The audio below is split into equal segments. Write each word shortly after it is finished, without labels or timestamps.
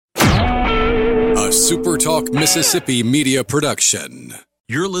a Super Talk Mississippi media production.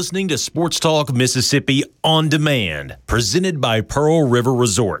 You're listening to Sports Talk Mississippi On Demand, presented by Pearl River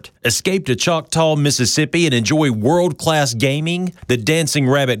Resort. Escape to Choctaw, Mississippi and enjoy world-class gaming, the Dancing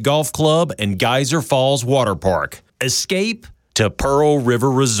Rabbit Golf Club, and Geyser Falls Water Park. Escape to Pearl River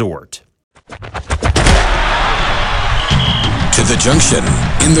Resort. To the junction,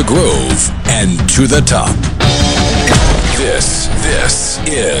 in the Grove, and to the top. This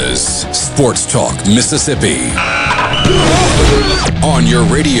is Sports Talk Mississippi. On your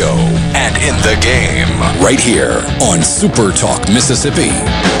radio and in the game, right here on Super Talk Mississippi.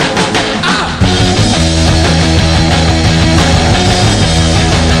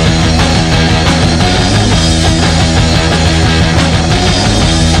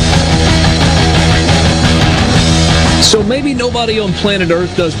 So maybe nobody on planet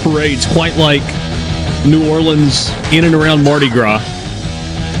Earth does parades quite like New Orleans in and around Mardi Gras.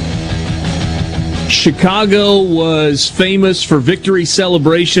 Chicago was famous for victory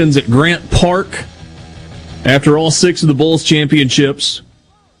celebrations at Grant Park after all 6 of the Bulls championships.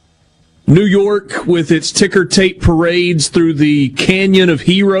 New York with its ticker tape parades through the Canyon of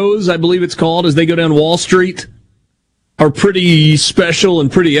Heroes, I believe it's called, as they go down Wall Street, are pretty special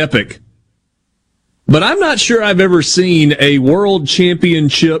and pretty epic. But I'm not sure I've ever seen a world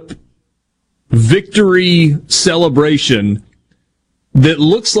championship victory celebration that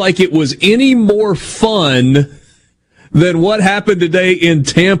looks like it was any more fun than what happened today in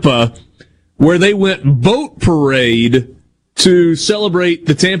Tampa, where they went boat parade to celebrate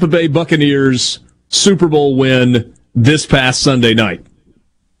the Tampa Bay Buccaneers Super Bowl win this past Sunday night.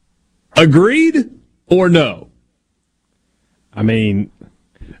 Agreed or no? I mean,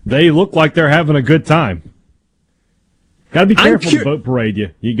 they look like they're having a good time. Got to be careful with the boat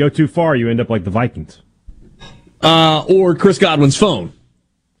parade. You go too far, you end up like the Vikings. Or Chris Godwin's phone.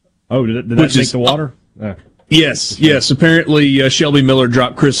 Oh, did that take the water? Yes. Apparently, Shelby Miller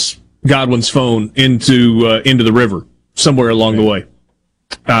dropped Chris Godwin's phone into the river somewhere along the way,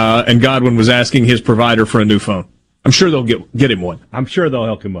 and Godwin was asking his provider for a new phone. I'm sure they'll get him one. I'm sure they'll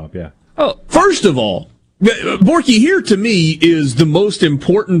hook him up. Yeah. Oh, first of all, Borky, here to me is the most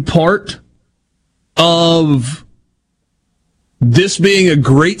important part of this being a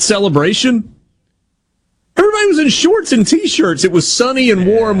great celebration. Everybody was in shorts and T-shirts. It was sunny and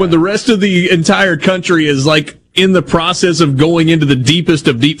warm when the rest of the entire country is like in the process of going into the deepest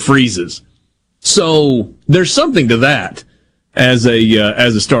of deep freezes. So there's something to that as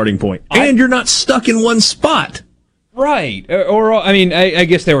a starting point. And you're not stuck in one spot. Right. Or I mean, I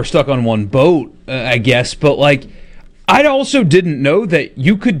guess they were stuck on one boat, I guess. But, like, I also didn't know that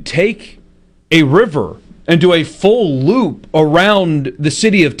you could take a river and do a full loop around the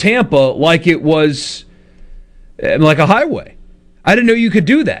city of Tampa like it was like a highway. I didn't know you could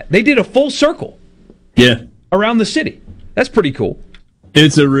do that. They did a full circle. Yeah. Around the city. That's pretty cool.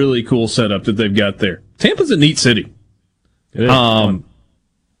 It's a really cool setup that they've got there. Tampa's a neat city. It is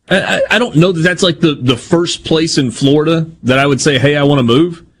I don't know that that's like the first place in Florida that I would say, hey, I want to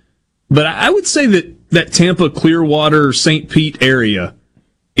move. But I would say that Tampa, Clearwater, St. Pete area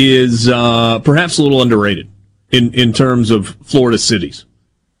is perhaps a little underrated in terms of Florida cities.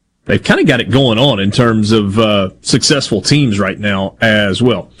 They've kind of got it going on in terms of successful teams right now as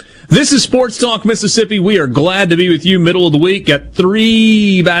well. This is Sports Talk Mississippi. We are glad to be with you middle of the week. Got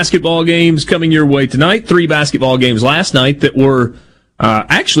 3 basketball games coming your way tonight. 3 basketball games last night that were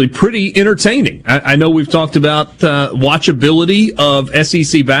actually pretty entertaining. I know we've talked about watchability of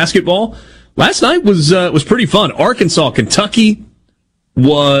SEC basketball. Last night was pretty fun. Arkansas, Kentucky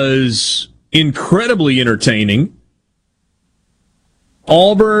was incredibly entertaining.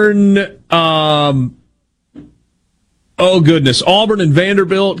 Auburn, Auburn and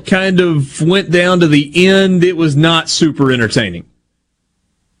Vanderbilt kind of went down to the end. It was not super entertaining.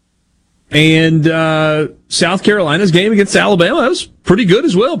 And South Carolina's game against Alabama, that was pretty good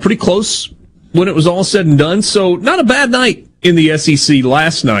as well. Pretty close when it was all said and done. So not a bad night in the SEC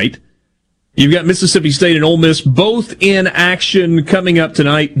last night. You've got Mississippi State and Ole Miss both in action coming up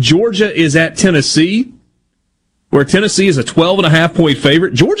tonight. Georgia is at Tennessee, where Tennessee is a 12.5-point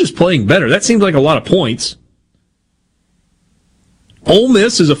favorite. Georgia's playing better. That seems like a lot of points. Ole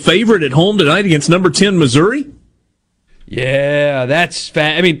Miss is a favorite at home tonight against number 10 Missouri. Yeah, that's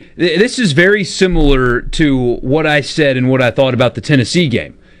I mean, this is very similar to what I said and what I thought about the Tennessee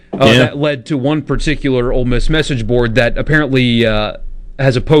game. That led to one particular Ole Miss message board that apparently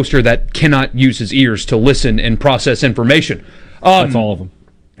has a poster that cannot use his ears to listen and process information. That's all of them.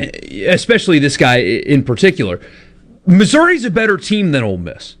 Especially this guy in particular. Missouri's a better team than Ole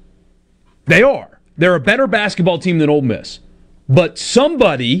Miss. They are. They're a better basketball team than Ole Miss. But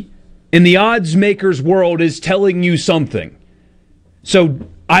somebody in the odds makers world is telling you something. So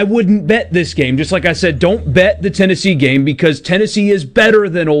I wouldn't bet this game. Just like I said, don't bet the Tennessee game because Tennessee is better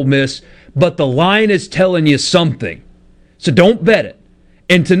than Ole Miss, but the line is telling you something. So don't bet it.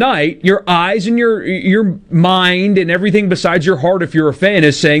 And tonight, your eyes and your mind and everything besides your heart, if you're a fan,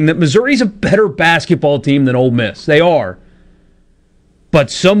 is saying that Missouri's a better basketball team than Ole Miss. They are.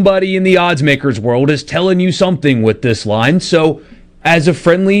 But somebody in the odds makers world is telling you something with this line. So as a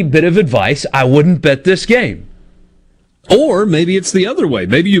friendly bit of advice, I wouldn't bet this game. Or maybe it's the other way.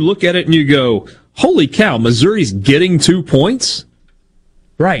 Maybe you look at it and you go, holy cow, Missouri's getting 2 points?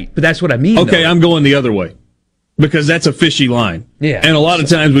 Right, but that's what I mean. Okay, though. I'm going the other way. Because that's a fishy line. Yeah. And a lot of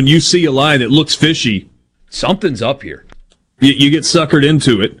times when you see a line that looks fishy, something's up here. You get suckered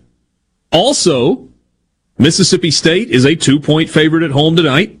into it. Also, Mississippi State is a 2-point favorite at home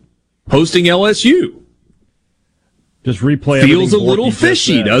tonight, hosting LSU. Just replay. Feels a little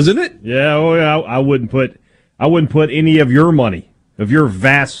fishy, doesn't it? Yeah, I wouldn't put any of your money, of your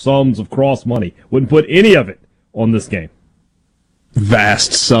vast sums of cross money, wouldn't put any of it on this game.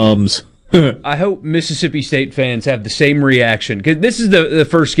 Vast sums. I hope Mississippi State fans have the same reaction, because this is the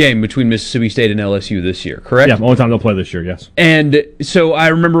first game between Mississippi State and LSU this year, correct? Yeah, only time they'll play this year, yes. And so I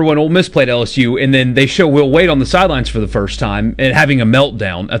remember when Ole Miss played LSU, and then they show Will Wade on the sidelines for the first time and having a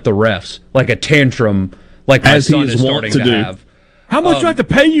meltdown at the refs, like a tantrum, like my son is starting to have. How much do I have to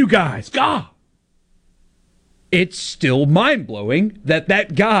pay you guys? God! It's still mind-blowing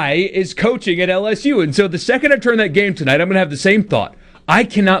that guy is coaching at LSU. And so the second I turn that game tonight, I'm going to have the same thought. I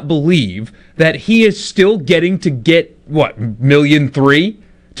cannot believe that he is still getting to get, $1.3 million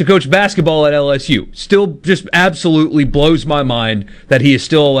to coach basketball at LSU. Still just absolutely blows my mind that he is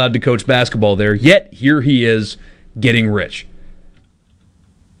still allowed to coach basketball there, yet here he is getting rich.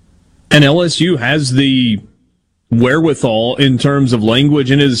 And LSU has the wherewithal in terms of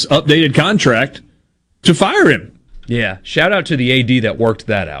language in his updated contract to fire him. Yeah, shout out to the AD that worked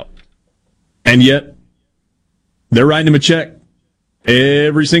that out. And yet, they're writing him a check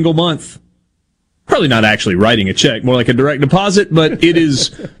every single month. Probably not actually writing a check, more like a direct deposit, but it is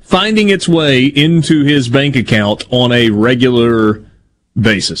finding its way into his bank account on a regular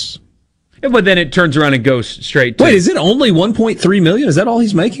basis. But then it turns around and goes straight to... Wait, is it only $1.3 million? Is that all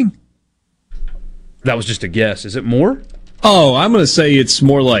he's making? That was just a guess. Is it more? Oh, I'm going to say it's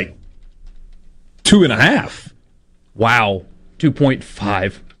more like 2.5. Wow.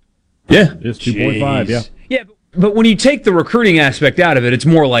 2.5. Yeah. It's 2.5, yeah. Yeah, but when you take the recruiting aspect out of it, it's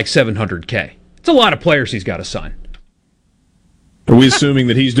more like $700K. It's a lot of players he's got to sign. Are we assuming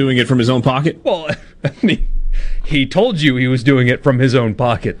that he's doing it from his own pocket? Well, I mean, he told you he was doing it from his own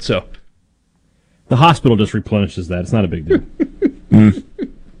pocket, so. The hospital just replenishes that. It's not a big deal.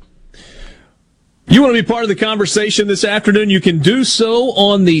 You want to be part of the conversation this afternoon? You can do so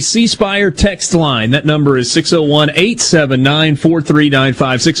on the C Spire text line. That number is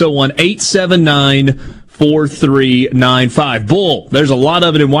 601-879-4395. 601-879-4395. Bull, there's a lot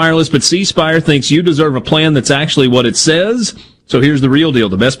of it in wireless, but C Spire thinks you deserve a plan that's actually what it says. So here's the real deal.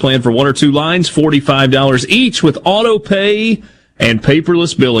 The best plan for 1 or 2 lines, $45 each with auto pay and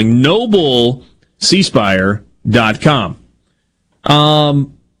paperless billing. No bull, cspire.com.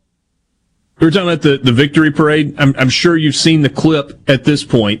 We were talking about the victory parade. I'm sure you've seen the clip at this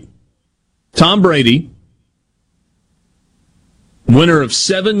point. Tom Brady, winner of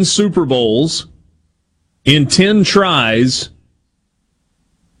 7 Super Bowls in 10 tries,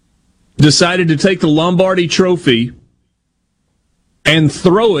 decided to take the Lombardi Trophy and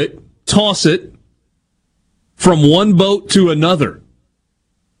throw it, toss it, from one boat to another.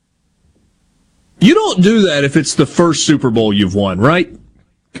 You don't do that if it's the first Super Bowl you've won, right?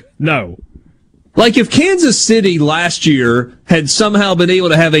 No. Like if Kansas City last year had somehow been able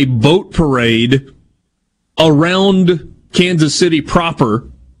to have a boat parade around Kansas City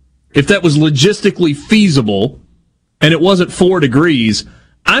proper, if that was logistically feasible and it wasn't 4 degrees,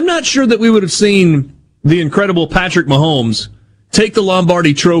 I'm not sure that we would have seen the incredible Patrick Mahomes take the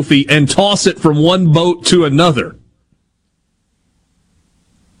Lombardi Trophy and toss it from one boat to another.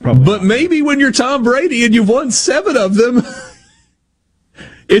 Probably. But maybe when you're Tom Brady and you've won 7 of them,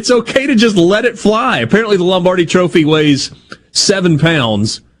 it's okay to just let it fly. Apparently the Lombardi Trophy weighs 7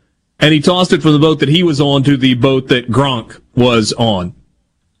 pounds, and he tossed it from the boat that he was on to the boat that Gronk was on.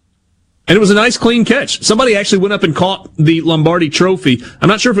 And it was a nice, clean catch. Somebody actually went up and caught the Lombardi Trophy. I'm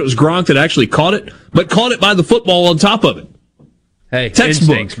not sure if it was Gronk that actually caught it, but caught it by the football on top of it. Hey, textbook.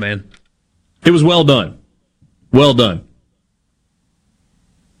 Instincts, man. It was well done. Well done.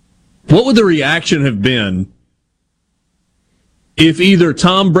 What would the reaction have been if either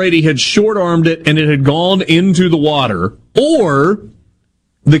Tom Brady had short-armed it and it had gone into the water, or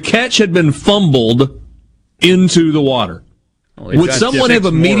the catch had been fumbled into the water, would someone have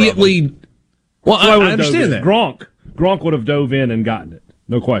immediately... Well, I understand that. Gronk would have dove in and gotten it.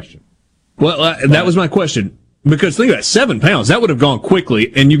 No question. Well, that was my question. Because think about it, 7 pounds, that would have gone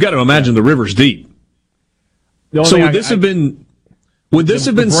quickly, and you got to imagine the river's deep. So would this have been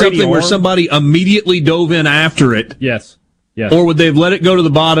something where somebody immediately dove in after it? Yes. Or would they have let it go to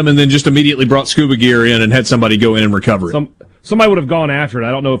the bottom and then just immediately brought scuba gear in and had somebody go in and recover it? Somebody would have gone after it.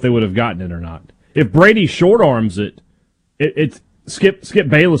 I don't know if they would have gotten it or not. If Brady short arms it's Skip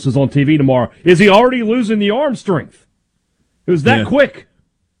Bayless is on TV tomorrow. Is he already losing the arm strength? It was that quick.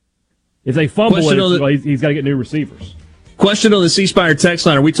 If they fumble it, he's got to get new receivers. Question on the C Spire text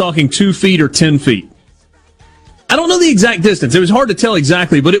line: are we talking 2 feet or 10 feet? I don't know the exact distance. It was hard to tell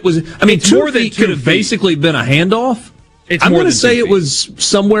exactly, but it was. I mean, 2 feet could have basically been a handoff. I'm going to say it was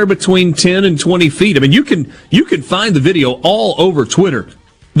somewhere between 10 and 20 feet. I mean, you can find the video all over Twitter.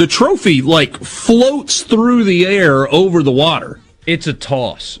 The trophy floats through the air over the water. It's a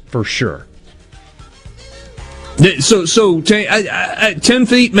toss for sure. So 10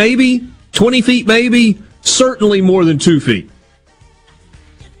 feet maybe, 20 feet maybe, certainly more than 2 feet.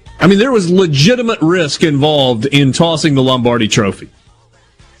 I mean, there was legitimate risk involved in tossing the Lombardi Trophy.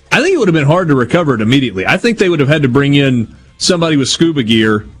 I think it would have been hard to recover it immediately. I think they would have had to bring in somebody with scuba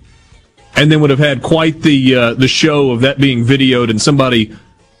gear, and then would have had quite the show of that being videoed and somebody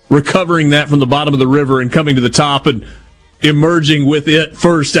recovering that from the bottom of the river and coming to the top and emerging with it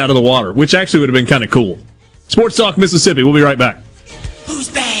first out of the water, which actually would have been kind of cool. Sports Talk Mississippi. We'll be right back. Who's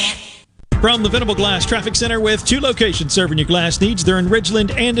bad? From the Venable Glass Traffic Center with 2 locations serving your glass needs. They're in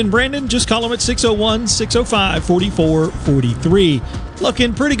Ridgeland and in Brandon. Just call them at 601-605-4443.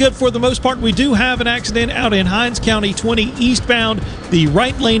 Looking pretty good for the most part. We do have an accident out in Hinds County 20 eastbound. The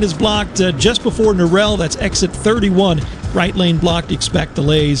right lane is blocked just before Norrell. That's exit 31. Right lane blocked. Expect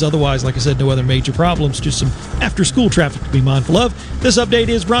delays. Otherwise, like I said, no other major problems. Just some after-school traffic to be mindful of. This update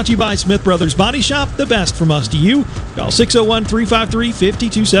is brought to you by Smith Brothers Body Shop. The best from us to you. Call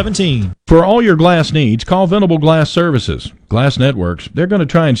 601-353-5217. For all your glass needs, call Venable Glass Services. Glass Networks, they're going to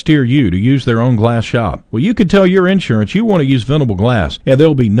try and steer you to use their own glass shop. Well, you could tell your insurance you want to use Venable Glass, and there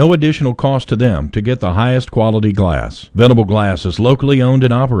will be no additional cost to them to get the highest quality glass. Venable Glass is locally owned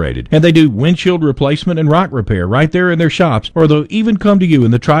and operated, and they do windshield replacement and rock repair right there in their shops, or they'll even come to you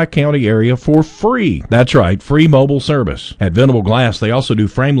in the Tri-County area for free. That's right, free mobile service. At Venable Glass, they also do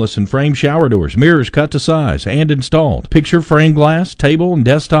frameless and frame shower doors, mirrors cut to size and installed, picture frame glass, table and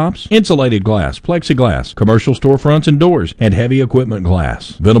desktops, insulated glass, plexiglass, commercial storefronts and doors, and heavy equipment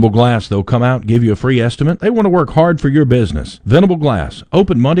glass. Venable Glass, they'll come out and give you a free estimate. They want to work hard for your business. Venable Glass,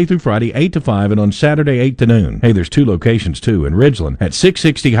 open Monday through Friday, 8 to 5, and on Saturday, 8 to noon. Hey, there's 2 locations, too, in Ridgeland at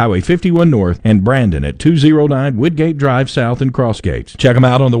 660 Highway 51 North and Brandon at 209 Woodgate Drive South in Crossgates. Check them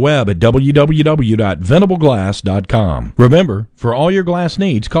out on the web at www.venableglass.com. Remember, for all your glass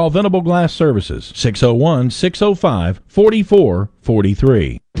needs, call Venable Glass Services,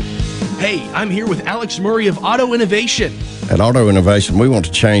 601-605-4443. Hey, I'm here with Alex Murray of Auto Innovation. At Auto Innovation, we want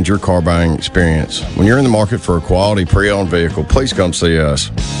to change your car buying experience. When you're in the market for a quality pre-owned vehicle, please come see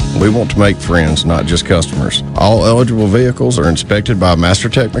us. We want to make friends, not just customers. All eligible vehicles are inspected by a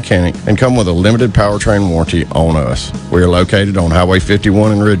MasterTech mechanic and come with a limited powertrain warranty on us. We are located on Highway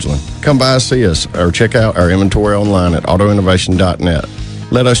 51 in Ridgeland. Come by and see us or check out our inventory online at autoinnovation.net.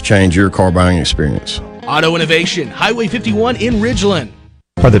 Let us change your car buying experience. Auto Innovation, Highway 51 in Ridgeland.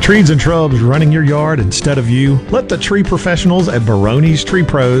 Are the trees and shrubs running your yard instead of you? Let the tree professionals at Barone's Tree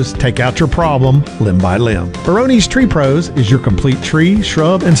Pros take out your problem limb by limb. Barone's Tree Pros is your complete tree,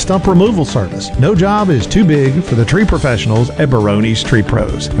 shrub, and stump removal service. No job is too big for the tree professionals at Barone's Tree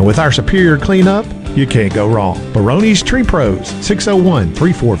Pros. And with our superior cleanup, you can't go wrong. Barone's Tree Pros,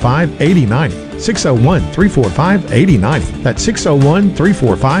 601-345-8090. 601-345-8090. That's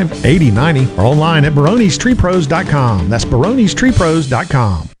 601-345-8090 or online at baronestreepros.com. That's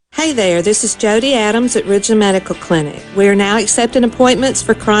baronestreepros.com. Hey there, this is Jody Adams at Ridgeland Medical Clinic. We are now accepting appointments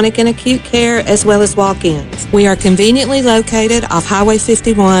for chronic and acute care as well as walk-ins. We are conveniently located off Highway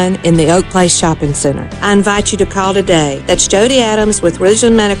 51 in the Oak Place Shopping Center. I invite you to call today. That's Jody Adams with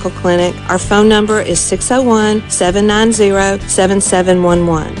Ridgeland Medical Clinic. Our phone number is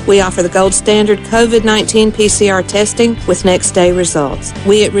 601-790-7711. We offer the gold standard COVID-19 PCR testing with next day results.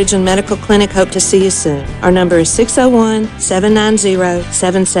 We at Ridgeland Medical Clinic hope to see you soon. Our number is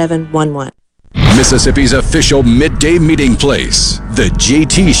 601-790-7711. Mississippi's official midday meeting place, The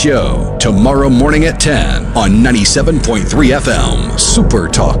JT Show, tomorrow morning at 10 on 97.3 FM, Super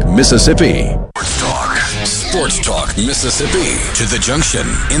Talk, Mississippi. Sports Talk. Sports Talk Mississippi. To the junction,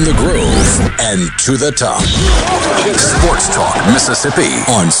 in the groove, and to the top. Sports Talk Mississippi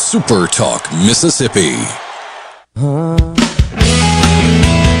on Super Talk Mississippi.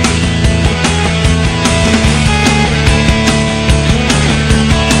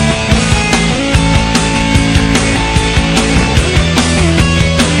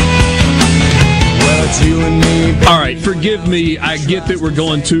 All right, forgive me. I get that we're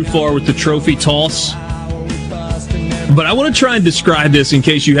going too far with the trophy toss. But I want to try and describe this in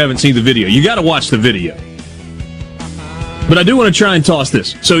case you haven't seen the video. You got to watch the video. But I do want to try and toss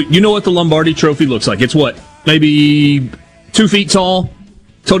this. So you know what the Lombardi Trophy looks like. It's what? Maybe 2 feet tall?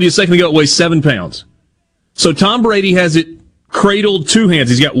 Told you a second ago it weighs 7 pounds. So Tom Brady has it cradled 2 hands.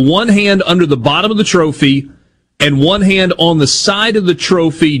 He's got one hand under the bottom of the trophy and one hand on the side of the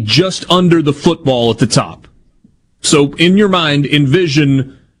trophy just under the football at the top. So in your mind,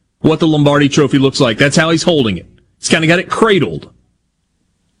 envision what the Lombardi Trophy looks like. That's how he's holding it. He's kind of got it cradled.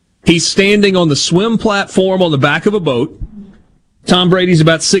 He's standing on the swim platform on the back of a boat. Tom Brady's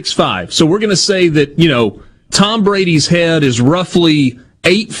about 6'5". So we're going to say that, Tom Brady's head is roughly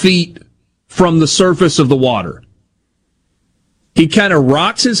 8 feet from the surface of the water. He kind of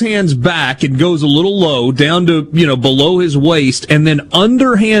rocks his hands back and goes a little low, down to, below his waist, and then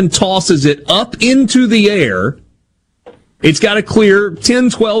underhand tosses it up into the air. It's got to clear 10,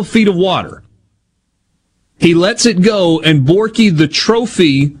 12 feet of water. He lets it go, and Borky, the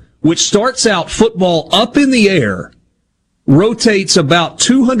trophy, which starts out football up in the air, rotates about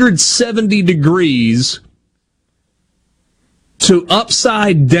 270 degrees to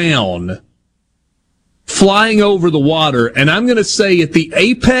upside down, flying over the water. And I'm going to say at the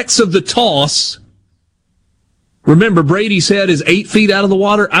apex of the toss, remember Brady's head is 8 feet out of the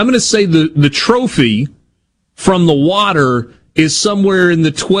water. I'm going to say the trophy from the water is somewhere in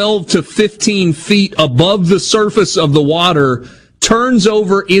the 12 to 15 feet above the surface of the water, turns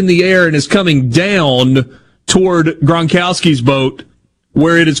over in the air and is coming down toward Gronkowski's boat,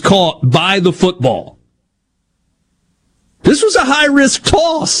 where it is caught by the football. This was a high-risk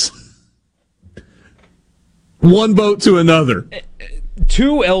toss. One boat to another.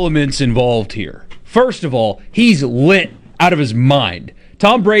 2 elements involved here. First of all, he's lit out of his mind.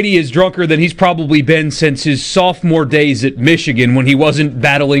 Tom Brady is drunker than he's probably been since his sophomore days at Michigan when he wasn't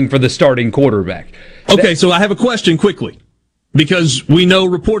battling for the starting quarterback. Okay, so I have a question quickly, because we know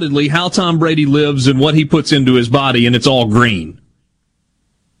reportedly how Tom Brady lives and what he puts into his body, and it's all green.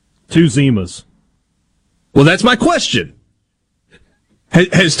 2 Zimas. Well, that's my question.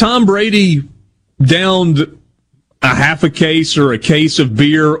 Has Tom Brady downed a half a case or a case of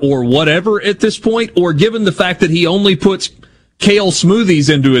beer or whatever at this point? Or given the fact that he only puts kale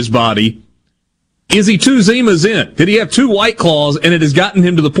smoothies into his body, is he 2 Zimas in? Did he have 2 White Claws and it has gotten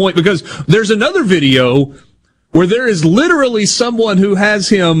him to the point? Because there's another video where there is literally someone who has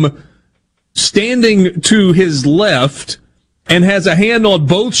him standing to his left and has a hand on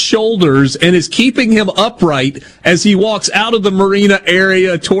both shoulders and is keeping him upright as he walks out of the marina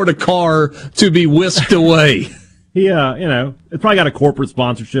area toward a car to be whisked away. He, it's probably got a corporate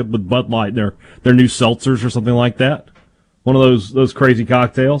sponsorship with Bud Light, their new seltzers or something like that. One of those crazy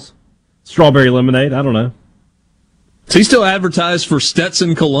cocktails. Strawberry lemonade, I don't know. Is he still advertised for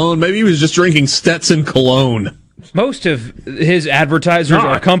Stetson Cologne? Maybe he was just drinking Stetson Cologne. Most of his advertisers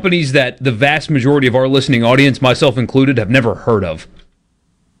are companies that the vast majority of our listening audience, myself included, have never heard of.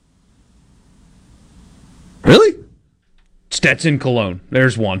 Really? Stetson Cologne.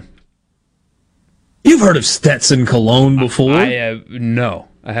 There's one. You've heard of Stetson Cologne before? No,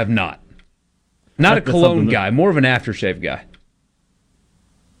 I have not. Not a cologne guy, more of an aftershave guy.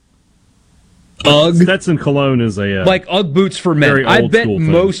 Ugg? Stetson Cologne is like Ugg boots for men. I bet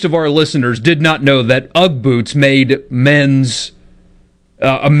most of our listeners did not know that Ugg boots made a men's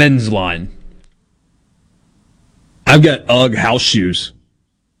line. I've got Ugg house shoes.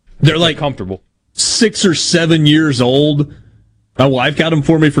 They're like comfortable. 6 or 7 years old. My wife got them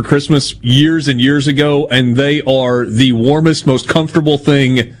for me for Christmas years and years ago, and they are the warmest, most comfortable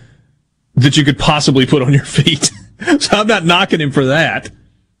thing that you could possibly put on your feet. So I'm not knocking him for that.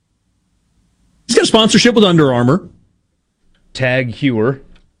 He's got a sponsorship with Under Armour. Tag Heuer.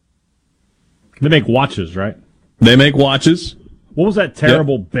 They make watches, right? They make watches. What was that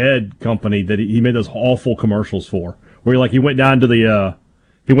terrible bed company that he made those awful commercials for? Where he went down to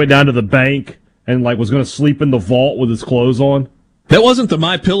the bank and was going to sleep in the vault with his clothes on. That wasn't the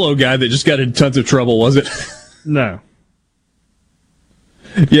MyPillow guy that just got in tons of trouble, was it? No.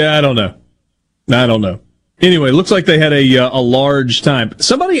 Yeah, I don't know. Anyway, looks like they had a large time.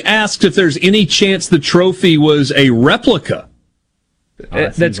 Somebody asked if there's any chance the trophy was a replica.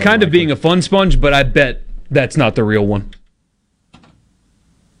 That's kind of being a fun sponge, but I bet That's not the real one.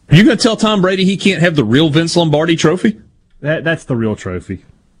 Are you going to tell Tom Brady he can't have the real Vince Lombardi trophy? That's the real trophy.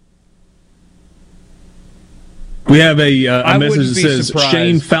 We have a message that says surprised.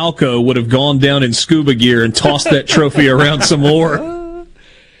 Shane Falco would have gone down in scuba gear and tossed that trophy around some more.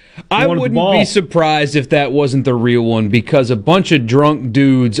 I wouldn't be surprised if that wasn't the real one, because a bunch of drunk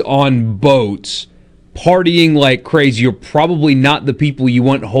dudes on boats partying like crazy are probably not the people you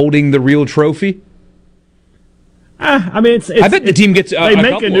want holding the real trophy. I mean, I bet the team gets. They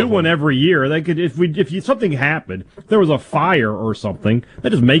make a new one every year. They could, if something happened, if there was a fire or something, they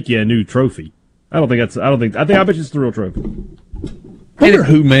just make you a new trophy. I bet it's the real trophy. I wonder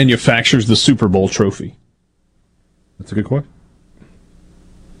who manufactures the Super Bowl trophy. That's a good question.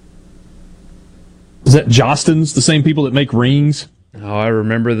 Is that Jostens, the same people that make rings? Oh, I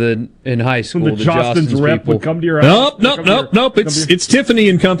remember that in high school. The Jostens rep people would come to your house. Nope. It's Tiffany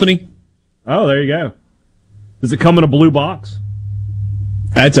and Company. Oh, there you go. Does it come in a blue box?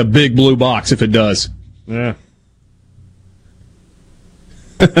 That's a big blue box if it does. Yeah.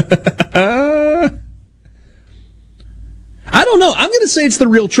 I don't know. I'm going to say it's the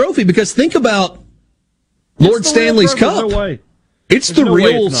real trophy because think about Lord Stanley's Cup. No way. It's the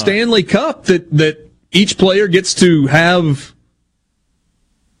real Stanley Cup that each player gets to have.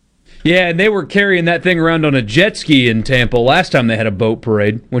 Yeah, and they were carrying that thing around on a jet ski in Tampa last time they had a boat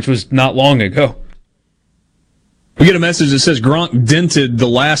parade, which was not long ago. We get a message that says Gronk dented the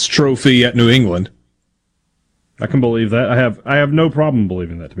last trophy at New England. I can believe that. I have no problem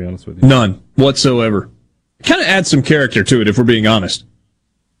believing that, to be honest with you. None whatsoever. Kind of adds some character to it, if we're being honest.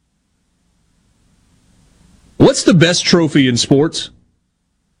 What's the best trophy in sports?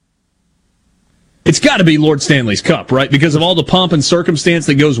 It's got to be Lord Stanley's Cup, right? Because of all the pomp and circumstance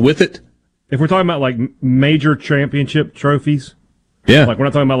that goes with it. If we're talking about like major championship trophies, yeah, like we're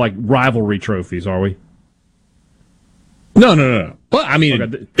not talking about like rivalry trophies, are we? No. Well, I mean,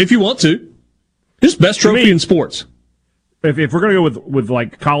 okay. If you want to, just best trophy in sports. If we're going to go with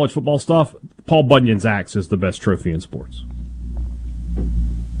like college football stuff, Paul Bunyan's axe is the best trophy in sports.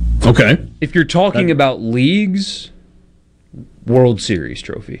 Okay. If you're talking about leagues, World Series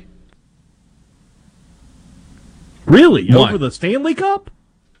trophy. Really? Why? Over the Stanley Cup?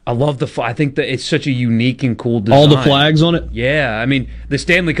 I love I think that it's such a unique and cool design. All the flags on it? Yeah, I mean, the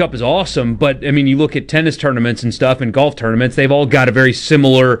Stanley Cup is awesome, but, I mean, you look at tennis tournaments and stuff and golf tournaments, they've all got a very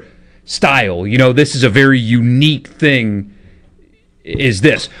similar style. You know, this is a very unique thing, is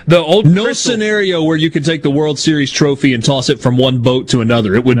this. The old scenario where you could take the World Series trophy and toss it from one boat to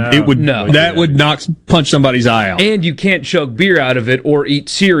another. It would punch somebody's eye out. And you can't chug beer out of it or eat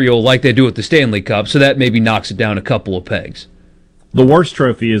cereal like they do at the Stanley Cup, so that maybe knocks it down a couple of pegs. The worst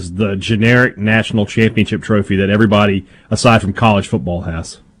trophy is the generic national championship trophy that everybody, aside from college football,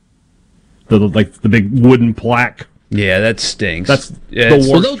 has. The big wooden plaque. Yeah, that stinks. That's the worst.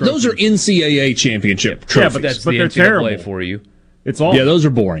 Well, those are NCAA championship trophies. Yeah, but that's the they're NCAA terrible for you. It's all. Yeah, those are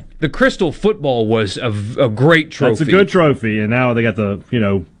boring. The Crystal Football was a great trophy. That's a good trophy, and now they got the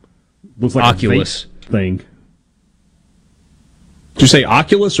looks like Oculus a thing. Did you say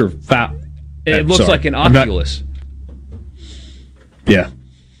Oculus or fat? It looks like an Oculus. Yeah.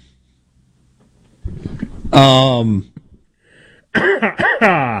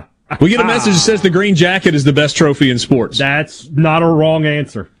 We get a message that says the green jacket is the best trophy in sports. That's not a wrong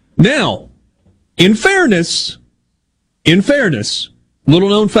answer. Now, in fairness, little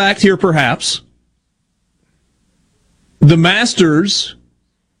known fact here perhaps, the Masters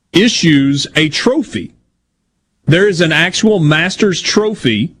issues a trophy. There is an actual Masters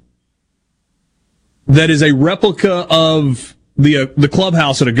trophy that is a replica of the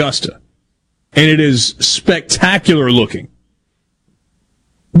clubhouse at Augusta, and it is spectacular looking.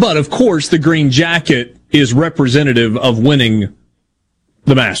 But of course, the green jacket is representative of winning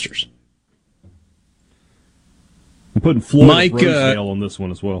the Masters. I'm putting Floyd of Rosedale on this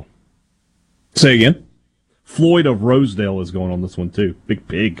one as well. Say again? Floyd of Rosedale is going on this one too. Big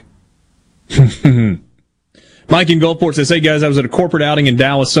pig. Mike in Gulfport says, hey guys, I was at a corporate outing in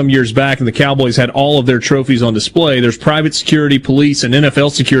Dallas some years back, and the Cowboys had all of their trophies on display. There's private security, police, and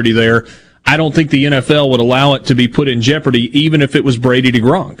NFL security there. I don't think the NFL would allow it to be put in jeopardy, even if it was Brady to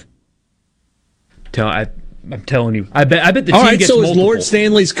Gronk. I'm telling you. I bet the team all right, gets so multiple. Is Lord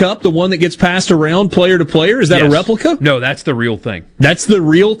Stanley's Cup the one that gets passed around player to player? Is that a replica? No, that's the real thing. That's the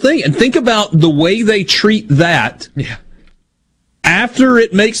real thing. And think about the way they treat that. Yeah. After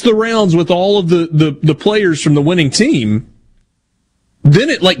it makes the rounds with all of the players from the winning team, then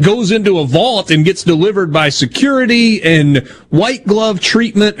it goes into a vault and gets delivered by security and white glove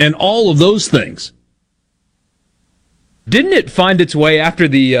treatment and all of those things. Didn't it find its way after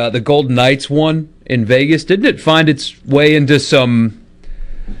the Golden Knights won in Vegas, didn't it find its way into some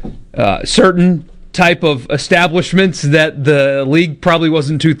certain type of establishments that the league probably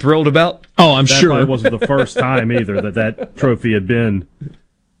wasn't too thrilled about? Oh, I'm that sure. It wasn't the first time either that trophy had been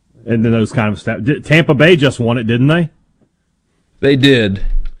in those kind of stuff. Tampa Bay just won it, didn't they? They did.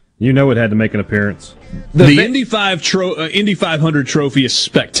 You know it had to make an appearance. The Indy 500 trophy is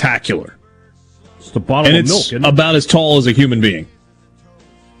spectacular. It's a bottle and of it's milk, isn't it? about as tall as a human being.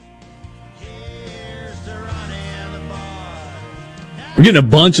 We're getting a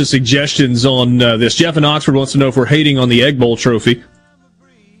bunch of suggestions on this. Jeff in Oxford wants to know if we're hating on the Egg Bowl trophy.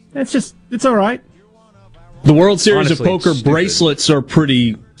 It's all right. The World Series Honestly, of Poker bracelets are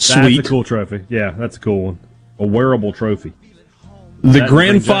pretty sweet. That's a cool trophy. Yeah, that's a cool one. A wearable trophy. The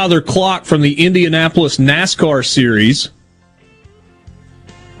grandfather clock from the Indianapolis NASCAR series.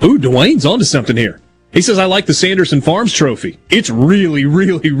 Ooh, Dwayne's onto something here. He says, I like the Sanderson Farms trophy. It's really,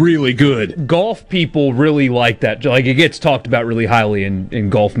 really, really good. Golf people really like that. Like, it gets talked about really highly in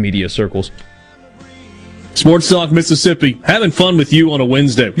golf media circles. Sports Talk Mississippi, having fun with you on a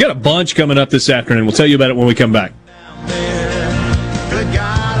Wednesday. We got a bunch coming up this afternoon. We'll tell you about it when we come back. Good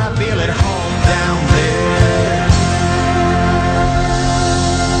God, I feel at home down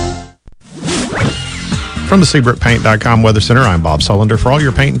From the SeabrookPaint.com Weather Center, I'm Bob Sullender. For all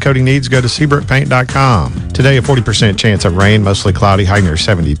your paint and coating needs, go to SeabrookPaint.com. Today, a 40% chance of rain, mostly cloudy, high near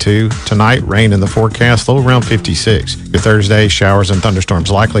 72. Tonight, rain in the forecast, low around 56. Your Thursday, showers and thunderstorms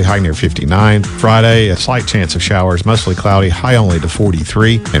likely, high near 59. Friday, a slight chance of showers, mostly cloudy, high only to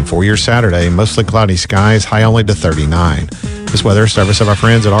 43. And for your Saturday, mostly cloudy skies, high only to 39. This weather is service of our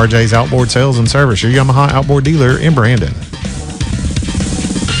friends at RJ's Outboard Sales and Service, your Yamaha outboard dealer in Brandon.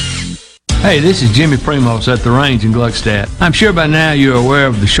 Hey, this is Jimmy Primos at the range in Gluckstadt. I'm sure by now you're aware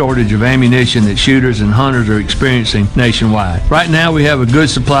of the shortage of ammunition that shooters and hunters are experiencing nationwide. Right now we have a good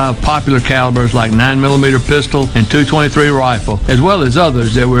supply of popular calibers like 9mm pistol and .223 rifle, as well as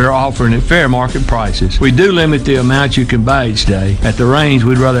others that we're offering at fair market prices. We do limit the amount you can buy each day. At the range,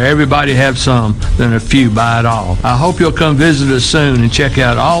 we'd rather everybody have some than a few buy it all. I hope you'll come visit us soon and check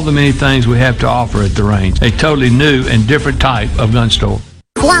out all the many things we have to offer at the range. A totally new and different type of gun store.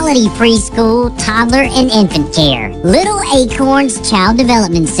 Quality preschool, toddler, and infant care. Little Acorns Child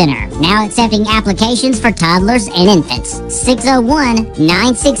Development Center. Now accepting applications for toddlers and infants.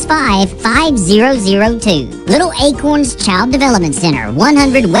 601-965-5002. Little Acorns Child Development Center,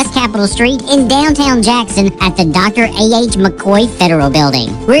 100 West Capitol Street in downtown Jackson at the Dr. A.H. McCoy Federal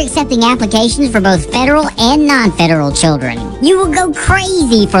Building. We're accepting applications for both federal and non-federal children. You will go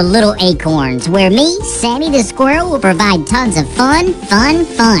crazy for Little Acorns, where me, Sammy the Squirrel, will provide tons of fun.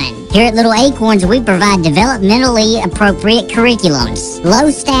 Here at Little Acorns, we provide developmentally appropriate curriculums, low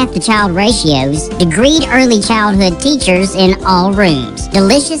staff-to-child ratios, degreed early childhood teachers in all rooms,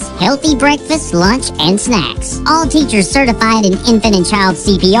 delicious, healthy breakfast, lunch, and snacks. All teachers certified in infant and child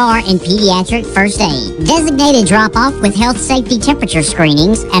CPR and pediatric first aid. Designated drop-off with health safety temperature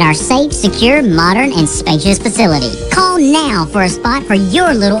screenings at our safe, secure, modern, and spacious facility. Call now for a spot for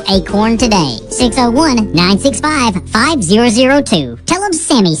your Little Acorn today. 601-965-5002. Tell them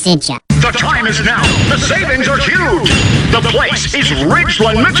Sammy sent you. The time is now. The savings are huge. The place is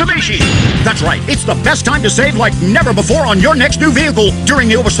Ridgeland Mitsubishi. That's right. It's the best time to save like never before on your next new vehicle during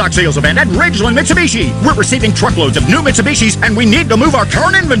the Overstock sales event at Ridgeland Mitsubishi. We're receiving truckloads of new Mitsubishis, and we need to move our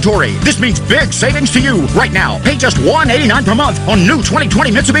current inventory. This means big savings to you right now. Pay just $189 per month on new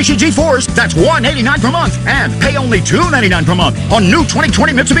 2020 Mitsubishi G4s. That's $189 per month. And pay only $299 per month on new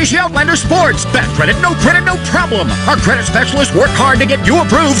 2020 Mitsubishi Outlander Sports. Bad credit, no problem. Our credit specialists work hard to get you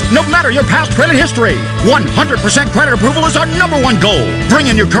approved, no matter your past credit history. 100% credit approval is our #1 goal. Bring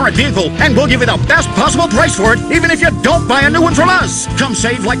in your current vehicle and we'll give you the best possible price for it, even if you don't buy a new one from us. Come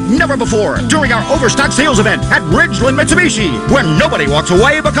save like never before during our Overstock sales event at Ridgeland Mitsubishi, where nobody walks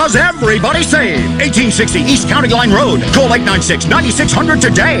away because everybody saved. 1860 East County Line Road. Call 896-9600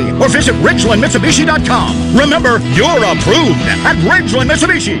 today or visit RidgelandMitsubishi.com. Remember, you're approved at Ridgeland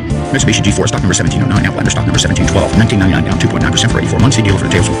Mitsubishi. Mitsubishi G4 stock number 1709, Outlander stock number 1712, $19.99 down, 2.9% for 84 months. See dealer for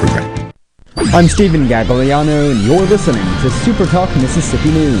details with approved credit. I'm Stephen Gagliano, and you're listening to Super Talk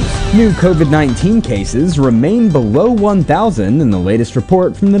Mississippi News. New COVID-19 cases remain below 1,000 in the latest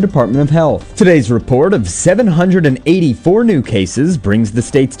report from the Department of Health. Today's report of 784 new cases brings the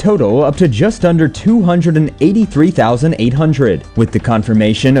state's total up to just under 283,800. With the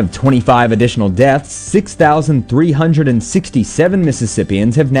confirmation of 25 additional deaths, 6,367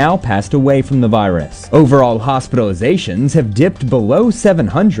 Mississippians have now passed away from the virus. Overall hospitalizations have dipped below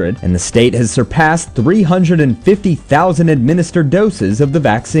 700, and the state has has surpassed 350,000 administered doses of the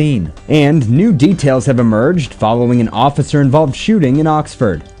vaccine. And new details have emerged following an officer-involved shooting in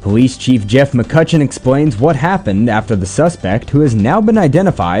Oxford. Police Chief Jeff McCutcheon explains what happened after the suspect, who has now been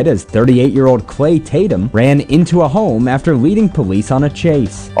identified as 38-year-old Clay Tatum, ran into a home after leading police on a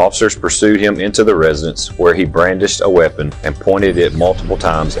chase. Officers pursued him into the residence where he brandished a weapon and pointed it multiple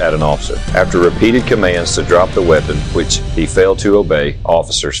times at an officer. After repeated commands to drop the weapon, which he failed to obey,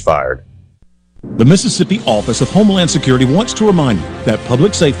 officers fired. The Mississippi Office of Homeland Security wants to remind you that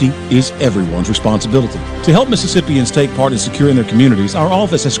public safety is everyone's responsibility. To help Mississippians take part in securing their communities, our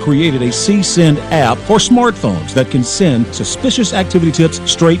office has created a CSend app for smartphones that can send suspicious activity tips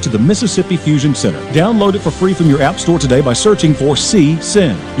straight to the Mississippi Fusion Center. Download it for free from your app store today by searching for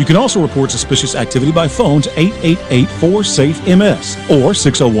CSend. You can also report suspicious activity by phone to 888-4SAFE-MS or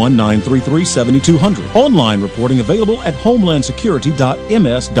 601-933-7200. Online reporting available at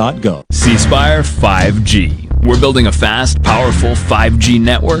homelandsecurity.ms.gov. C-Spire 5G. We're building a fast, powerful 5G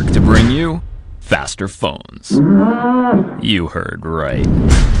network to bring you faster phones. You heard right.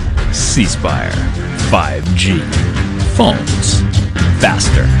 C-Spire 5G. Phones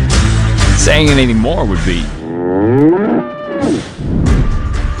faster. Saying anything more would be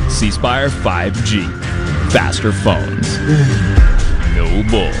C-Spire 5G. Faster phones. No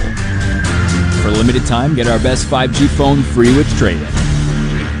bull. For a limited time, get our best 5G phone free with trade-in.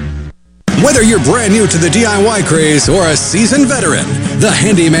 Whether you're brand new to the DIY craze or a seasoned veteran, the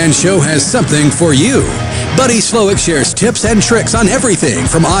Handyman Show has something for you. Buddy Slowick shares tips and tricks on everything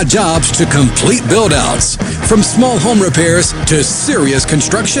from odd jobs to complete build-outs, from small home repairs to serious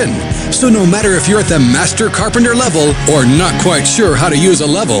construction. So no matter if you're at the master carpenter level or not quite sure how to use a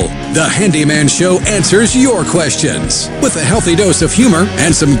level, the Handyman Show answers your questions with a healthy dose of humor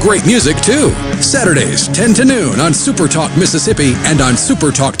and some great music too. Saturdays, 10 to noon on Super Talk Mississippi and on Super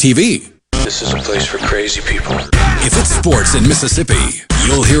Talk TV. This is a place for crazy people. If it's sports in Mississippi,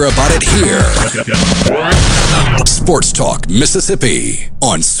 you'll hear about it here. Sports Talk Mississippi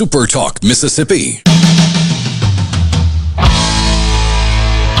on Super Talk Mississippi.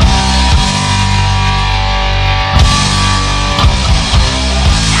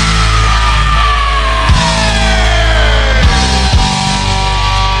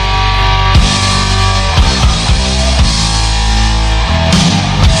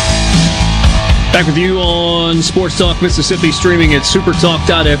 Back with you on Sports Talk Mississippi, streaming at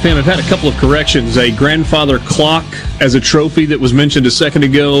supertalk.fm. I've had a couple of corrections. A grandfather clock as a trophy that was mentioned a second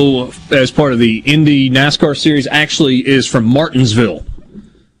ago as part of the Indy NASCAR series actually is from Martinsville.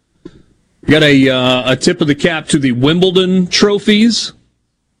 Got a tip of the cap to the Wimbledon trophies.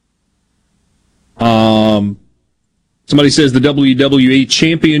 Somebody says the WWE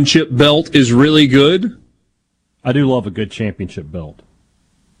championship belt is really good. I do love a good championship belt.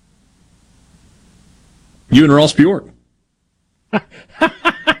 You and Ross Bjork. It's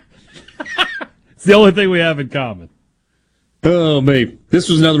the only thing we have in common. Oh, me. This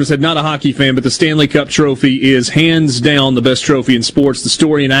was another one that said, not a hockey fan, but the Stanley Cup trophy is hands down the best trophy in sports. The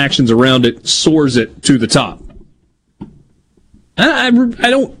story and actions around it soars it to the top. I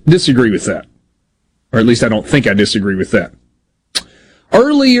don't disagree with that. Or at least I don't think I disagree with that.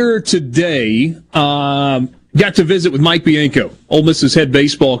 Earlier today, got to visit with Mike Bianco, Ole Miss's head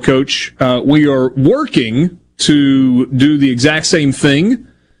baseball coach. We are working to do the exact same thing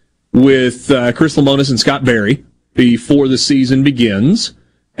with Chris Lemonis and Scott Berry before the season begins.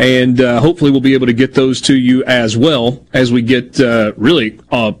 And hopefully we'll be able to get those to you as well as we get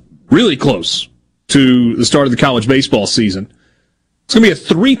really close to the start of the college baseball season. It's going to be a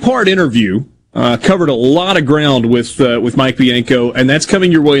 3-part interview. Covered a lot of ground with Mike Bianco, and that's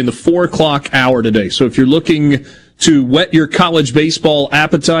coming your way in the 4 o'clock hour today. So if you're looking to whet your college baseball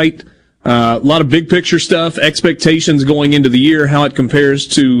appetite, a lot of big picture stuff, expectations going into the year, how it compares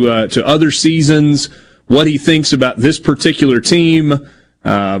to other seasons, what he thinks about this particular team,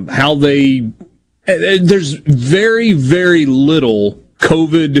 how they. There's very, very little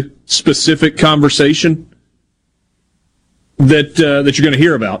COVID specific conversation that you're going to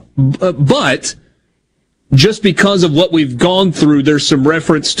hear about. But just because of what we've gone through, there's some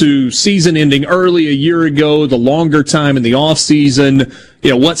reference to season ending early a year ago, the longer time in the off season,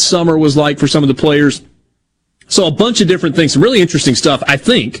 what summer was like for some of the players. So a bunch of different things, some really interesting stuff, I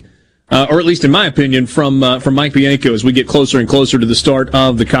think, or at least in my opinion, from Mike Bianco as we get closer and closer to the start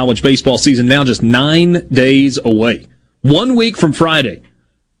of the college baseball season, now just 9 days away. 1 week from Friday,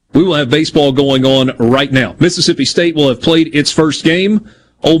 we will have baseball going on right now. Mississippi State will have played its first game.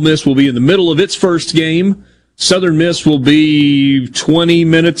 Ole Miss will be in the middle of its first game. Southern Miss will be 20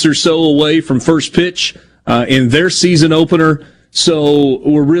 minutes or so away from first pitch in their season opener. So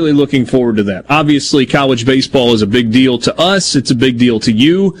we're really looking forward to that. Obviously, college baseball is a big deal to us. It's a big deal to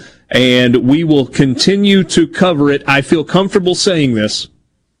you, and we will continue to cover it. I feel comfortable saying this,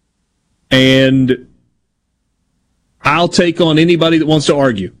 and I'll take on anybody that wants to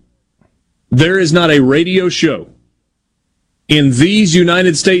argue. There is not a radio show in these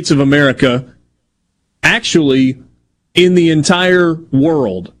United States of America, actually in the entire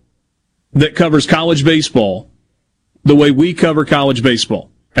world, that covers college baseball the way we cover college baseball.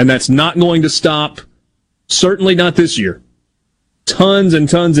 And that's not going to stop, certainly not this year. Tons and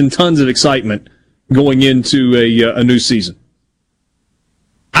tons and tons of excitement going into a new season.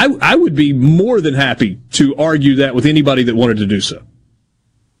 I would be more than happy to argue that with anybody that wanted to do so.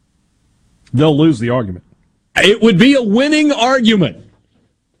 They'll lose the argument. It would be a winning argument.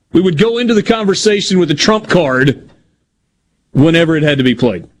 We would go into the conversation with a trump card whenever it had to be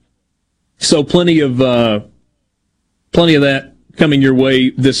played. So plenty of that coming your way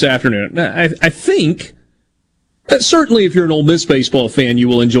this afternoon. I think that certainly if you're an Ole Miss baseball fan, you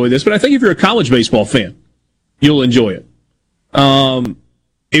will enjoy this. But I think if you're a college baseball fan, you'll enjoy it.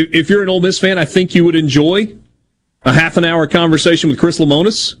 If you're an Ole Miss fan, I think you would enjoy a half-an-hour conversation with Chris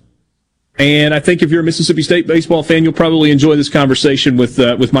Lemonis. And I think if you're a Mississippi State baseball fan, you'll probably enjoy this conversation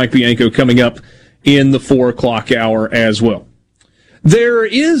with Mike Bianco coming up in the 4 o'clock hour as well. There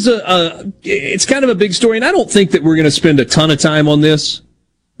is it's kind of a big story, and I don't think that we're going to spend a ton of time on this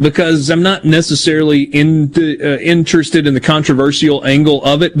because I'm not necessarily interested in the controversial angle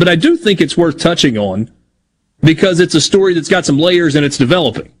of it, but I do think it's worth touching on because it's a story that's got some layers and it's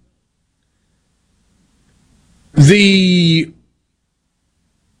developing. The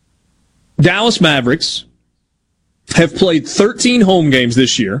Dallas Mavericks have played 13 home games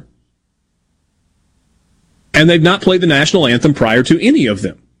this year, and they've not played the national anthem prior to any of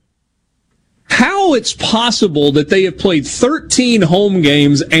them. How it's possible that they have played 13 home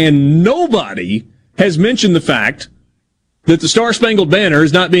games and nobody has mentioned the fact that the Star-Spangled Banner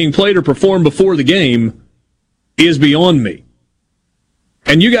is not being played or performed before the game is beyond me.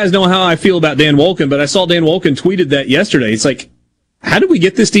 And you guys know how I feel about Dan Wolken, but I saw Dan Wolken tweeted that yesterday. It's like, how did we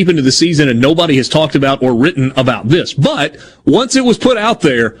get this deep into the season and nobody has talked about or written about this? But once it was put out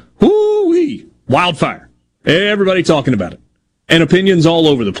there, whoo-wee, wildfire. Everybody talking about it. And opinions all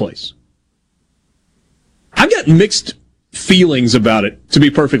over the place. I've got mixed feelings about it, to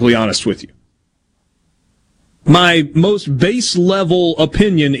be perfectly honest with you. My most base level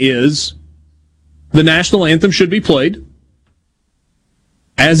opinion is the national anthem should be played,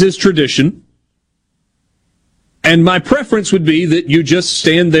 as is tradition. And my preference would be that you just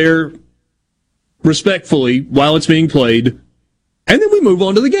stand there respectfully while it's being played, and then we move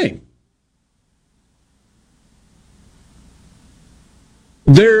on to the game.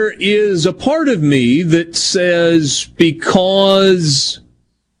 There is a part of me that says because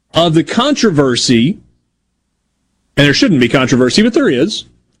of the controversy, and there shouldn't be controversy, but there is,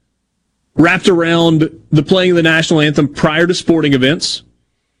 wrapped around the playing of the national anthem prior to sporting events,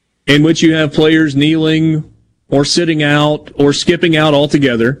 in which you have players kneeling or sitting out or skipping out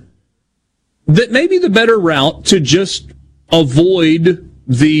altogether, that may be the better route to just avoid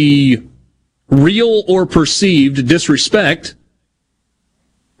the real or perceived disrespect.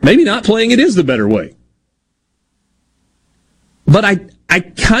 Maybe not playing it is the better way. But I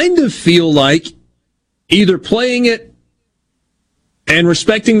kind of feel like either playing it and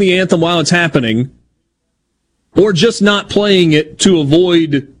respecting the anthem while it's happening, or just not playing it to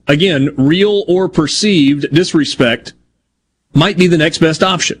avoid, again, real or perceived disrespect might be the next best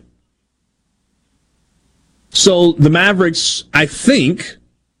option. So the Mavericks, I think,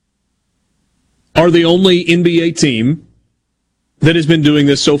 are the only NBA team that has been doing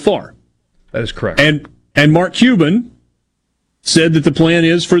this so far. That is correct. And Mark Cuban said that the plan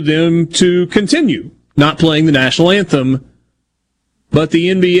is for them to continue not playing the national anthem, but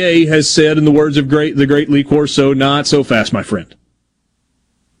the NBA has said, in the words of the great Lee Corso, not so fast, my friend.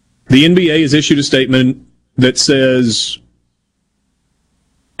 The NBA has issued a statement that says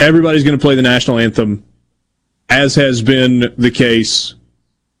everybody's going to play the national anthem, as has been the case,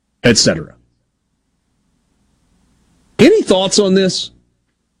 etc. Any thoughts on this?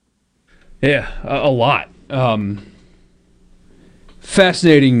 Yeah, a lot.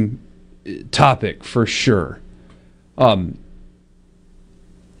 Fascinating topic for sure. I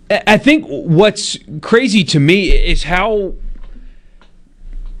think what's crazy to me is how,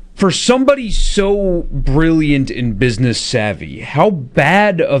 for somebody so brilliant and business savvy, how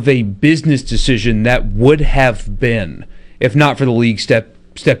bad of a business decision that would have been if not for the league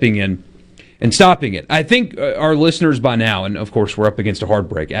stepping in and stopping it. I think our listeners by now, and of course we're up against a hard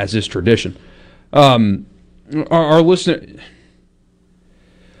break, as is tradition, our listener,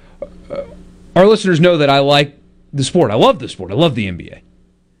 our listeners know that I like the sport. I love the sport. I love the NBA.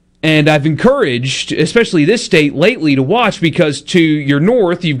 And I've encouraged, especially this state lately, to watch because to your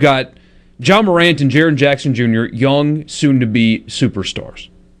north, you've got Ja Morant and Jaren Jackson Jr., young, soon-to-be superstars.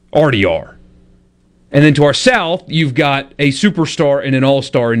 Already are. And then to our south, you've got a superstar and an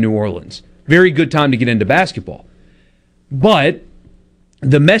all-star in New Orleans. Very good time to get into basketball. But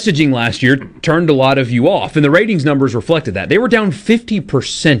the messaging last year turned a lot of you off, and the ratings numbers reflected that. They were down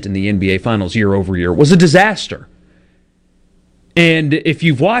 50% in the NBA Finals year over year. It was a disaster. And if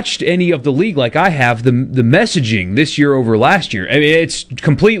you've watched any of the league like I have, the messaging this year over last year, I mean, it's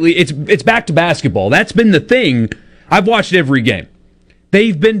completely, it's back to basketball. That's been the thing. I've watched every game.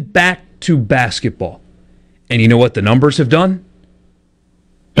 They've been back to basketball. And you know what the numbers have done?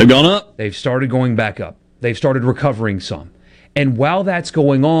 They've gone up. They've started going back up. They've started recovering some. And while that's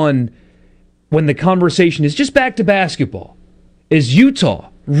going on, when the conversation is just back to basketball, is Utah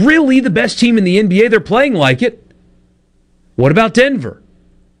really the best team in the NBA? They're playing like it. What about Denver?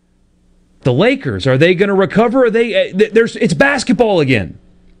 The Lakers, are they going to recover? It's basketball again.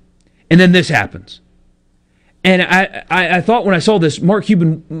 And then this happens. And I thought when I saw this, Mark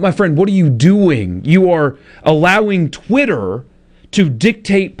Cuban, my friend, what are you doing? You are allowing Twitter to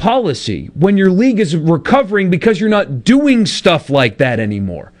dictate policy when your league is recovering because you're not doing stuff like that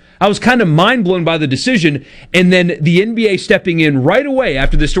anymore. I was kind of mind blown by the decision, and then the NBA stepping in right away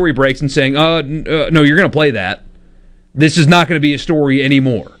after the story breaks and saying, no, you're going to play that. This is not going to be a story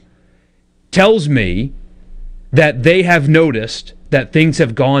anymore. Tells me that they have noticed that things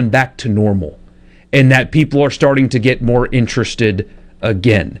have gone back to normal and that people are starting to get more interested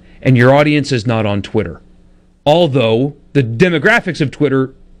again. And your audience is not on Twitter. Although the demographics of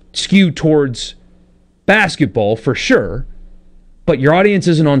Twitter skew towards basketball for sure, but your audience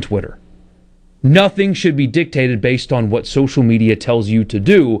isn't on Twitter. Nothing should be dictated based on what social media tells you to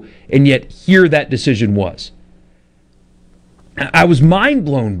do, and yet here that decision was. I was mind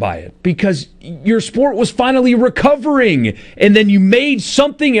blown by it because your sport was finally recovering, and then you made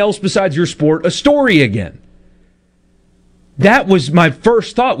something else besides your sport a story again. That was my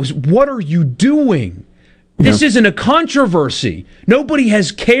first thought was, what are you doing? This isn't a controversy. Nobody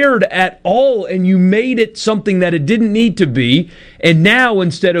has cared at all, and you made it something that it didn't need to be. And now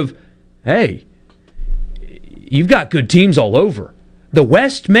instead of, hey, you've got good teams all over. The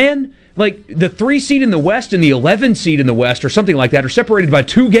West, man, like the 3 seed in the West and the 11 seed in the West or something like that are separated by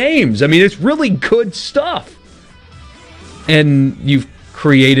 2 games. I mean, it's really good stuff. And you've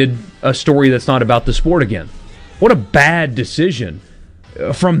created a story that's not about the sport again. What a bad decision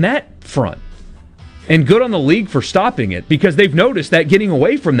from that front. And good on the league for stopping it because they've noticed that getting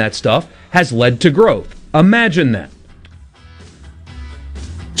away from that stuff has led to growth. Imagine that.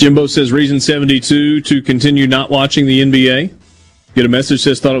 Jimbo says reason 72 to continue not watching the NBA. Get a message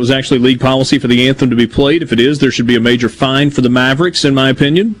says thought it was actually league policy for the anthem to be played. If it is, there should be a major fine for the Mavericks, in my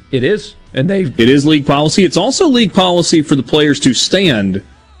opinion. It is. And it is league policy. It's also league policy for the players to stand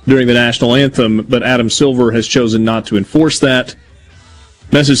during the national anthem, but Adam Silver has chosen not to enforce that.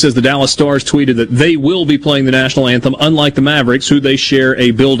 Message says the Dallas Stars tweeted that they will be playing the national anthem, unlike the Mavericks, who they share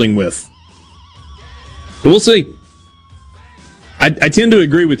a building with. But we'll see. I tend to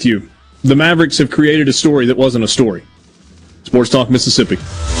agree with you. The Mavericks have created a story that wasn't a story. Sports Talk Mississippi.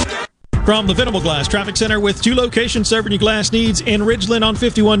 From the Venable Glass Traffic Center with 2 locations serving your glass needs in Ridgeland on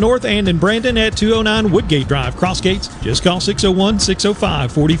 51 North and in Brandon at 209 Woodgate Drive. Cross gates, just call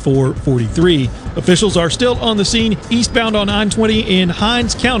 601-605-4443. Officials are still on the scene eastbound on I-20 in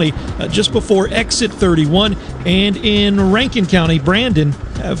Hinds County just before exit 31, and in Rankin County, Brandon,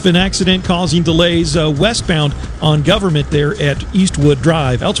 have an accident causing delays westbound on Government there at Eastwood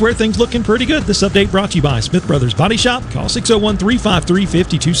Drive. Elsewhere, things looking pretty good. This update brought to you by Smith Brothers Body Shop. Call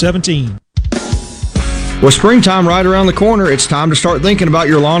 601-353-5217. With springtime right around the corner, it's time to start thinking about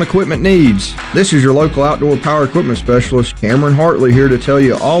your lawn equipment needs. This is your local outdoor power equipment specialist, Cameron Hartley, here to tell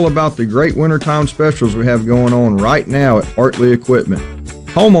you all about the great wintertime specials we have going on right now at Hartley Equipment.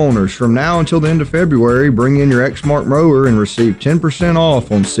 Homeowners, from now until the end of February, bring in your Exmark mower and receive 10%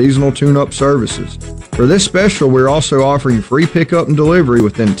 off on seasonal tune-up services. For this special, we're also offering free pickup and delivery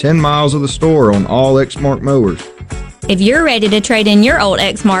within 10 miles of the store on all Exmark mowers. If you're ready to trade in your old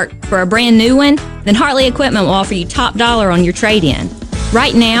Exmark for a brand new one, then Hartley Equipment will offer you top dollar on your trade-in.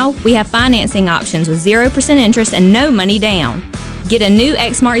 Right now, we have financing options with 0% interest and no money down. Get a new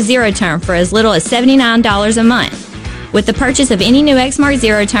Exmark Zero Turn for as little as $79 a month. With the purchase of any new Exmark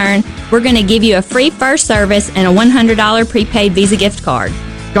Zero Turn, we're going to give you a free first service and a $100 prepaid Visa gift card.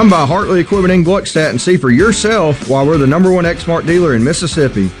 Come by Hartley Equipment in Gluckstadt and see for yourself why we're the #1 Exmark dealer in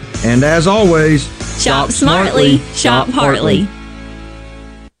Mississippi. And as always, shop smartly, shop Hartley.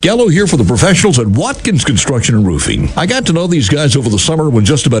 Gallo here for the professionals at Watkins Construction and Roofing. I got to know these guys over the summer when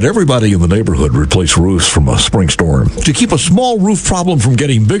just about everybody in the neighborhood replaced roofs from a spring storm. To keep a small roof problem from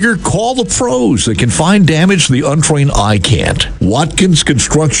getting bigger, call the pros. They can find damage the untrained eye can't. Watkins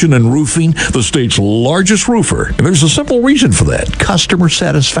Construction and Roofing, the state's largest roofer. And there's a simple reason for that: customer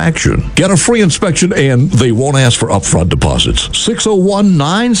satisfaction. Get a free inspection and they won't ask for upfront deposits.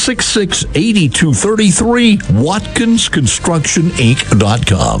 601-966-8233,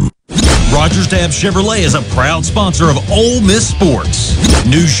 WatkinsConstructionInc.com. Rogers Dabbs Chevrolet is a proud sponsor of Ole Miss Sports.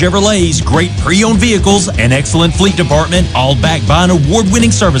 New Chevrolet's great pre-owned vehicles and excellent fleet department, all backed by an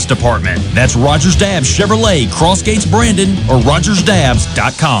award-winning service department. That's Rogers Dabbs Chevrolet, Crossgates, Brandon, or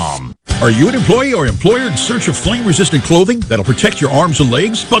RogersDabbs.com. Are you an employee or employer in search of flame-resistant clothing that'll protect your arms and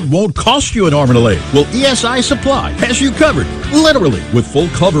legs but won't cost you an arm and a leg? Well, ESI Supply has you covered, literally, with full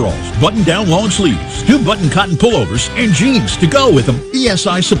coveralls, button-down long sleeves, 2-button cotton pullovers, and jeans to go with them.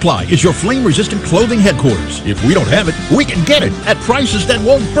 ESI Supply is your flame-resistant clothing headquarters. If we don't have it, we can get it at prices that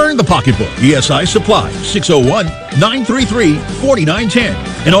won't burn the pocketbook. ESI Supply, 601-933-4910,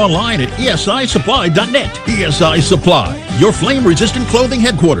 and online at esisupply.net. ESI Supply, your flame-resistant clothing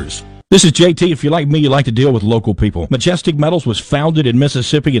headquarters. This is JT. If you're like me, you like to deal with local people. Majestic Metals was founded in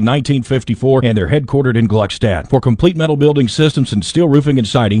Mississippi in 1954, and they're headquartered in Gluckstadt. For complete metal building systems and steel roofing and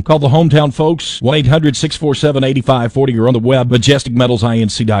siding, call the hometown folks, 1-800-647-8540, or on the web,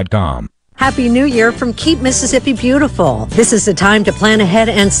 majesticmetalsinc.com. Happy New Year from Keep Mississippi Beautiful. This is the time to plan ahead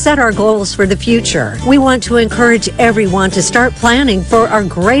and set our goals for the future. We want to encourage everyone to start planning for our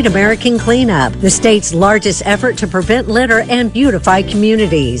Great American Cleanup, the state's largest effort to prevent litter and beautify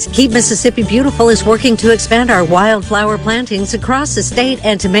communities. Keep Mississippi Beautiful is working to expand our wildflower plantings across the state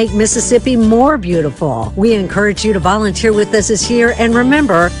and to make Mississippi more beautiful. We encourage you to volunteer with us this year, and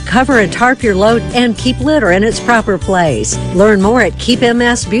remember, cover and tarp your load and keep litter in its proper place. Learn more at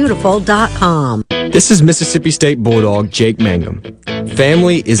keepmsbeautiful.com. This is Mississippi State Bulldog Jake Mangum.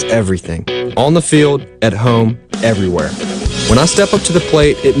 Family is everything. On the field, at home, everywhere. When I step up to the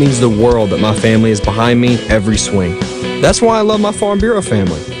plate, it means the world that my family is behind me every swing. That's why I love my Farm Bureau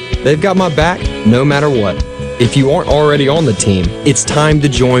family. They've got my back no matter what. If you aren't already on the team, it's time to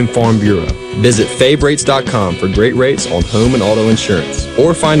join Farm Bureau. Visit favrates.com for great rates on home and auto insurance,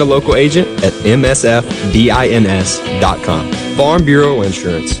 or find a local agent at msfbins.com. Farm Bureau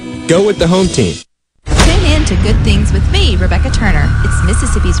Insurance. Go with the home team. Tune in to Good Things with me, Rebecca Turner. It's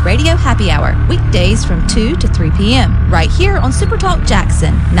Mississippi's Radio Happy Hour, weekdays from 2 to 3 p.m., right here on Super Talk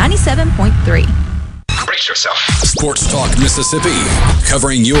Jackson 97.3. Brace yourself. Sports Talk Mississippi,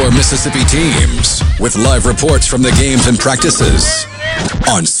 covering your Mississippi teams with live reports from the games and practices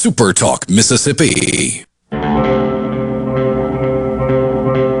on Super Talk Mississippi.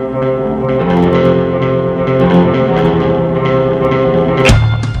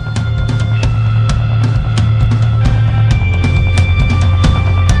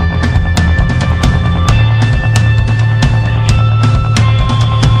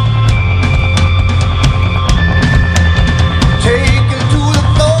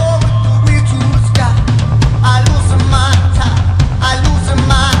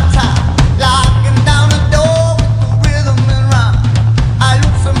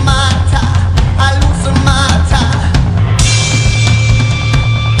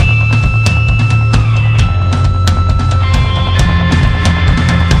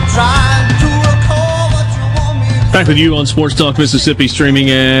 Back with you on Sports Talk Mississippi,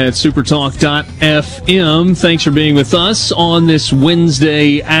 streaming at supertalk.fm. Thanks for being with us on this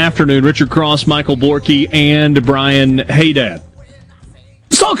Wednesday afternoon. Richard Cross, Michael Borky, and Brian Haydad.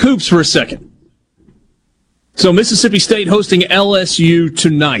 Let's talk hoops for a second. So Mississippi State hosting LSU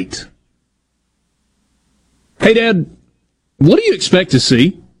tonight. Haydad, what do you expect to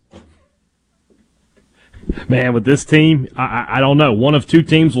see? Man, with this team, I don't know. One of two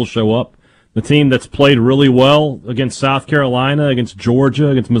teams will show up. The team that's played really well against South Carolina, against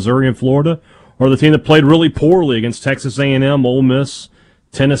Georgia, against Missouri and Florida, or the team that played really poorly against Texas A&M, Ole Miss,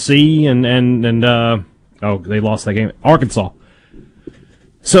 Tennessee, and they lost that game, Arkansas.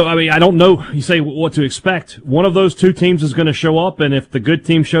 So, I mean, I don't know. You say what to expect. One of those two teams is going to show up, and if the good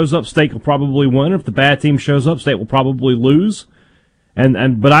team shows up, State will probably win. If the bad team shows up, State will probably lose.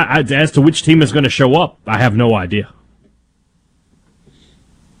 But as to which team is going to show up, I have no idea.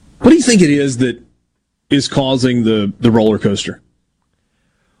 What do you think it is that is causing the roller coaster?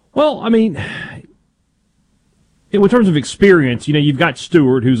 Well, I mean, in terms of experience, you've got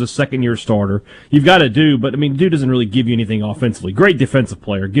Stewart, who's a second-year starter. You've got Adu, but, I mean, Adu doesn't really give you anything offensively. Great defensive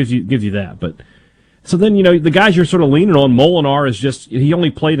player, gives you that. But so then, the guys you're sort of leaning on, Molinar is just, he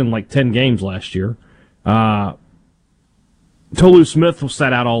only played in like 10 games last year. Tolu Smith was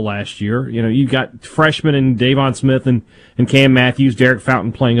sat out all last year. You know, you got freshmen and Davon Smith and Cam Matthews, Derek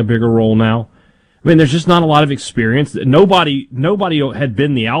Fountain playing a bigger role now. I mean, there's just not a lot of experience. Nobody had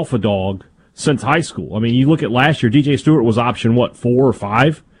been the alpha dog since high school. I mean, you look at last year, DJ Stewart was option, 4 or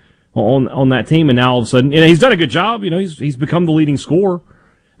 5 on that team, and now all of a sudden, he's done a good job. You know, he's become the leading scorer.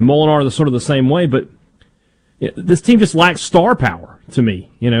 And Molinar is sort of the same way, but this team just lacks star power to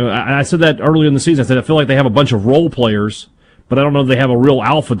me. You know, I said that earlier in the season. I said I feel like they have a bunch of role players, but I don't know if they have a real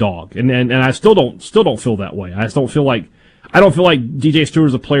alpha dog, and I still don't feel that way. I don't feel like DJ Stewart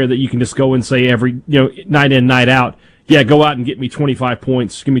is a player that you can just go and say every night in, night out, yeah, go out and get me 25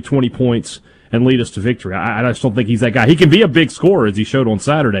 points, give me 20 points, and lead us to victory. I just don't think he's that guy. He can be a big scorer as he showed on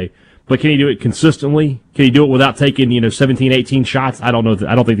Saturday, but can he do it consistently? Can he do it without taking 17, 18 shots? I don't know.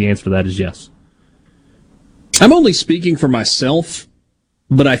 I don't think the answer to that is yes. I'm only speaking for myself,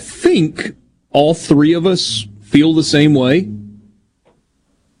 but I think all three of us feel the same way.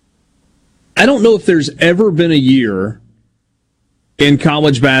 I don't know if there's ever been a year in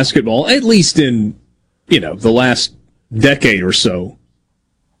college basketball, at least in, the last decade or so,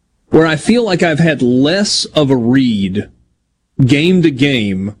 where I feel like I've had less of a read game to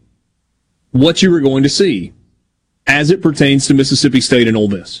game what you were going to see as it pertains to Mississippi State and Ole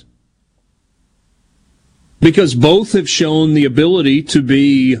Miss. Because both have shown the ability to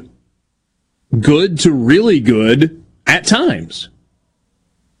be good to really good at times.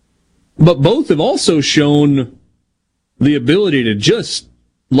 But both have also shown the ability to just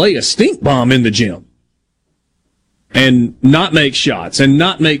lay a stink bomb in the gym and not make shots and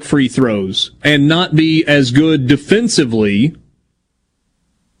not make free throws and not be as good defensively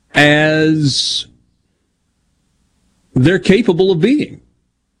as they're capable of being.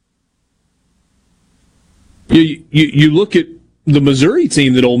 You look at the Missouri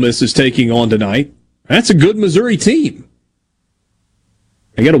team that Ole Miss is taking on tonight. That's a good Missouri team.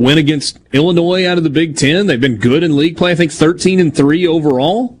 They got a win against Illinois out of the Big Ten. They've been good in league play. I think 13-3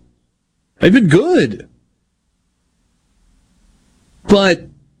 overall. They've been good. But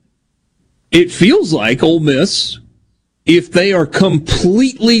it feels like Ole Miss, if they are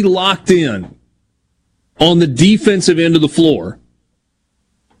completely locked in on the defensive end of the floor,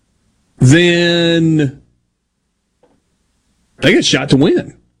 then they get a shot to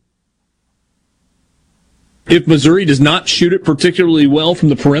win. If Missouri does not shoot it particularly well from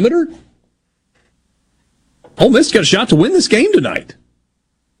the perimeter, Ole Miss got a shot to win this game tonight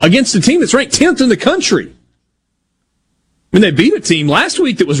against a team that's ranked 10th in the country. I mean, they beat a team last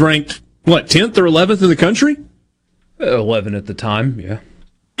week that was ranked, 10th or 11th in the country? 11 at the time, yeah.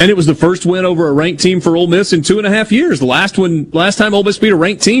 And it was the first win over a ranked team for Ole Miss in 2.5 years. The last time Ole Miss beat a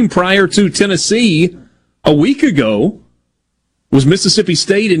ranked team prior to Tennessee a week ago was Mississippi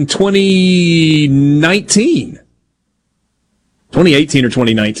State in 2018 or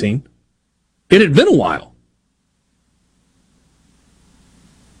 2019. It had been a while.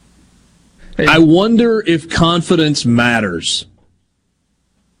 I wonder if confidence matters.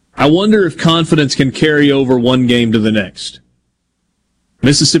 I wonder if confidence can carry over one game to the next.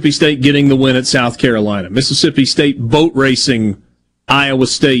 Mississippi State getting the win at South Carolina. Mississippi State boat racing Iowa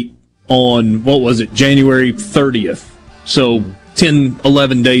State on, January 30th. So 10,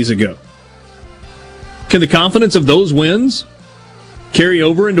 11 days ago. Can the confidence of those wins carry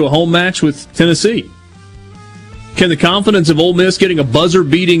over into a home match with Tennessee? Can the confidence of Ole Miss getting a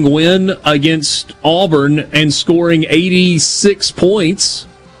buzzer-beating win against Auburn and scoring 86 points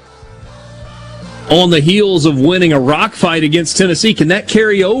on the heels of winning a rock fight against Tennessee, can that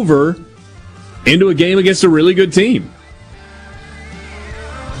carry over into a game against a really good team?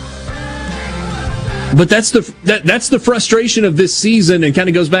 But that's the frustration of this season, and kind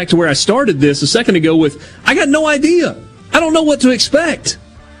of goes back to where I started this a second ago with, I got no idea. I don't know what to expect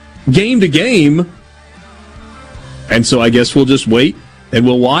game to game. And so I guess we'll just wait, and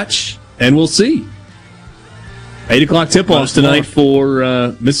we'll watch, and we'll see. 8 o'clock tip-offs tonight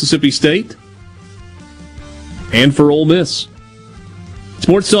for Mississippi State and for Ole Miss.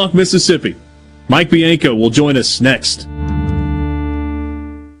 Sports Talk Mississippi. Mike Bianco will join us next.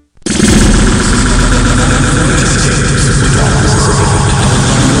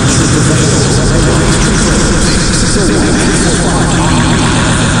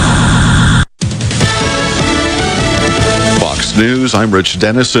 News, I'm Rich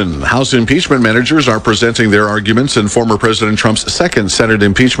Dennison. House impeachment managers are presenting their arguments in former President Trump's second Senate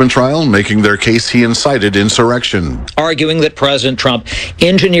impeachment trial, making their case he incited insurrection. Arguing that President Trump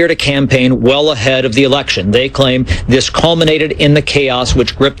engineered a campaign well ahead of the election. They claim this culminated in the chaos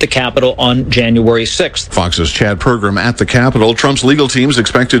which gripped the Capitol on January 6th. Fox's Chad Pergram at the Capitol. Trump's legal team's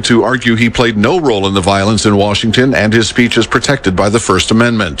expected to argue he played no role in the violence in Washington and his speech is protected by the First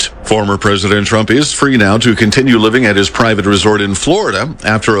Amendment. Former President Trump is free now to continue living at his private resort in Florida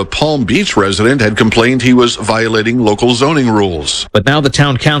after a Palm Beach resident had complained he was violating local zoning rules. But now the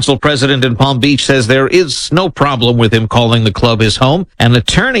town council president in Palm Beach says there is no problem with him calling the club his home. An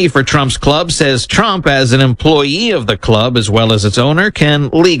attorney for Trump's club says Trump, as an employee of the club as well as its owner, can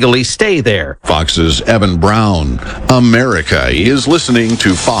legally stay there. Fox's Evan Brown. America is listening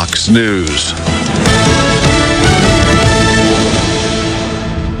to Fox News.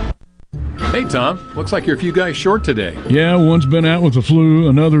 Hey, Tom. Looks like you're a few guys short today. Yeah, one's been out with the flu,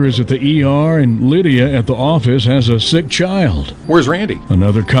 another is at the ER, and Lydia at the office has a sick child. Where's Randy?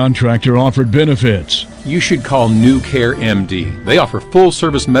 Another contractor offered benefits. You should call New Care MD. They offer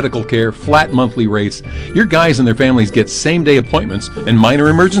full-service medical care, flat monthly rates. Your guys and their families get same-day appointments and minor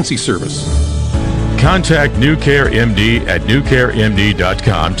emergency service. Contact New Care MD at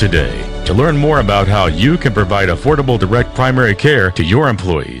newcaremd.com today to learn more about how you can provide affordable direct primary care to your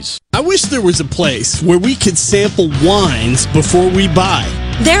employees. I wish there was a place where we could sample wines before we buy.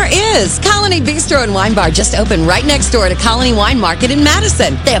 There is. Colony Bistro and Wine Bar just opened right next door to Colony Wine Market in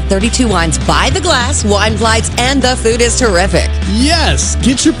Madison. They have 32 wines by the glass, wine flights, and the food is terrific. Yes,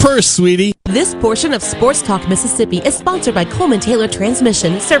 get your purse, sweetie. This portion of Sports Talk Mississippi is sponsored by Coleman Taylor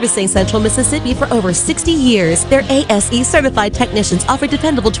Transmission, servicing Central Mississippi for over 60 years. Their ASE certified technicians offer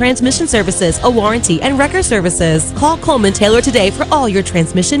dependable transmission services, a warranty, and wrecker services. Call Coleman Taylor today for all your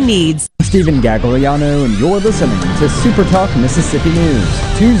transmission needs. Stephen Gagliano, and you're listening to Super Talk Mississippi News.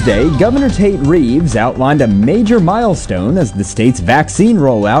 Tuesday, Governor Tate Reeves outlined a major milestone as the state's vaccine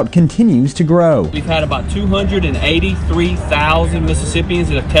rollout continues to grow. We've had about 283,000 Mississippians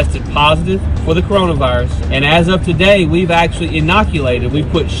that have tested positive for the coronavirus, and as of today, we've actually inoculated, we've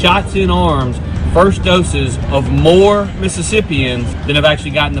put shots in arms, first doses of more Mississippians than have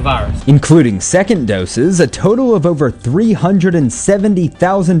actually gotten the virus. Including second doses, a total of over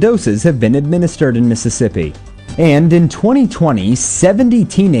 370,000 doses have been administered in Mississippi. And in 2020, 70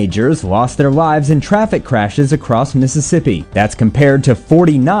 teenagers lost their lives in traffic crashes across Mississippi. That's compared to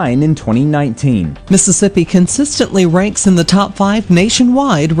 49 in 2019. Mississippi consistently ranks in the top 5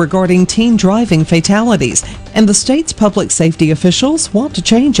 nationwide regarding teen driving fatalities, and the state's public safety officials want to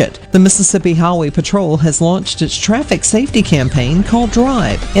change it. The Mississippi Highway Patrol has launched its traffic safety campaign called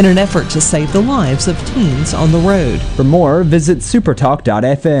Drive in an effort to save the lives of teens on the road. For more, visit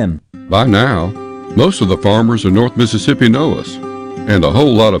supertalk.fm. By now, most of the farmers in North Mississippi know us, and a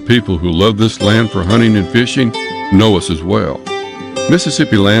whole lot of people who love this land for hunting and fishing know us as well.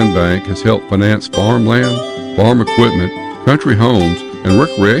 Mississippi Land Bank has helped finance farmland, farm equipment, country homes, and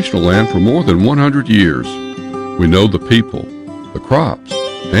recreational land for more than 100 years. We know the people, the crops,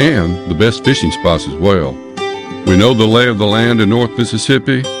 and the best fishing spots as well. We know the lay of the land in North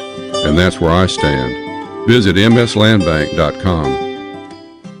Mississippi, and that's where I stand. Visit mslandbank.com.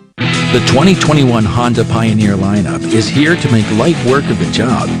 The 2021 Honda Pioneer lineup is here to make light work of the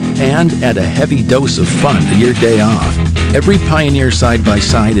job and add a heavy dose of fun to your day off. Every Pioneer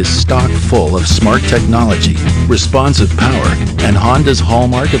side-by-side is stock full of smart technology, responsive power, and Honda's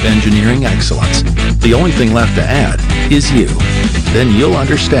hallmark of engineering excellence. The only thing left to add is you. Then you'll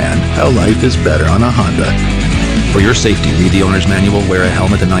understand how life is better on a Honda. For your safety, read the owner's manual, wear a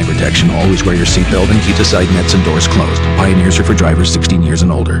helmet and eye protection, always wear your seatbelt, and keep the side nets and doors closed. Pioneers are for drivers 16 years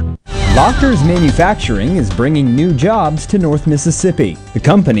and older. Lockers Manufacturing is bringing new jobs to North Mississippi. The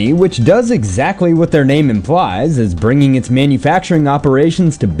company, which does exactly what their name implies, is bringing its manufacturing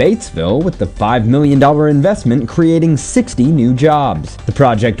operations to Batesville with the $5 million investment, creating 60 new jobs. The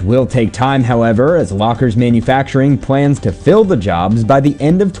project will take time, however, as Lockers Manufacturing plans to fill the jobs by the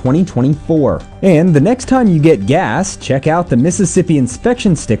end of 2024. And the next time you get gas, check out the Mississippi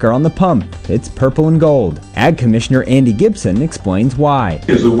Inspection sticker on the pump. It's purple and gold. Ag Commissioner Andy Gibson explains why.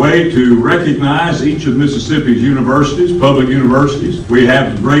 It's a way to recognize each of Mississippi's universities, public universities. We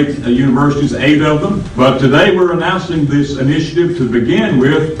have great universities, 8 of them. But today we're announcing this initiative to begin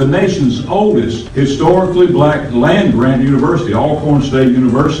with the nation's oldest historically black land-grant university, Alcorn State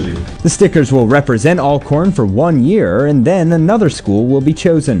University. The stickers will represent Alcorn for 1 year, and then another school will be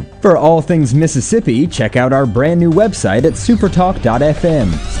chosen. For all things Mississippi, check out our brand new website at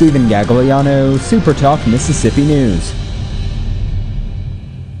supertalk.fm. Stephen Gagliano, Supertalk Mississippi News.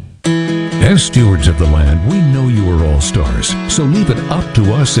 As stewards of the land, we know you are all-stars, so leave it up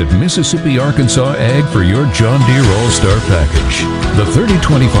to us at Mississippi Arkansas Ag for your John Deere All-Star package. The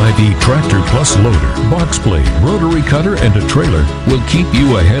 3025E Tractor Plus Loader, Box Blade, Rotary Cutter, and a trailer will keep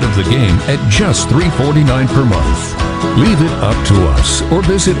you ahead of the game at just $349 per month. Leave it up to us or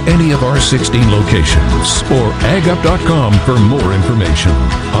visit any of our 16 locations or agup.com for more information.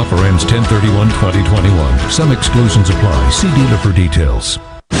 Offer ends 10/31/2021. Some exclusions apply. See dealer for details.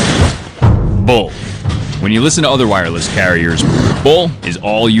 Bull. When you listen to other wireless carriers, bull is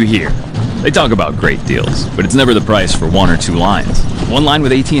all you hear. They talk about great deals, but it's never the price for 1 or 2 lines. One line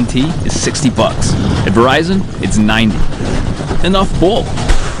with AT&T is $60. At Verizon, it's $90. Enough bull.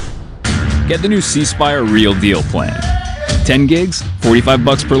 Get the new C Spire Real Deal plan. 10 gigs,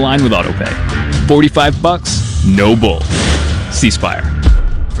 $45 per line with autopay. $45, no bull. C Spire.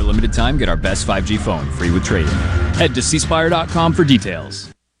 For limited time, get our best 5G phone free with trade-in. Head to cspire.com for details.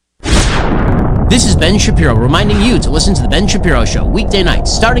 This is Ben Shapiro reminding you to listen to The Ben Shapiro Show weekday nights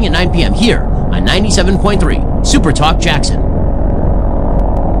starting at 9 p.m. here on 97.3 Super Talk Jackson.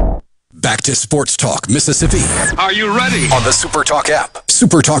 Back to Sports Talk Mississippi. Are you ready? On the Super Talk app,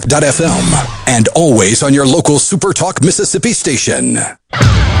 supertalk.fm, and always on your local Super Talk Mississippi station.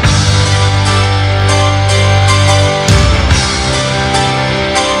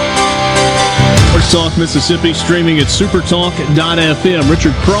 Sports Talk Mississippi, streaming at supertalk.fm.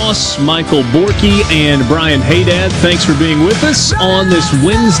 Richard Cross, Michael Borky, and Brian Haydad, thanks for being with us on this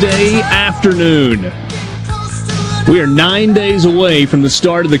Wednesday afternoon. We are 9 days away from the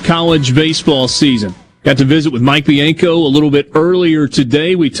start of the college baseball season. Got to visit with Mike Bianco a little bit earlier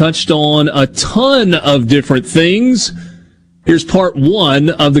today. We touched on a ton of different things. Here's part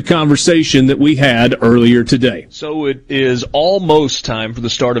one of the conversation that we had earlier today. So it is almost time for the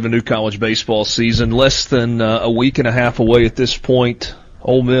start of a new college baseball season, less than a week and a half away at this point.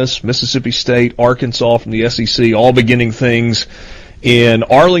 Ole Miss, Mississippi State, Arkansas from the SEC, all beginning things in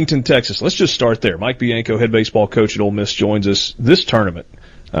Arlington, Texas. Let's just start there. Mike Bianco, head baseball coach at Ole Miss, joins us. This tournament,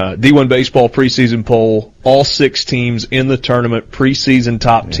 D1 Baseball preseason poll, all 6 teams in the tournament, preseason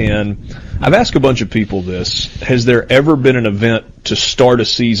top 10. I've asked a bunch of people this. Has there ever been an event to start a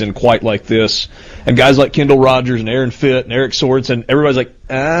season quite like this? And guys like Kendall Rogers and Aaron Fitt and Eric Sorensen, everybody's like,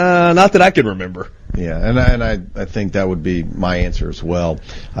 not that I can remember. Yeah, and I think that would be my answer as well.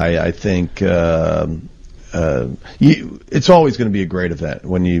 I think it's always going to be a great event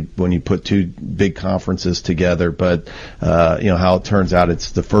when you put 2 big conferences together. But how it turns out,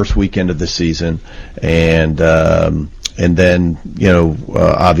 it's the first weekend of the season, and then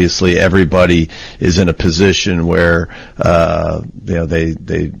obviously everybody is in a position where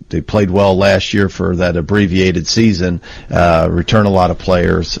they played well last year for that abbreviated season, return a lot of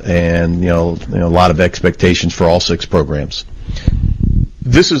players, and a lot of expectations for all 6 programs.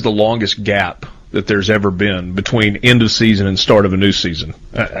 This is the longest gap that there's ever been between end of season and start of a new season.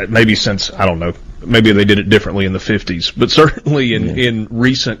 Maybe since, I don't know, maybe they did it differently in the 50s, but certainly in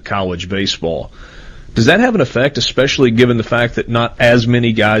recent college baseball. Does that have an effect, especially given the fact that not as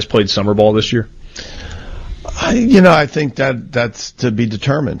many guys played summer ball this year? I think that's to be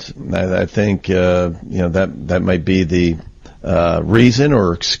determined. I think that might be the reason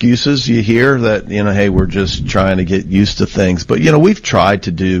or excuses you hear that, hey, we're just trying to get used to things. But, we've tried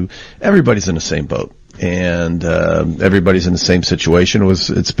to do, everybody's in the same boat. And everybody's in the same situation.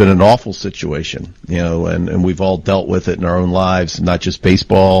 It's been an awful situation, and we've all dealt with it in our own lives, not just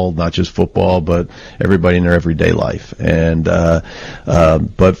baseball, not just football, but everybody in their everyday life. And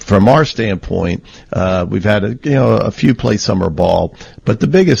but from our standpoint, we've had a few play summer ball, but the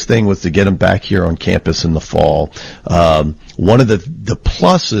biggest thing was to get them back here on campus in the fall. One of the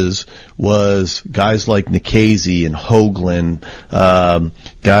pluses was guys like Nikhazy and Hoagland,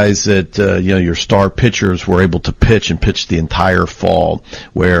 guys that your star pitchers were able to pitch the entire fall,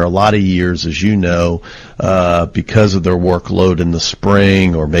 where a lot of years, as you know, because of their workload in the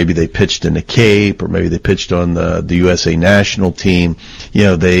spring, or maybe they pitched in the Cape, or maybe they pitched on the USA national team,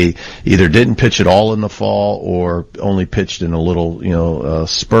 they either didn't pitch at all in the fall or only pitched in a little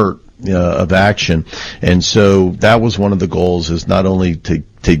spurt of action. And so that was one of the goals, is not only to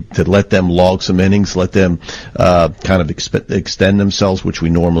let them log some innings, let them kind of extend themselves, which we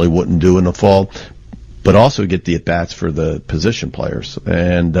normally wouldn't do in the fall, but also get the at-bats for the position players.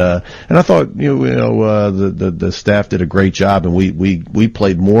 And I thought, the staff did a great job, and we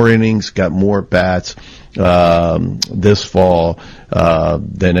played more innings, got more at-bats this fall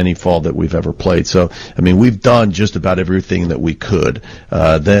than any fall that we've ever played. So, we've done just about everything that we could.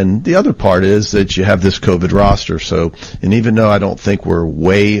 Then the other part is that you have this COVID roster. So, and even though I don't think we're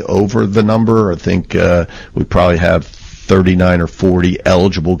way over the number, I think we probably have 39 or 40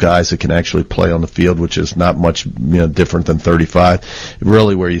 eligible guys that can actually play on the field, which is not much different than 35.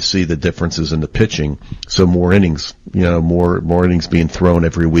 Really, where you see the differences in the pitching. So more innings, more innings being thrown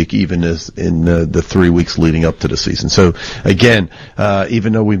every week, even as in the 3 weeks leading up to the season. So again,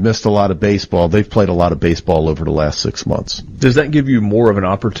 even though we've missed a lot of baseball, they've played a lot of baseball over the last 6 months. Does that give you more of an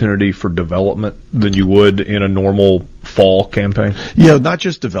opportunity for development than you would in a normal fall campaign? Not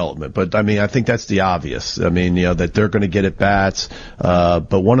just development, but I think that's the obvious. That they're going to get at bats.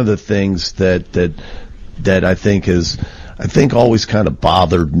 But one of the things that I think always kind of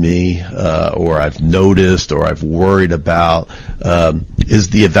bothered me, or I've noticed, or I've worried about, is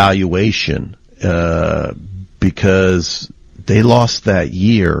the evaluation, because they lost that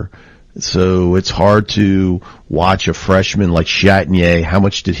year. So it's hard to watch a freshman like Chatagnier. How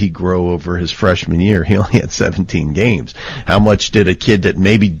much did he grow over his freshman year? He only had 17 games. How much did a kid that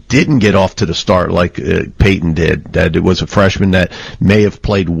maybe didn't get off to the start like Peyton did, that it was a freshman that may have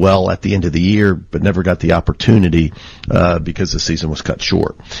played well at the end of the year but never got the opportunity because the season was cut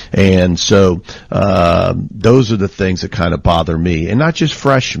short? And so those are the things that kind of bother me. And not just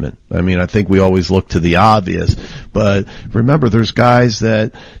freshmen. I think we always look to the obvious, but remember there's guys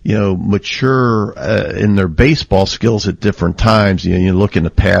that, mature in their baseball skills at different times. You look in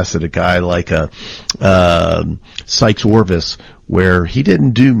the past at a guy like Sykes Orvis, where he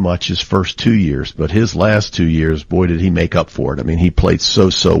didn't do much his first 2 years, but his last 2 years, boy, did he make up for it. He played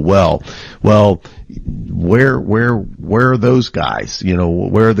so well. Well, where are those guys?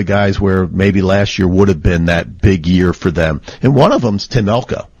 Where are the guys where maybe last year would have been that big year for them? And one of them's Tim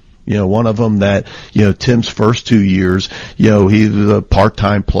Elko. One of them that, Tim's first 2 years, he was a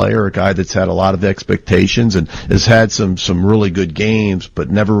part-time player, a guy that's had a lot of expectations and has had some really good games, but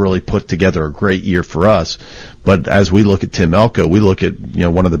never really put together a great year for us. But as we look at Tim Elko, we look at,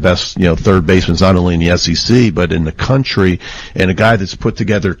 one of the best, third basemen, not only in the SEC, but in the country, and a guy that's put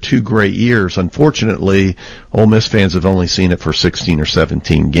together 2 great years. Unfortunately, Ole Miss fans have only seen it for 16 or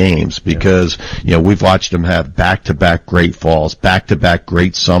 17 games because, we've watched him have back-to-back great falls, back-to-back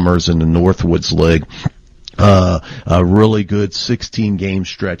great summers in the Northwoods League. A really good 16-game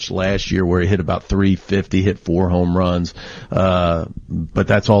stretch last year where he hit about 350, hit 4 home runs. But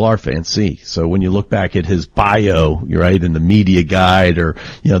that's all our fans see. So when you look back at his bio, right, in the media guide or,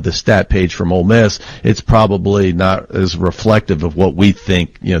 the stat page from Ole Miss, it's probably not as reflective of what we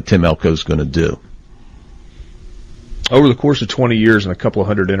think, Tim Elko's going to do. Over the course of 20 years and a couple of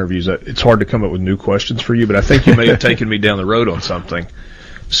hundred interviews, it's hard to come up with new questions for you, but I think you may have taken me down the road on something.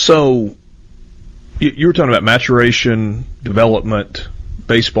 So, you were talking about maturation, development,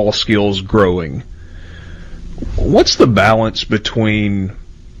 baseball skills growing. What's the balance between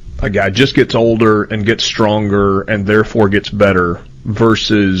a guy just gets older and gets stronger and therefore gets better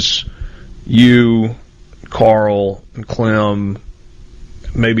versus you, Carl, and Clem,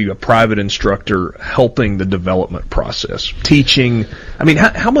 maybe a private instructor helping the development process? Teaching,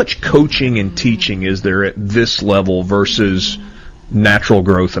 how much coaching and teaching is there at this level versus natural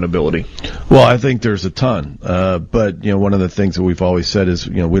growth and ability? Well, I think there's a ton. But, one of the things that we've always said is,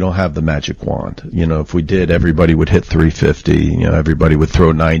 we don't have the magic wand. If we did, everybody would hit 350, everybody would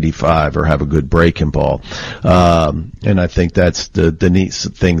throw 95 or have a good breaking ball. And I think that's the neat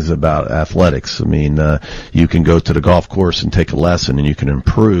things about athletics. You can go to the golf course and take a lesson and you can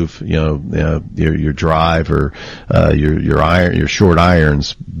improve, your drive or, your short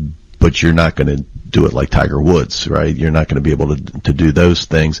irons, but you're not going to do it like Tiger Woods, right? You're not going to be able to do those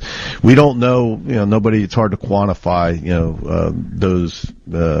things. We don't know, nobody, it's hard to quantify, those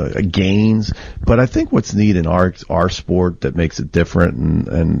gains, but I think what's neat in our sport that makes it different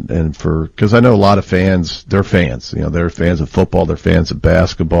and because I know a lot of fans, they're fans, they're fans of football, they're fans of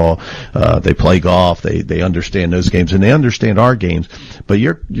basketball, they play golf, they understand those games and they understand our games, but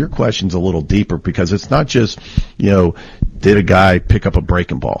your question's a little deeper because it's not just, did a guy pick up a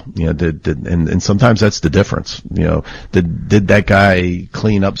breaking ball? And sometimes that's the difference. Did that guy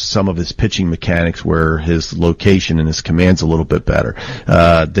clean up some of his pitching mechanics where his location and his command's a little bit better?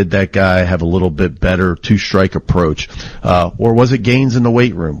 Did that guy have a little bit better two-strike approach? Or was it gains in the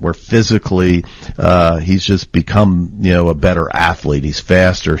weight room where physically, he's just become, a better athlete? He's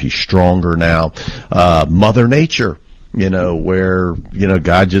faster, he's stronger now. Mother Nature. Where,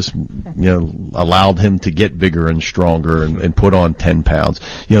 God just, allowed him to get bigger and stronger and put on 10 pounds.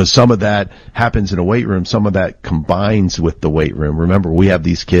 Some of that happens in a weight room. Some of that combines with the weight room. Remember, we have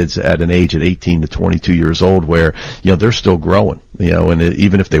these kids at an age of 18 to 22 years old where, they're still growing, and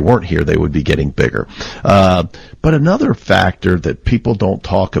even if they weren't here, they would be getting bigger. But another factor that people don't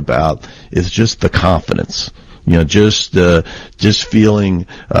talk about is just the confidence. Just feeling,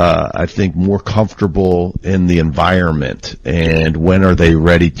 I think, more comfortable in the environment, and when are they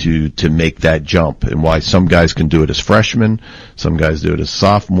ready to make that jump, and why some guys can do it as freshmen, some guys do it as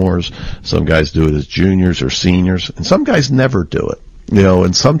sophomores, some guys do it as juniors or seniors, and some guys never do it.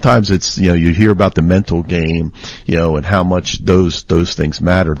 And sometimes it's, you hear about the mental game, and how much those things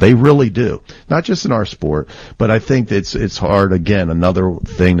matter. They really do. Not just in our sport, but I think it's hard, again, another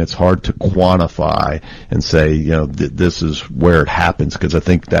thing that's hard to quantify and say, this is where it happens, because I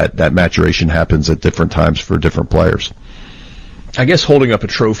think that maturation happens at different times for different players. I guess holding up a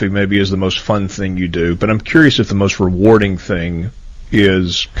trophy maybe is the most fun thing you do, but I'm curious if the most rewarding thing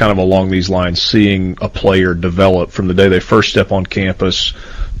is kind of along these lines, seeing a player develop from the day they first step on campus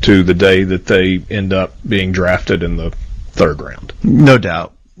to the day that they end up being drafted in the third round. No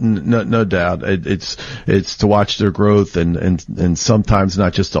doubt. No doubt. It's to watch their growth and sometimes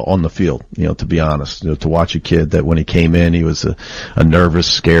not just on the field, to be honest, to watch a kid that when he came in, he was a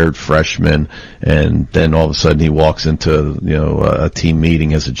nervous, scared freshman, and then all of a sudden he walks into, a team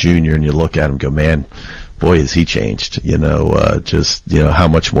meeting as a junior, and you look at him and go, man, boy, has he changed, how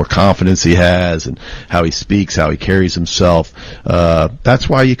much more confidence he has and how he speaks, how he carries himself. That's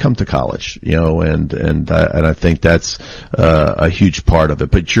why you come to college, and I think that's a huge part of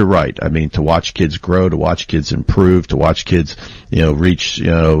it. But you're right. I mean, to watch kids grow, to watch kids improve, to watch kids, reach,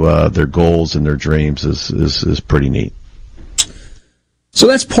 their goals and their dreams is pretty neat. So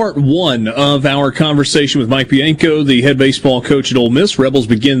that's part one of our conversation with Mike Bianco, the head baseball coach at Ole Miss. Rebels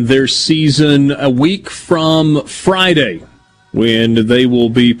begin their season a week from Friday, when they will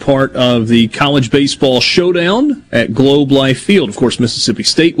be part of the College Baseball Showdown at Globe Life Field. Of course, Mississippi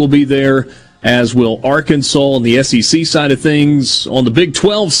State will be there, as will Arkansas on the SEC side of things. On the Big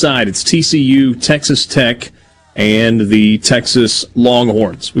 12 side, it's TCU, Texas Tech, and the Texas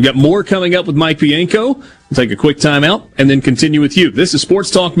Longhorns. We've got more coming up with Mike Bianco. We'll take a quick time out and then continue with you. This is Sports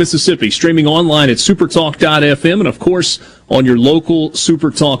Talk Mississippi, streaming online at supertalk.fm and, of course, on your local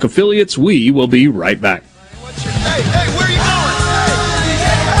SuperTalk affiliates. We will be right back. Hey, where you going?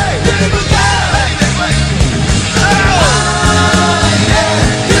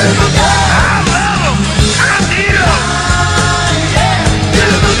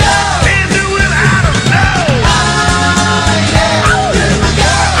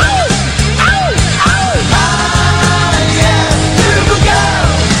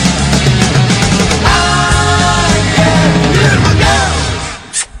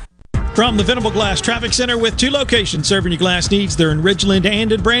 From the Venable Glass Traffic Center with 2 locations serving your glass needs. They're in Ridgeland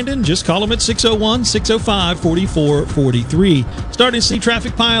and in Brandon. Just call them at 601-605-4443. Starting to see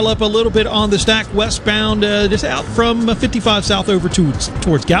traffic pile up a little bit on the stack westbound, just out from 55 south over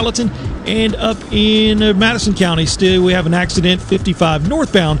towards Gallatin, and up in Madison County. Still, we have an accident 55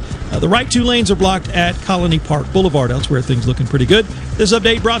 northbound. The right 2 lanes are blocked at Colony Park Boulevard. Elsewhere, things looking pretty good. This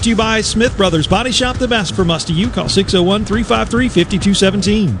update brought to you by Smith Brothers Body Shop, the best from us to you. Call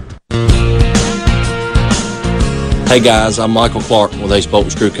 601-353-5217. Hey guys, I'm Michael Clark with Ace Bolt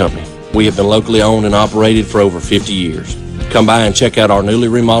 & Screw Company. We have been locally owned and operated for over 50 years. Come by and check out our newly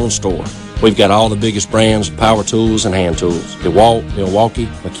remodeled store. We've got all the biggest brands of power tools and hand tools. DeWalt, Milwaukee,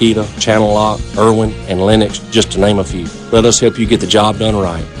 Makita, Channel Lock, Irwin, and Lennox, just to name a few. Let us help you get the job done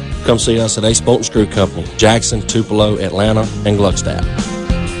right. Come see us at Ace Bolt & Screw Company, Jackson, Tupelo, Atlanta, and Gluckstadt.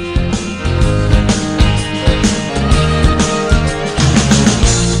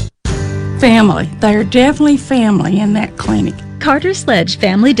 Family. They're definitely family in that clinic. Carter Sledge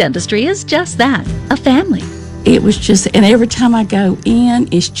Family Dentistry is just that, a family. It was just, and every time I go in,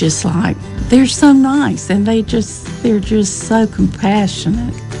 it's just like, they're so nice, and they're just so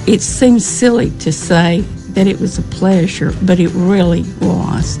compassionate. It seems silly to say that it was a pleasure, but it really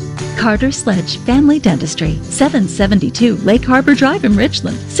was. Carter Sledge Family Dentistry, 772 Lake Harbor Drive in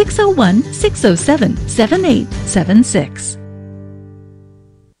Richland, 601-607-7876.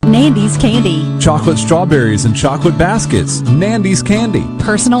 Nandy's Candy. Chocolate strawberries and chocolate baskets. Nandy's Candy.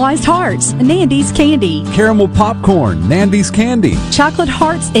 Personalized hearts. Nandy's Candy. Caramel popcorn. Nandy's Candy. Chocolate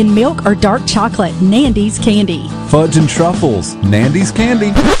hearts in milk or dark chocolate. Nandy's Candy. Fudge and truffles. Nandy's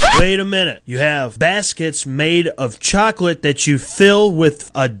Candy. Wait a minute. You have baskets made of chocolate that you fill with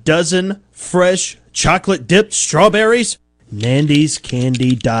a dozen fresh chocolate-dipped strawberries?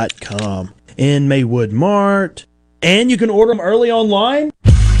 Nandy'sCandy.com. In Maywood Mart. And you can order them early online?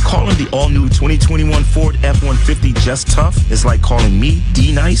 Calling the all-new 2021 Ford F-150 just tough is like calling me,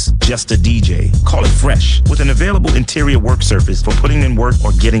 D-Nice, just a DJ. Call it fresh, with an available interior work surface for putting in work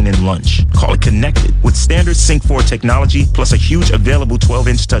or getting in lunch. Call it connected, with standard Sync 4 technology, plus a huge available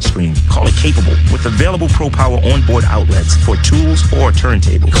 12-inch touchscreen. Call it capable, with available Pro Power onboard outlets for tools or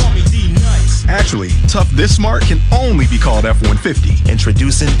turntables. Call me D-Nice. this. Actually, tough this smart can only be called F-150.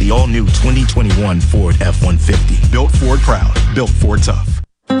 Introducing the all-new 2021 Ford F-150. Built Ford proud. Built Ford tough.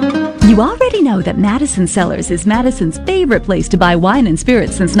 You already know that Madison Cellars is Madison's favorite place to buy wine and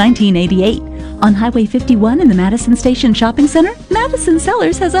spirits since 1988. On Highway 51 in the Madison Station Shopping Center, Madison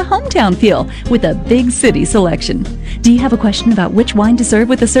Cellars has a hometown feel with a big city selection. Do you have a question about which wine to serve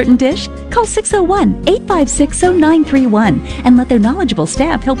with a certain dish? Call 601-856-0931 and let their knowledgeable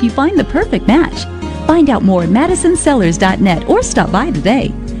staff help you find the perfect match. Find out more at MadisonCellars.net or stop by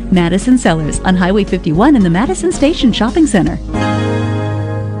today. Madison Cellars on Highway 51 in the Madison Station Shopping Center.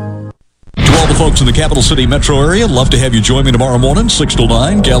 To all the folks in the Capital City metro area, love to have you join me tomorrow morning, 6 till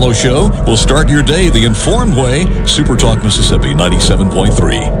 9, Gallo Show. We'll start your day the informed way. Super Talk Mississippi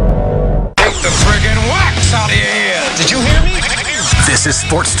 97.3. Take the friggin' wax out of your ear. Did you hear me? This is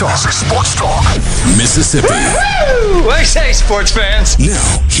Sports Talk. Sports Talk Mississippi. Woo! I say, sports fans.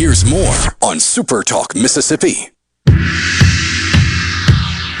 Now, here's more on Super Talk Mississippi.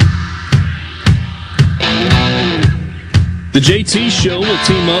 The JT Show will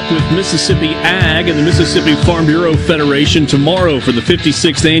team up with Mississippi Ag and the Mississippi Farm Bureau Federation tomorrow for the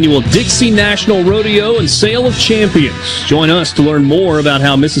 56th annual Dixie National Rodeo and Sale of Champions. Join us to learn more about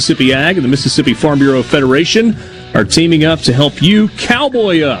how Mississippi Ag and the Mississippi Farm Bureau Federation are teaming up to help you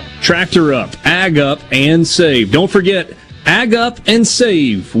cowboy up, tractor up, ag up, and save. Don't forget, ag up and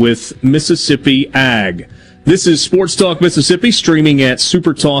save with Mississippi Ag. This is Sports Talk Mississippi, streaming at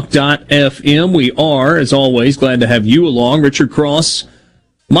supertalk.fm. We are, as always, glad to have you along. Richard Cross,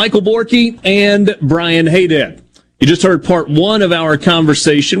 Michael Borky, and Brian Haydad. You just heard part one of our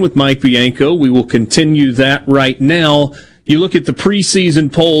conversation with Mike Bianco. We will continue that right now. You look at the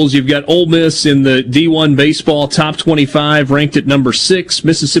preseason polls, you've got Ole Miss in the D1 baseball top 25, ranked at number 6.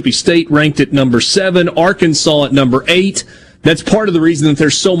 Mississippi State ranked at number 7. Arkansas at number 8. That's part of the reason that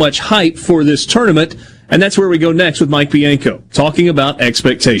there's so much hype for this tournament. And that's where we go next with Mike Bianco, talking about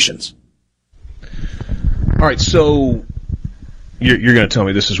expectations. All right, so you're going to tell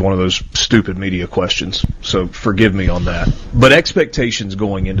me this is one of those stupid media questions, so forgive me on that. But expectations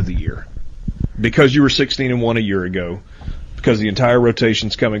going into the year, because you were 16-1 a year ago, because the entire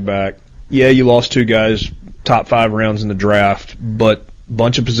rotation's coming back. Yeah, you lost 2 guys, top 5 rounds in the draft, but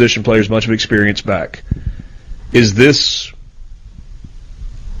bunch of position players, bunch of experience back. Is this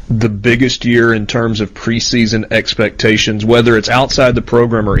the biggest year in terms of preseason expectations, whether it's outside the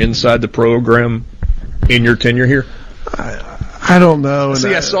program or inside the program, in your tenure here? I don't know.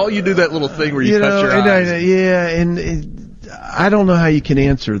 See, I saw you do that little thing where you cut your eyes. I don't know how you can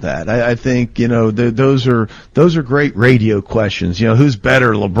answer that. I think those are great radio questions. Who's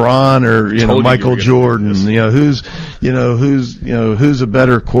better, LeBron or Michael Jordan? Who's a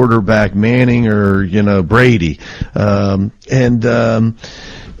better quarterback, Manning or Brady?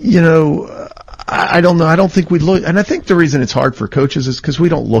 I don't know. I don't think we look, and I think the reason it's hard for coaches is because we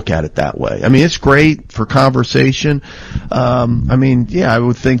don't look at it that way. I mean, it's great for conversation. I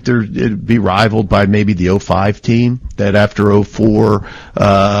would think it'd be rivaled by maybe the 05 team that after 04,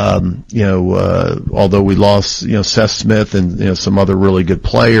 although we lost, Seth Smith and, some other really good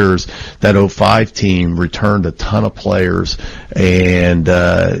players, that 05 team returned a ton of players and,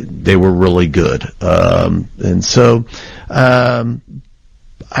 they were really good.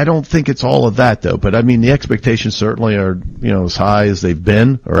 I don't think it's all of that, though. But, the expectations certainly are, as high as they've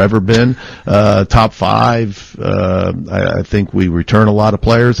been or ever been. Top 5, I think we return a lot of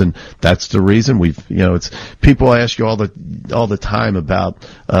players, and that's the reason it's people ask you all the time about,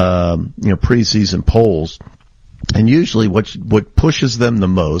 preseason polls. And usually what pushes them the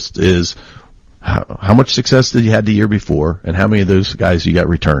most is how much success did you have the year before and how many of those guys you got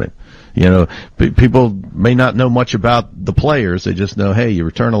returning. People may not know much about the players. They just know, hey, you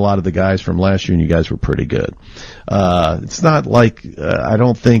return a lot of the guys from last year and you guys were pretty good. It's not like, I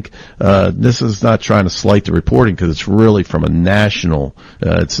don't think, this is not trying to slight the reporting because it's really from a national,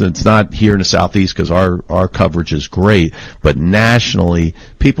 it's not here in the Southeast because our coverage is great, but nationally,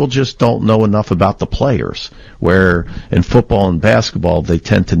 people just don't know enough about the players, where in football and basketball, they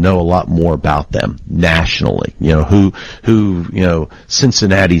tend to know a lot more about them nationally. Who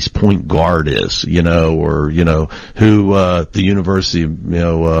Cincinnati's point guard is, or who the University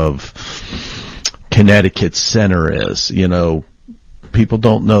of Connecticut center is. People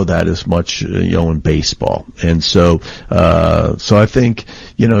don't know that as much, in baseball. And so I think,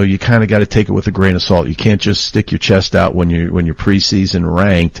 you kind of got to take it with a grain of salt. You can't just stick your chest out when you're preseason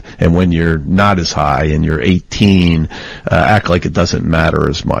ranked and when you're not as high and you're 18, act like it doesn't matter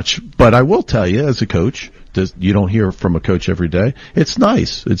as much. But I will tell you, as a coach, you don't hear from a coach every day. It's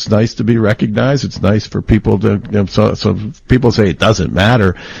nice. It's nice to be recognized. It's nice for people to, so people say it doesn't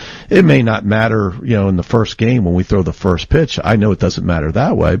matter. it may not matter, in the first game when we throw the first pitch. I know it doesn't matter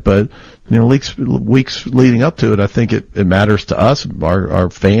that way, but weeks leading up to it, I think it matters to us. Our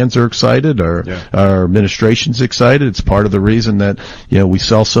fans are excited. Our administration's excited. It's part of the reason that, we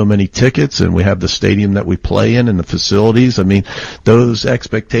sell so many tickets and we have the stadium that we play in and the facilities. I mean, those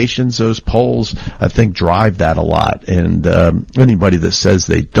expectations, those polls, I think drive that a lot. And, anybody that says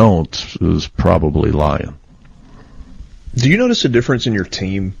they don't is probably lying. Do you notice a difference in your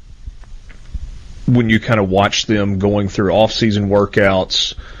team when you kind of watch them going through off-season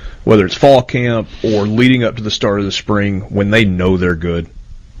workouts, whether it's fall camp or leading up to the start of the spring, when they know they're good?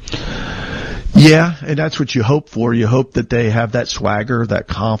 Yeah, and that's what you hope for. You hope that they have that swagger, that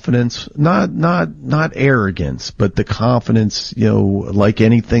confidence, not arrogance, but the confidence, like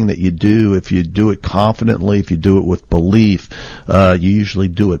anything that you do, if you do it confidently, if you do it with belief, you usually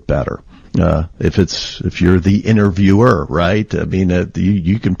do it better. If you're the interviewer, right? I mean,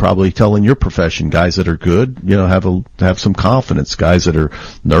 you can probably tell in your profession, guys that are good, have some confidence. Guys that are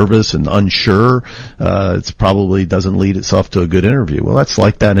nervous and unsure, it's probably doesn't lead itself to a good interview. Well, that's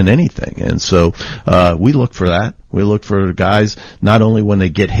like that in anything. And so, we look for that. We look for guys not only when they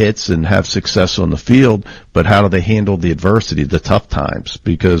get hits and have success on the field, but how do they handle the adversity, the tough times?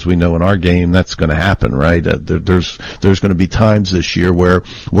 Because we know in our game that's going to happen, right? There's going to be times this year where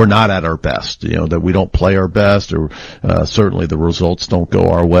we're not at our best, that we don't play our best, or certainly the results don't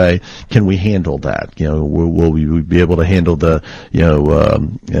go our way. Can we handle that? Will we be able to handle the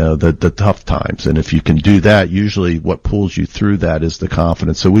tough times? And if you can do that, usually what pulls you through that is the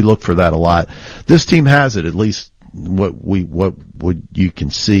confidence. So we look for that a lot. This team has it, at least what you can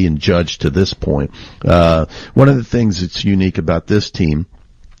see and judge to this point. One of the things that's unique about this team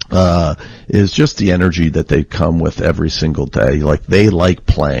is just the energy that they come with every single day. Like, they like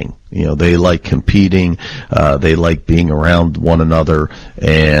playing. They like competing. They like being around one another,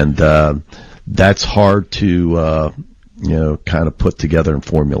 and that's hard to kind of put together and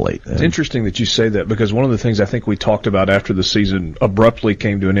formulate. It's interesting that you say that, because one of the things I think we talked about after the season abruptly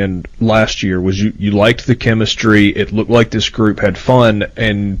came to an end last year was you liked the chemistry. It looked like this group had fun,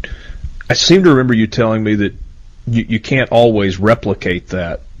 and I seem to remember you telling me that you can't always replicate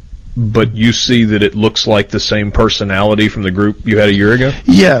that, but you see that it looks like the same personality from the group you had a year ago?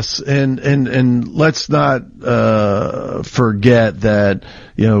 Yes, and let's not forget that,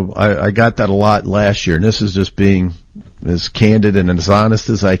 I got that a lot last year, and this is just being as candid and as honest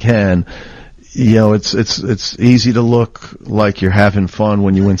as I can. It's easy to look like you're having fun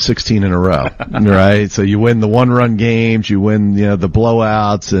when you win 16 in a row, right? So you win the one-run games, you win, the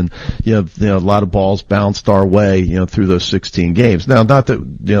blowouts, and, a lot of balls bounced our way, through those 16 games. Now, not that,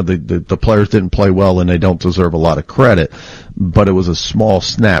 the players didn't play well and they don't deserve a lot of credit, but it was a small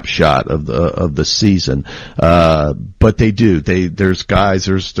snapshot of the season. But they do. There's guys,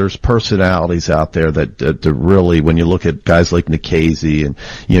 there's personalities out there that really, when you look at guys like Nikhazy and,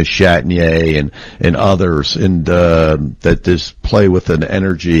 Chatagnier and others, and that just play with an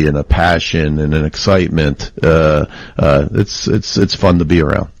energy and a passion and an excitement. It's fun to be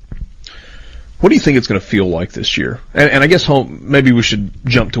around. What do you think it's going to feel like this year? And I guess maybe we should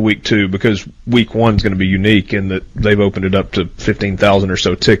jump to week 2, because week 1 is going to be unique in that they've opened it up to 15,000 or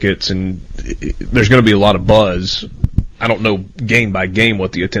so tickets, and there's going to be a lot of buzz. I don't know game by game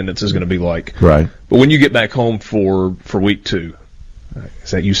what the attendance is going to be like. Right. But when you get back home for week 2,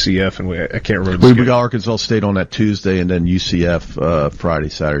 is that UCF? And I can't remember. We got Arkansas State on that Tuesday, and then UCF Friday,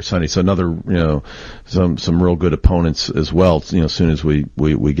 Saturday, Sunday. So another, some real good opponents as well. As soon as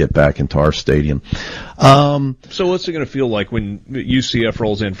we get back into our stadium. So what's it going to feel like when UCF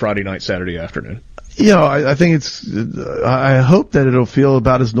rolls in Friday night, Saturday afternoon? I think I hope that it'll feel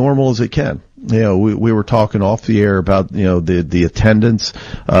about as normal as it can. We were talking off the air about, the attendance.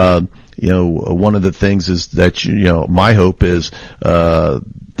 One of the things is that, my hope is,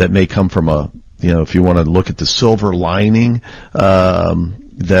 that may come from if you want to look at the silver lining,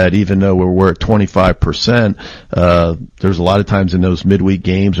 that even though we're at 25%, there's a lot of times in those midweek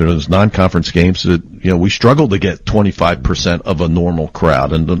games or those non-conference games that, we struggle to get 25% of a normal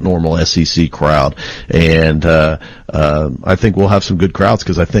crowd and the normal SEC crowd. And, I think we'll have some good crowds,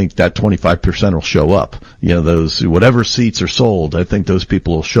 because I think that 25% will show up. Those, whatever seats are sold, I think those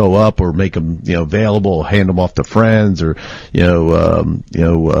people will show up or make them, available, hand them off to friends, or,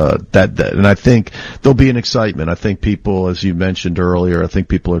 that, and I think there'll be an excitement. I think people, as you mentioned earlier, I think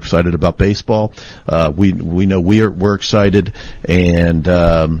people are excited about baseball. We know we're excited, and,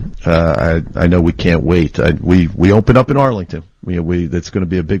 I know we can't wait. We open up in Arlington. It's going to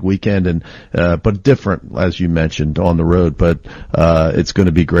be a big weekend, and but different, as you mentioned, on the road. But it's going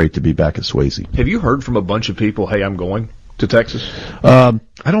to be great to be back at Swayze. Have you heard from a bunch of people, hey, I'm going to Texas?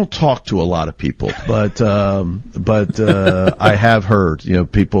 I don't talk to a lot of people, but I have heard,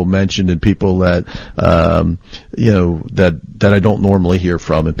 people mentioned and people that, that I don't normally hear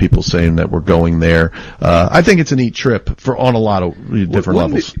from, and people saying that we're going there. I think it's a neat trip on a lot of different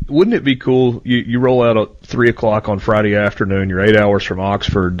levels. Wouldn't it be cool? You roll out at 3:00 on Friday afternoon. You're 8 hours from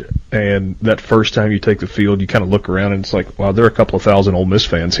Oxford, and that first time you take the field, you kind of look around and it's like, wow, there are a couple of thousand Ole Miss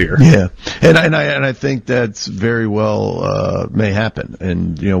fans here. Yeah, and I think that's very well may happen.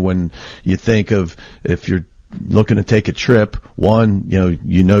 And when you think of if you're looking to take a trip, one,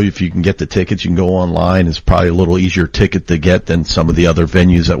 if you can get the tickets, you can go online. It's probably a little easier ticket to get than some of the other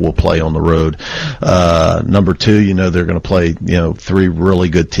venues that will play on the road. Number two, they're going to play, 3 really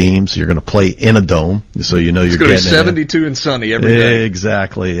good teams. You're going to play in a dome, so you're it's getting going to be 72 and sunny every day.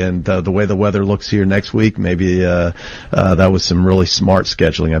 Exactly, and the way the weather looks here next week, maybe that was some really smart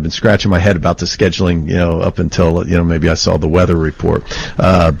scheduling. I've been scratching my head about the scheduling, up until maybe I saw the weather report.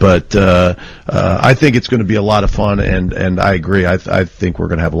 But I think it's going to be a lot of fun, and I agree. I think we're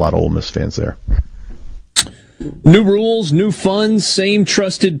going to have a lot of Ole Miss fans there. New rules, new funds, same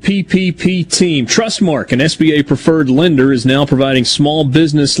trusted PPP team. Trustmark, an SBA preferred lender, is now providing small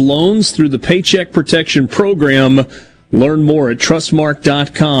business loans through the Paycheck Protection Program. Learn more at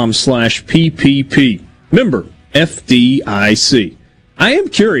trustmark.com/PPP. Member FDIC. I am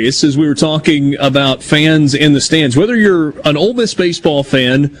curious, as we were talking about fans in the stands, whether you're an Ole Miss baseball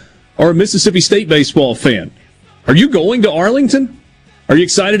fan or a Mississippi State baseball fan. Are you going to Arlington? Are you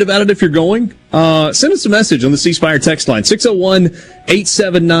excited about it if you're going? Send us a message on the C Spire text line,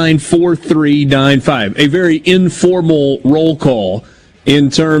 601-879-4395. A very informal roll call in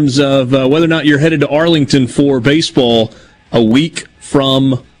terms of whether or not you're headed to Arlington for baseball a week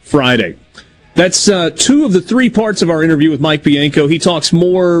from Friday. That's 2 of the 3 parts of our interview with Mike Bianco. He talks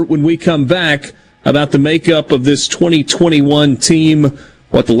more when we come back about the makeup of this 2021 team,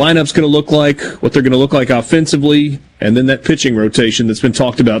 what the lineup's going to look like, what they're going to look like offensively, and then that pitching rotation that's been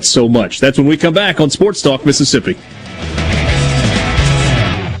talked about so much. That's when we come back on Sports Talk Mississippi.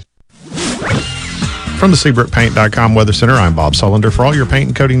 From the SeabrookPaint.com Weather Center, I'm Bob Sullender. For all your paint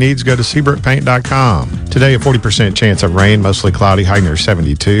and coating needs, go to SeabrookPaint.com. Today, a 40% chance of rain, mostly cloudy, high near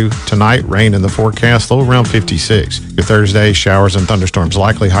 72. Tonight, rain in the forecast, low around 56. Your Thursday, showers and thunderstorms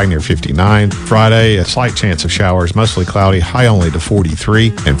likely, high near 59. Friday, a slight chance of showers, mostly cloudy, high only to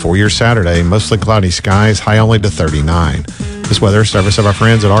 43. And for your Saturday, mostly cloudy skies, high only to 39. This weather service of our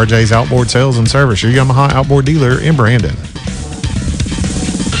friends at RJ's Outboard Sales and Service, your Yamaha outboard dealer in Brandon.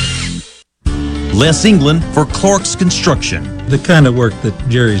 Les England for Clark's Construction. The kind of work that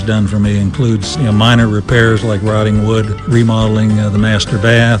Jerry's done for me includes minor repairs like rotting wood, remodeling the master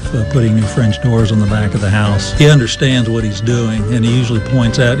bath, putting new French doors on the back of the house. He understands what he's doing, and he usually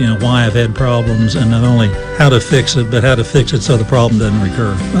points out why I've had problems, and not only how to fix it, but how to fix it so the problem doesn't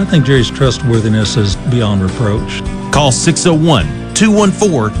recur. I think Jerry's trustworthiness is beyond reproach. Call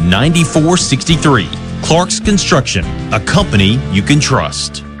 601-214-9463. Clark's Construction, a company you can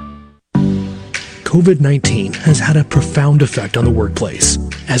trust. COVID-19 has had a profound effect on the workplace.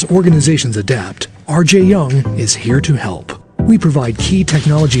 As organizations adapt, RJ Young is here to help. We provide key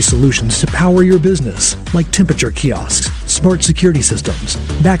technology solutions to power your business, like temperature kiosks, smart security systems,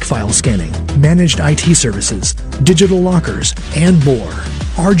 backfile scanning, managed IT services, digital lockers, and more.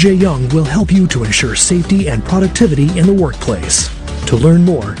 RJ Young will help you to ensure safety and productivity in the workplace. To learn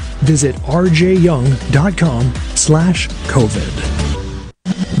more, visit rjyoung.com/COVID.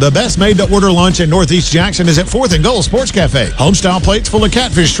 The best made-to-order lunch in Northeast Jackson is at 4th and Goal Sports Cafe. Homestyle plates full of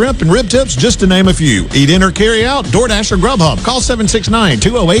catfish, shrimp, and rib tips, just to name a few. Eat in or carry out, DoorDash or Grubhub. Call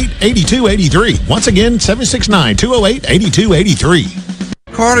 769-208-8283. Once again, 769-208-8283.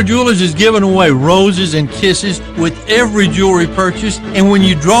 Carter Jewelers is giving away roses and kisses with every jewelry purchase, and when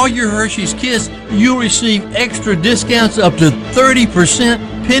you draw your Hershey's Kiss, you'll receive extra discounts up to 30%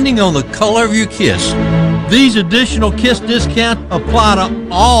 depending on the color of your kiss. These additional Kiss discounts apply to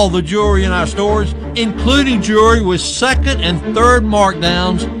all the jewelry in our stores, including jewelry with second and third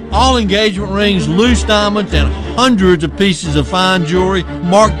markdowns, all engagement rings, loose diamonds, and hundreds of pieces of fine jewelry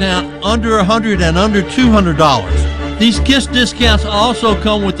marked down under $100 and under $200. These Kiss discounts also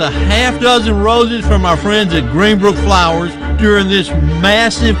come with a half dozen roses from our friends at Greenbrook Flowers during this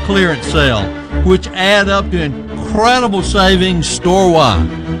massive clearance sale, which add up to incredible savings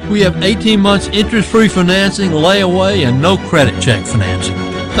store-wide. We have 18 months interest-free financing, layaway, and no credit check financing.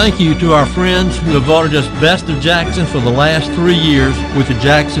 Thank you to our friends who have voted us Best of Jackson for the last 3 years with the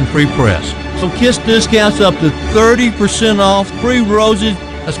Jackson Free Press. So Kiss discounts up to 30% off, free roses.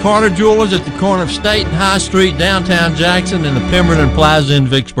 That's Carter Jewelers at the corner of State and High Street, downtown Jackson, and the Pemberton Plaza in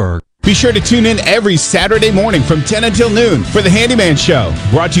Vicksburg. Be sure to tune in every Saturday morning from 10 until noon for The Handyman Show.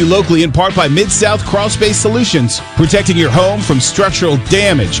 Brought to you locally in part by Mid-South Crawlspace Solutions, protecting your home from structural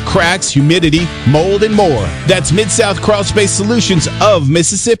damage, cracks, humidity, mold, and more. That's Mid-South Crawlspace Solutions of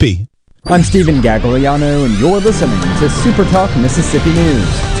Mississippi. I'm Stephen Gagliano, and you're listening to Super Talk Mississippi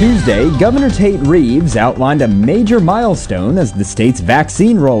News. Tuesday, Governor Tate Reeves outlined a major milestone as the state's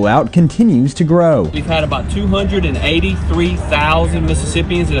vaccine rollout continues to grow. We've had about 283,000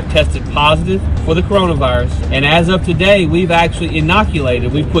 Mississippians that have tested positive for the coronavirus, and as of today, we've actually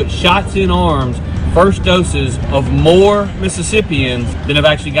inoculated, we've put shots in arms, first doses of more Mississippians than have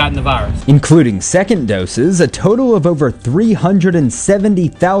actually gotten the virus. Including second doses, a total of over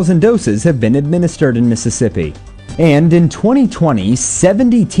 370,000 doses have been administered in Mississippi. And in 2020,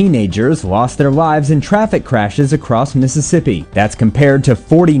 70 teenagers lost their lives in traffic crashes across Mississippi. That's compared to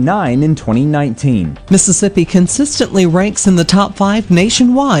 49 in 2019. Mississippi consistently ranks in the top 5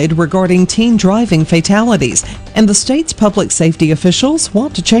 nationwide regarding teen driving fatalities, and the state's public safety officials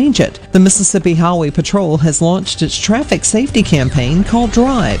want to change it. The Mississippi Highway Patrol has launched its traffic safety campaign called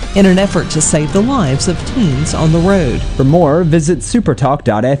Drive in an effort to save the lives of teens on the road. For more, visit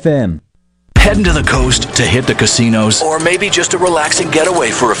supertalk.fm. Heading to the coast to hit the casinos, or maybe just a relaxing getaway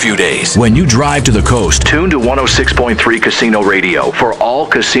for a few days. When you drive to the coast, tune to 106.3 Casino Radio for all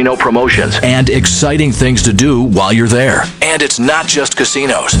casino promotions and exciting things to do while you're there. And it's not just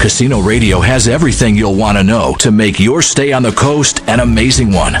casinos. Casino Radio has everything you'll want to know to make your stay on the coast an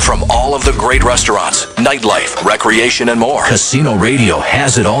amazing one. From all of the great restaurants, nightlife, recreation, and more, Casino Radio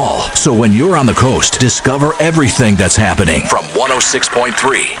has it all. So when you're on the coast, discover everything that's happening from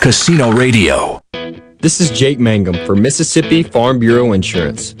 106.3 Casino Radio. This is Jake Mangum for Mississippi Farm Bureau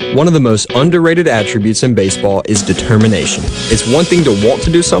Insurance. One of the most underrated attributes in baseball is determination. It's one thing to want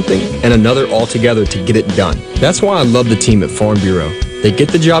to do something and another altogether to get it done. That's why I love the team at Farm Bureau. They get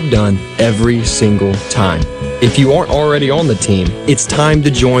the job done every single time. If you aren't already on the team, it's time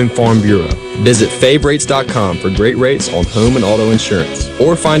to join Farm Bureau. Visit favrates.com for great rates on home and auto insurance,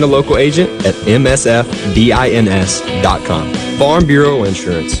 or find a local agent at msfbins.com. Farm Bureau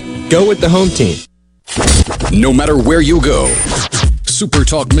Insurance. Go with the home team. No matter where you go, Super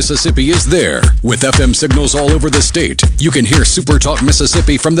Talk Mississippi is there. With FM signals all over the state, you can hear Super Talk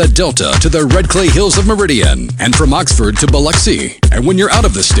Mississippi from the Delta to the Red Clay Hills of Meridian, and from Oxford to Biloxi. And when you're out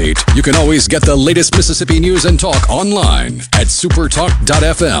of the state, you can always get the latest Mississippi news and talk online at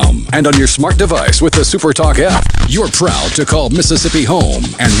supertalk.fm and on your smart device with the Super Talk app. You're proud to call Mississippi home,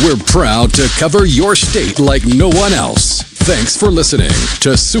 and we're proud to cover your state like no one else. Thanks for listening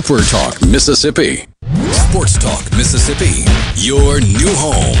to Super Talk Mississippi. Sports Talk Mississippi, your new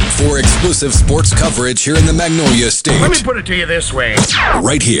home for exclusive sports coverage here in the Magnolia State. Let me put it to you this way.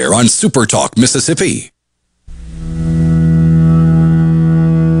 Right here on Super Talk Mississippi.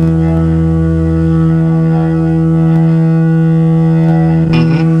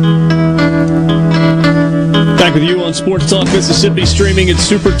 Back with you on Sports Talk Mississippi, streaming at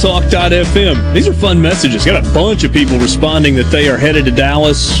supertalk.fm. These are fun messages. Got a bunch of people responding that they are headed to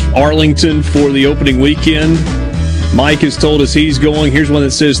Dallas, Arlington for the opening weekend. Mike has told us he's going. Here's one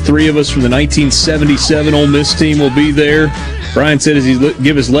that says 3 of us from the 1977 Ole Miss team will be there. Brian said as he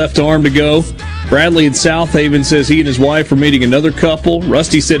give his left arm to go. Bradley in South Haven says he and his wife are meeting another couple.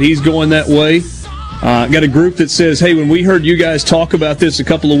 Rusty said he's going that way. Got a group that says, hey, when we heard you guys talk about this a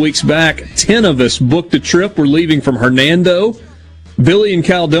couple of weeks back, 10 of us booked a trip. We're leaving from Hernando. Billy in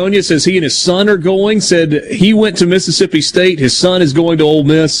Caledonia says he and his son are going, said he went to Mississippi State. His son is going to Ole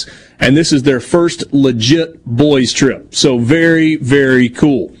Miss, and this is their first legit boys trip. So very, very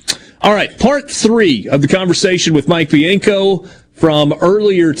cool. All right, part 3 of the conversation with Mike Bianco from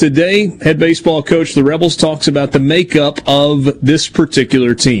earlier today. Head baseball coach of the Rebels talks about the makeup of this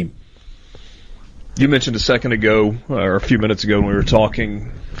particular team. You mentioned a second ago, or a few minutes ago when we were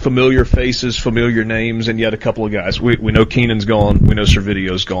talking, familiar faces, familiar names, and yet a couple of guys. We know Keenan's gone. We know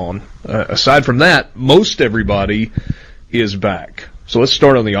Servidio's gone. Aside from that, most everybody is back. So let's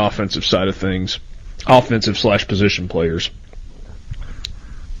start on the offensive side of things, offensive/position players.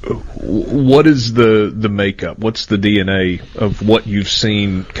 What is the makeup? What's the DNA of what you've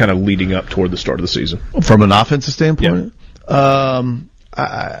seen kind of leading up toward the start of the season? From an offensive standpoint? Yeah.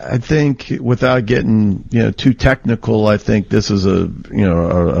 I think without getting too technical, I think this is a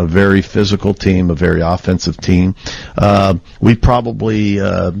very physical team, a very offensive team. We probably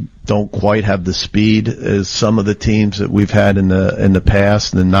don't quite have the speed as some of the teams that we've had in the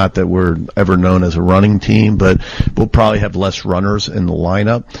past, and not that we're ever known as a running team, but we'll probably have less runners in the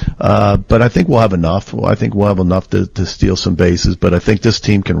lineup. But I think we'll have enough. I think we'll have enough to steal some bases, but I think this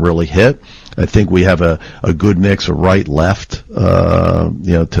team can really hit. I think we have a good mix of right, left,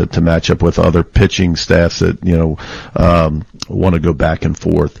 to match up with other pitching staffs that, want to go back and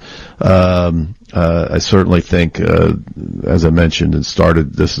forth. I certainly think, as I mentioned and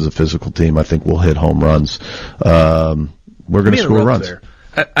started, this is a physical team. I think we'll hit home runs. We're going to score runs. There.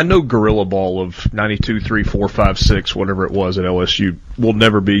 I know gorilla ball of 92, 3, 4, 5, 6, whatever it was at LSU, will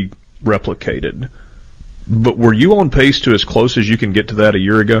never be replicated. But were you on pace to as close as you can get to that a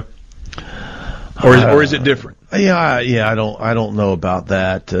year ago? Or is it different? Yeah. I don't know about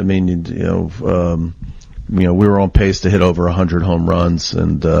that. I mean, we were on pace to hit over 100 home runs,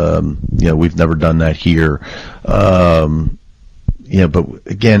 and we've never done that here. But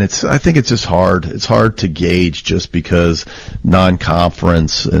again, I think it's just hard. It's hard to gauge just because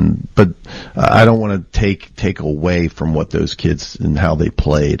non-conference, but I don't want to take away from what those kids and how they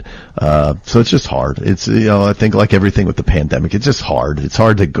played. So it's just hard. It's, I think like everything with the pandemic, it's just hard. It's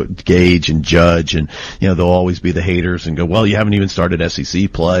hard to gauge and judge, and, there'll always be the haters and go, well, you haven't even started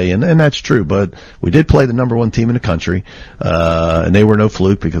SEC play, and that's true, but we did play the number 1 team in the country, and they were no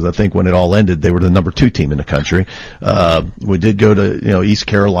fluke, because I think when it all ended, they were the number 2 team in the country. We did go to, East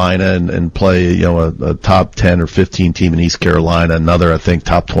Carolina and play, a top 10 or 15 team in East Carolina, another, I think,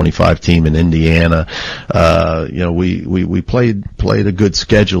 top 25 team in Indiana. We played a good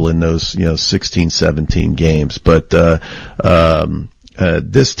schedule in those, 16, 17 games, but,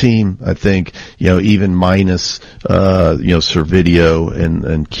 this team, I think, even minus, Servideo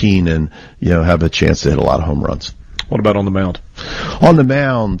and Keenan, have a chance to hit a lot of home runs. What about on the mound? On the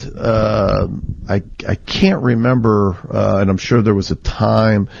mound, I can't remember, and I'm sure there was a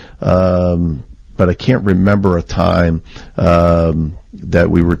time, but I can't remember a time that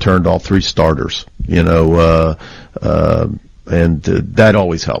we returned all 3 starters. And that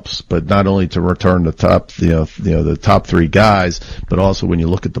always helps, but not only to return the top, the top 3 guys, but also when you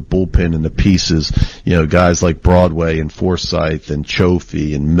look at the bullpen and the pieces, guys like Broadway and Forsythe and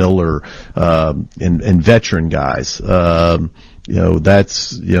Chofie and Miller, and veteran guys.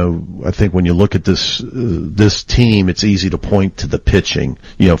 That's, I think when you look at this team, it's easy to point to the pitching,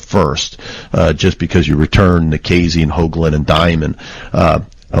 first, just because you return Nikhazy and Hoagland and Diamond,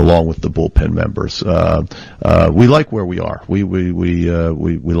 along with the bullpen members. We like where we are. We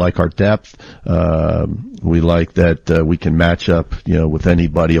like our depth. We like that, we can match up, with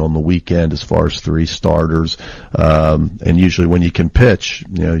anybody on the weekend as far as 3 starters. And usually when you can pitch,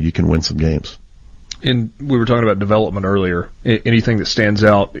 you can win some games. And we were talking about development earlier. Anything that stands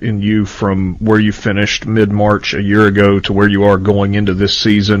out in you from where you finished mid-March a year ago to where you are going into this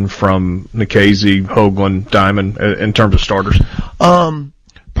season from Nikhazy, Hoagland, Diamond, in terms of starters?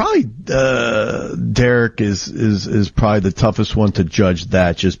 Probably Derek is probably the toughest one to judge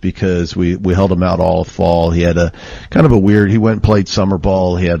that, just because we held him out all fall. He had a kind of a weird. He went and played summer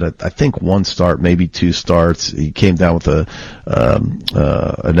ball. He had I think 1 start, maybe 2 starts. He came down with an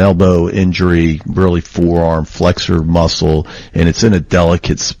elbow injury, really forearm flexor muscle, and it's in a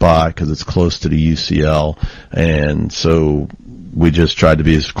delicate spot because it's close to the UCL, and so we just tried to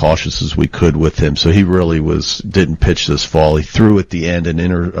be as cautious as we could with him. So he really didn't pitch this fall. He threw at the end and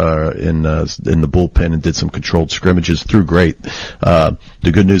in the bullpen and did some controlled scrimmages, threw great. The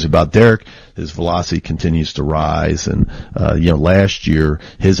good news about Derek, his velocity continues to rise, and last year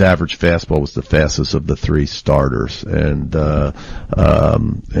his average fastball was the fastest of the 3 starters, and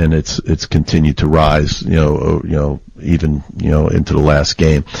it's continued to rise, even into the last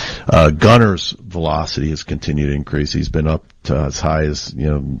game. Gunner's velocity has continued to increase. He's been up to as high as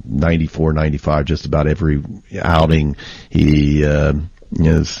 94, 95 just about every outing. He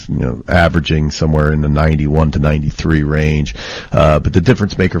is averaging somewhere in the 91 to 93 range. But the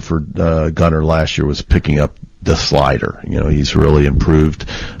difference maker for Gunner last year was picking up the slider. He's really improved.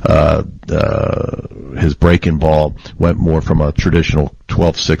 His breaking ball went more from a traditional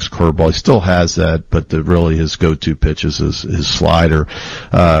 12-6 curveball. He still has that, but really his go-to pitch is his slider,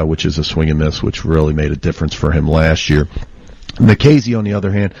 which is a swing and miss, which really made a difference for him last year. Nikhazy, on the other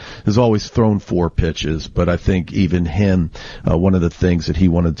hand, has always thrown 4 pitches, but I think even him, one of the things that he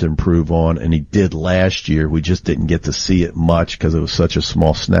wanted to improve on, and he did last year, we just didn't get to see it much because it was such a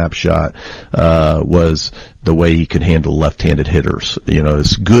small snapshot, was the way he could handle left-handed hitters.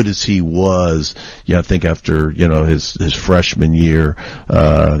 As good as he was, I think after, his freshman year,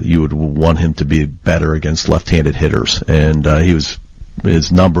 you would want him to be better against left-handed hitters, and he was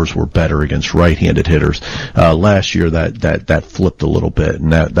his numbers were better against right-handed hitters. Last year that flipped a little bit,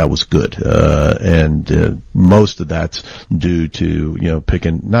 and that was good. And most of that's due to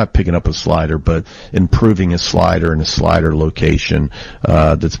not picking up a slider, but improving his slider and his slider location.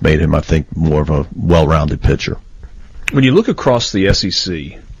 That's made him, I think, more of a well-rounded pitcher. When you look across the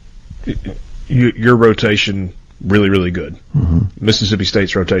SEC, your rotation really, really good. Mm-hmm. Mississippi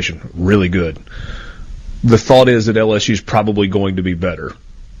State's rotation really good. The thought is that LSU's probably going to be better.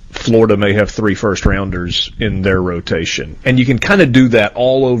 Florida may have 3 first-rounders in their rotation. And you can kind of do that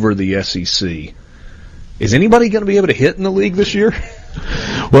all over the SEC. Is anybody going to be able to hit in the league this year?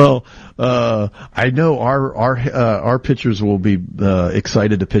 Well, I know our pitchers will be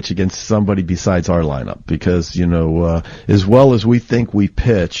excited to pitch against somebody besides our lineup because, as well as we think we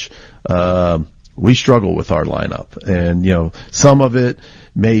pitch, we struggle with our lineup. And, some of it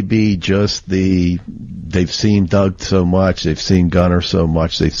may be just they've seen Doug so much, they've seen Gunnar so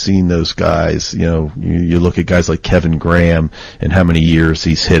much, they've seen those guys. You look at guys like Kevin Graham and how many years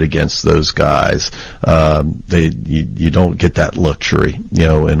he's hit against those guys. You don't get that luxury.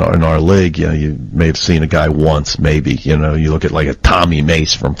 In our league, you may have seen a guy once, maybe. You look at like a Tommy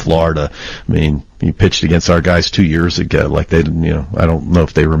Mace from Florida. I mean, he pitched against our guys 2 years ago. Like they didn't, I don't know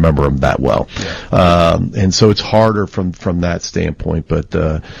if they remember him that well. Yeah. And so it's harder from that standpoint. But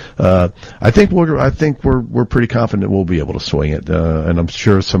I think we're pretty confident we'll be able to swing it. And I'm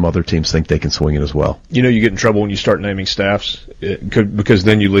sure some other teams think they can swing it as well. You get in trouble when you start naming staffs because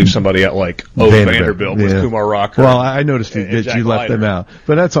then you leave somebody out like Vanderbilt with Kumar Rocker. Well, I noticed that you left them out,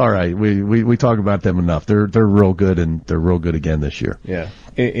 but that's all right. We talk about them enough. They're real good, and they're real good again this year. Yeah.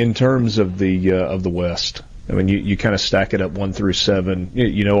 In terms of the West, I mean, you kind of stack it up 1 through 7.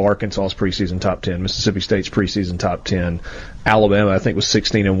 Arkansas's preseason top 10, Mississippi State's preseason top 10, Alabama I think was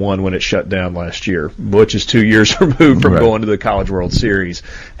 16-1 when it shut down last year. Butch is 2 years removed from going to the College World Series.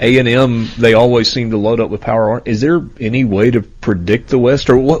 A&M, they always seem to load up with power. Is there any way to predict the West,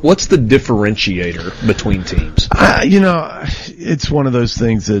 or what's the differentiator between teams? It's one of those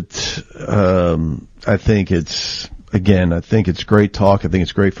things that I think it's. Again, I think it's great talk. I think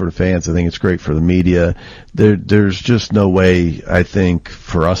it's great for the fans. I think it's great for the media. There's just no way, I think,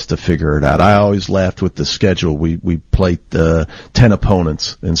 for us to figure it out. I always laughed with the schedule. We played 10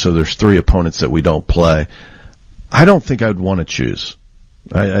 opponents, and so there's 3 opponents that we don't play. I don't think I'd want to choose.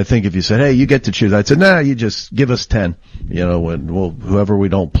 I think if you said, hey, you get to choose, I'd say, nah, you just give us 10, whoever we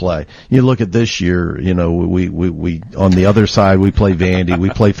don't play. You look at this year, we on the other side, we play Vandy, we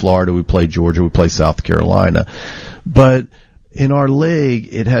play Florida, we play Georgia, we play South Carolina. But in our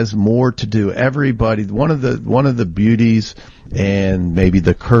league, it has more to do. Everybody, one of the beauties and maybe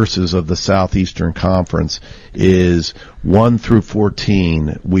the curses of the Southeastern Conference is 1 through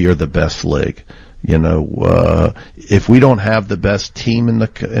 14, we are the best league. If we don't have the best team in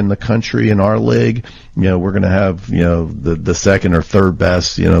the country in our league, we're going to have, the second or third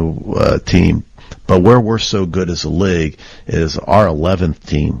best, team. But where we're so good as a league is our 11th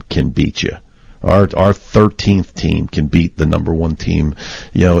team can beat you. Our 13th team can beat the number 1 team,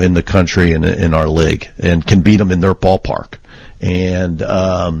 in the country and in our league, and can beat them in their ballpark. And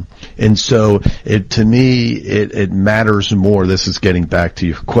so to me, it matters more. This is getting back to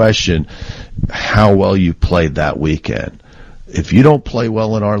your question, how well you played that weekend. If you don't play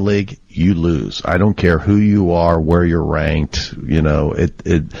well in our league, you lose. I don't care who you are, where you're ranked.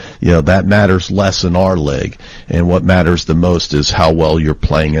 That matters less in our league. And what matters the most is how well you're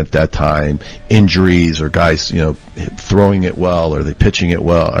playing at that time. Injuries, or guys, throwing it well, or they pitching it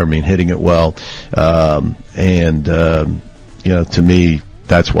well, hitting it well. To me,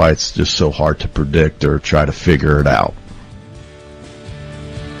 that's why it's just so hard to predict or try to figure it out.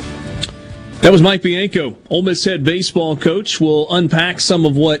 That was Mike Bianco, Ole Miss head baseball coach. We'll unpack some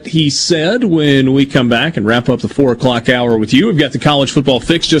of what he said when we come back and wrap up the 4 o'clock hour with you. We've got the college football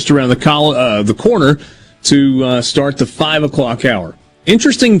fix just around the corner to start the 5 o'clock hour.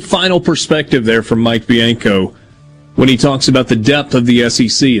 Interesting final perspective there from Mike Bianco when he talks about the depth of the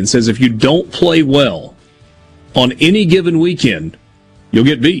SEC and says if you don't play well on any given weekend, you'll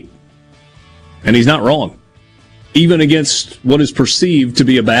get beat. And he's not wrong, even against what is perceived to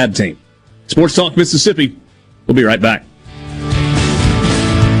be a bad team. Sports Talk Mississippi. We'll be right back.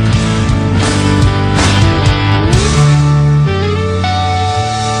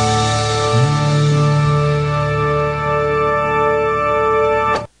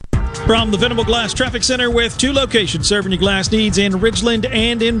 From the Venable Glass Traffic Center with 2 locations serving your glass needs in Ridgeland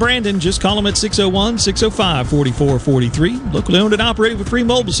and in Brandon. Just call them at 601-605-4443. Locally owned and operated with free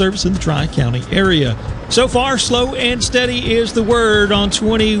mobile service in the Tri-County area. So far, slow and steady is the word on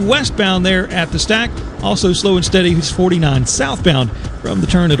 20 westbound there at the Stack. Also slow and steady is 49 southbound from the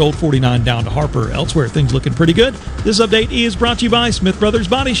turn at Old 49 down to Harper. Elsewhere, things looking pretty good. This update is brought to you by Smith Brothers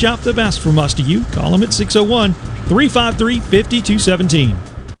Body Shop, the best from us to you. Call them at 601-353-5217.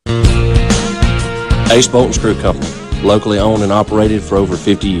 Ace Bolt & Screw Company, locally owned and operated for over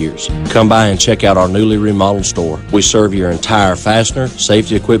 50 years. Come by and check out our newly remodeled store. We serve your entire fastener,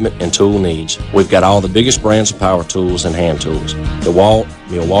 safety equipment, and tool needs. We've got all the biggest brands of power tools and hand tools. DeWalt,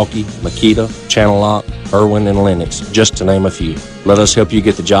 Milwaukee, Makita, Channel Lock, Irwin, and Lennox, just to name a few. Let us help you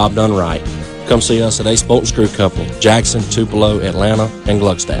get the job done right. Come see us at Ace Bolt & Screw Company, Jackson, Tupelo, Atlanta, and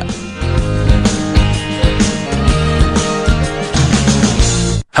Gluckstadt.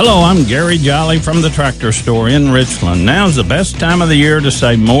 Hello, I'm Gary Jolly from the Tractor Store in Richland. Now's the best time of the year to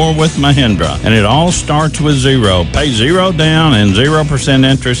save more with Mahindra, and it all starts with zero. Pay zero down and 0%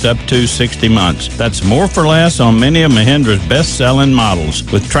 interest up to 60 months. That's more for less on many of Mahindra's best-selling models,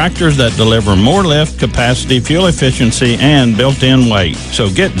 with tractors that deliver more lift, capacity, fuel efficiency, and built-in weight. So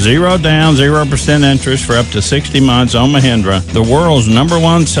get zero down, 0% interest for up to 60 months on Mahindra, the world's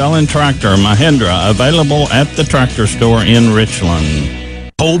 #1 selling tractor, Mahindra, available at the Tractor Store in Richland.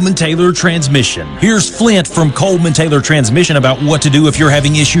 Coleman Taylor Transmission. Here's Flint from Coleman Taylor Transmission about what to do if you're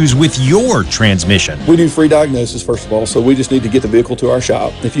having issues with your transmission. We do free diagnosis, first of all, so we just need to get the vehicle to our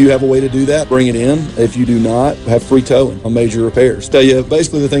shop. If you have a way to do that, bring it in. If you do not, have free towing on major repairs. Tell you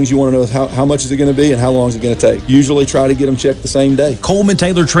basically the things you want to know is how much is it going to be and how long is it going to take. Usually try to get them checked the same day. Coleman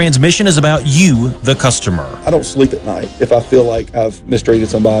Taylor Transmission is about you, the customer. I don't sleep at night if I feel like I've mistreated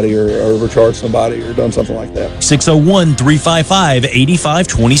somebody or overcharged somebody or done something like that.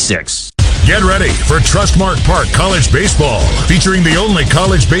 601-355-8526. Get ready for Trustmark Park College Baseball, featuring the only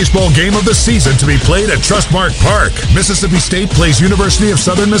college baseball game of the season to be played at Trustmark Park. Mississippi State plays University of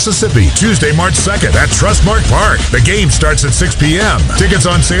Southern Mississippi Tuesday, March 2nd at Trustmark Park. The game starts at 6 p.m. Tickets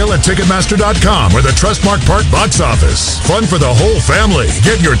on sale at Ticketmaster.com or the Trustmark Park box office. Fun for the whole family.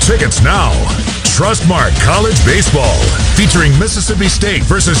 Get your tickets now. Trustmark College Baseball, featuring Mississippi State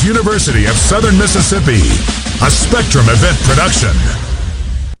versus University of Southern Mississippi. A Spectrum event production.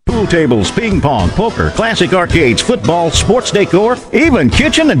 Pool tables, ping pong, poker, classic arcades, football, sports decor, even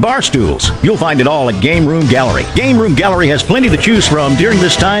kitchen and bar stools. You'll find it all at Game Room Gallery. Game Room Gallery has plenty to choose from during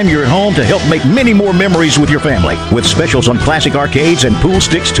this time you're at home to help make many more memories with your family, with specials on classic arcades and pool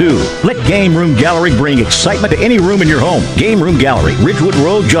sticks too. Let Game Room Gallery bring excitement to any room in your home. Game Room Gallery, Ridgewood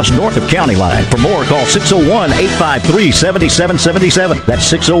Road, just north of County Line. For more, call 601-853-7777. That's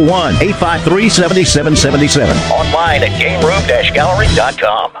 601-853-7777. Online at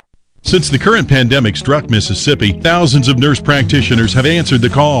gameroom-gallery.com. Since the current pandemic struck Mississippi, thousands of nurse practitioners have answered the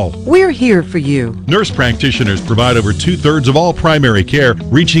call. We're here for you. Nurse practitioners provide over 2/3 of all primary care,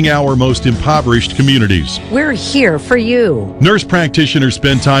 reaching our most impoverished communities. We're here for you. Nurse practitioners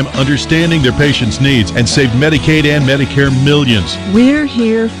spend time understanding their patients' needs and save Medicaid and Medicare millions. We're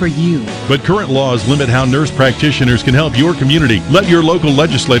here for you. But current laws limit how nurse practitioners can help your community. Let your local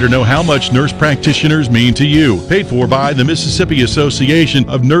legislator know how much nurse practitioners mean to you. Paid for by the Mississippi Association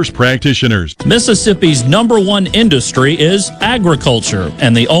of Nurse Practitioners. Mississippi's #1 industry is agriculture,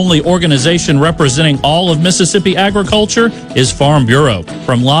 and the only organization representing all of Mississippi agriculture is Farm Bureau.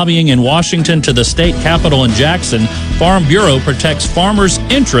 From lobbying in Washington to the state capitol in Jackson, Farm Bureau protects farmers'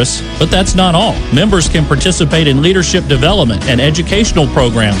 interests, but that's not all. Members can participate in leadership development and educational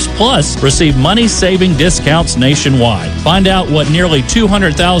programs, plus receive money-saving discounts nationwide. Find out what nearly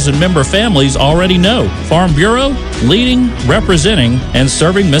 200,000 member families already know. Farm Bureau, leading, representing, and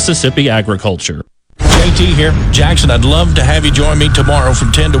serving Mississippi agriculture. JT here. Jackson, I'd love to have you join me tomorrow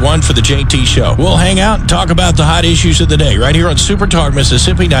from 10 to 1 for the JT Show. We'll hang out and talk about the hot issues of the day right here on Super Talk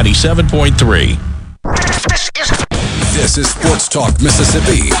Mississippi 97.3. This is Sports Talk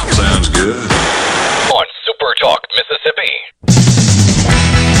Mississippi. Sounds good. On Super Talk Mississippi.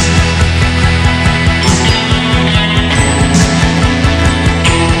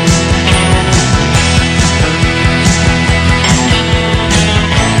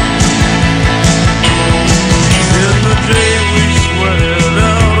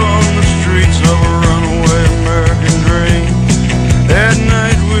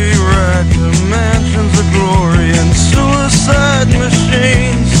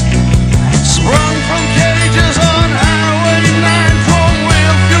 Machines sprung from cages on Highway 9.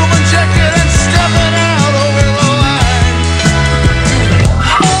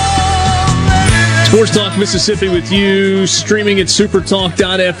 Sports Talk Mississippi with you, streaming at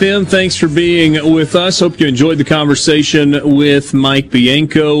supertalk.fm. Thanks for being with us. Hope you enjoyed the conversation with Mike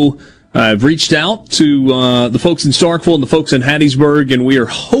Bianco. I've reached out to the folks in Starkville and the folks in Hattiesburg, and we are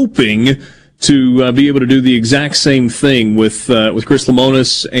hoping to be able to do the exact same thing with Chris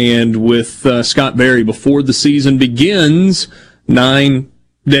Lemonis and with Scott Berry before the season begins 9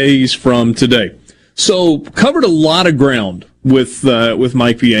 days from today. So covered a lot of ground with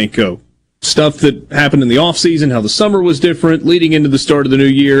Mike Bianco. Stuff that happened in the offseason, how the summer was different, leading into the start of the new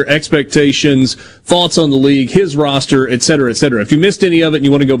year, expectations, thoughts on the league, his roster, et cetera, et cetera. If you missed any of it and you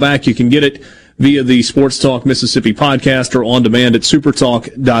want to go back, you can get it via the Sports Talk Mississippi podcast or on demand at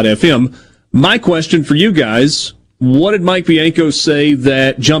supertalk.fm. My question for you guys, what did Mike Bianco say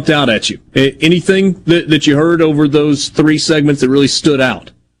that jumped out at you? Anything that you heard over those 3 segments that really stood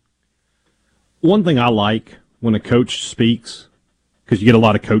out? One thing I like when a coach speaks, because you get a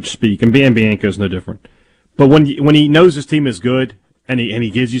lot of coach speak, and Bianco's no different. But when he knows his team is good and he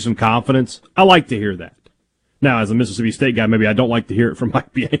gives you some confidence, I like to hear that. Now, as a Mississippi State guy, maybe I don't like to hear it from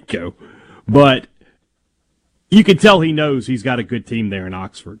Mike Bianco, but you can tell he knows he's got a good team there in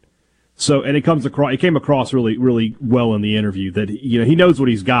Oxford. So, and it came across really, really well in the interview that he knows what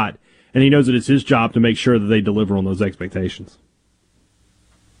he's got, and he knows that it's his job to make sure that they deliver on those expectations.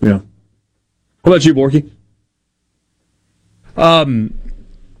 Yeah. What about you, Borky?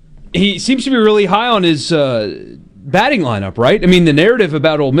 He seems to be really high on his batting lineup, right? I mean, the narrative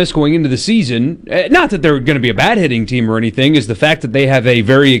about Ole Miss going into the season, not that they're going to be a bad hitting team or anything, is the fact that they have a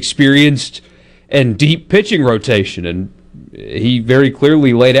very experienced and deep pitching rotation. And he very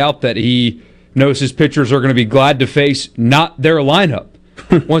clearly laid out that he knows his pitchers are going to be glad to face not their lineup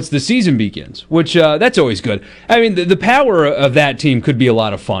once the season begins, which that's always good. I mean, the power of that team could be a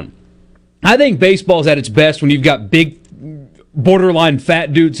lot of fun. I think baseball's at its best when you've got big, borderline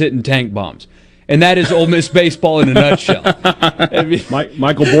fat dudes hitting tank bombs. And that is Ole Miss baseball in a nutshell. I mean,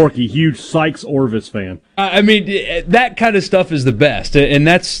 Michael Borky, huge Sykes Orvis fan. I mean, that kind of stuff is the best. And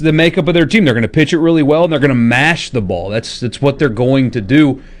that's the makeup of their team. They're going to pitch it really well, and they're going to mash the ball. That's what they're going to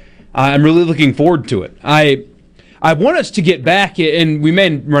do. I'm really looking forward to it. I want us to get back, and we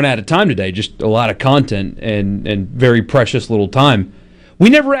may run out of time today, just a lot of content and very precious little time. We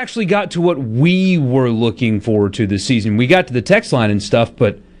never actually got to what we were looking forward to this season. We got to the text line and stuff,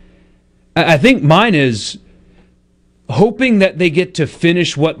 but I think mine is hoping that they get to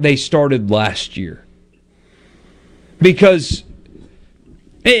finish what they started last year. Because,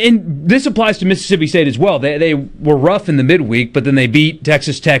 and this applies to Mississippi State as well, they were rough in the midweek, but then they beat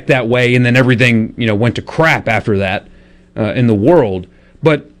Texas Tech that way, and then everything went to crap after that in the world.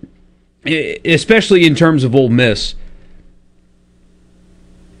 But especially in terms of Ole Miss,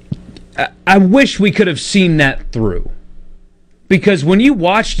 I wish we could have seen that through. Because when you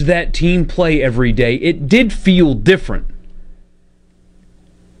watched that team play every day, it did feel different.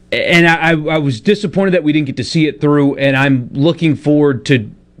 And I was disappointed that we didn't get to see it through, and I'm looking forward to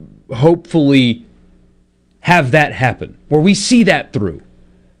hopefully have that happen, where we see that through.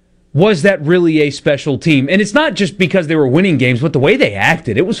 Was that really a special team? And it's not just because they were winning games, but the way they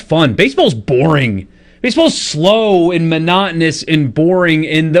acted. It was fun. Baseball's boring. Baseball's slow and monotonous and boring,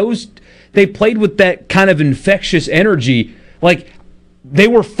 and they played with that kind of infectious energy. Like, they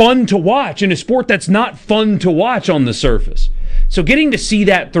were fun to watch in a sport that's not fun to watch on the surface. So getting to see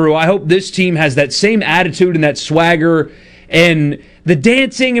that through, I hope this team has that same attitude and that swagger and the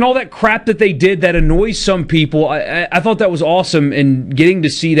dancing and all that crap that they did that annoys some people. I thought that was awesome, and getting to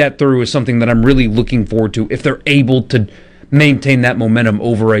see that through is something that I'm really looking forward to if they're able to maintain that momentum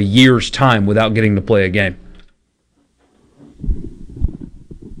over a year's time without getting to play a game.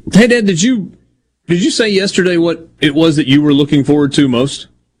 Hey, Dad, did you say yesterday what it was that you were looking forward to most?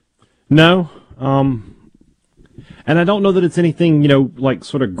 No. And I don't know that it's anything, like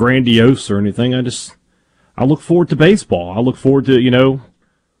sort of grandiose or anything. I look forward to baseball. I look forward to,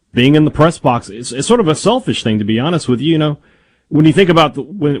 being in the press box. It's sort of a selfish thing, to be honest with you. When you think about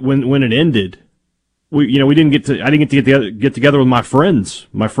when it ended, I didn't get to get together with my friends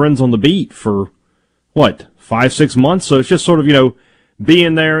on the beat for 5-6 months. So it's just sort of,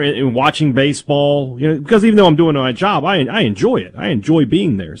 being there and watching baseball, because even though I'm doing my job, I enjoy it. I enjoy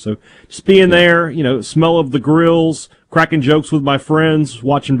being there. So just being there, smell of the grills, cracking jokes with my friends,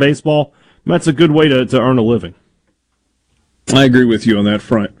 watching baseball, that's a good way to earn a living. I agree with you on that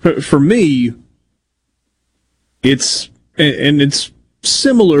front. For me, it's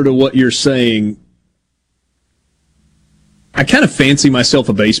similar to what you're saying. I kind of fancy myself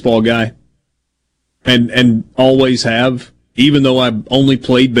a baseball guy, and always have, even though I only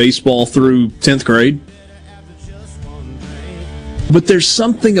played baseball through 10th grade. But there's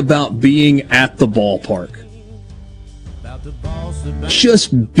something about being at the ballpark.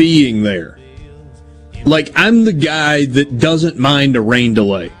 Just being there. Like, I'm the guy that doesn't mind a rain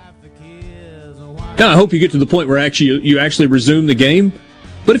delay. Kind of hope you get to the point where you actually resume the game.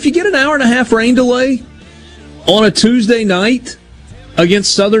 But if you get an hour and a half rain delay on a Tuesday night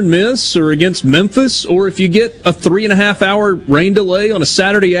against Southern Miss or against Memphis, or if you get a 3.5 hour rain delay on a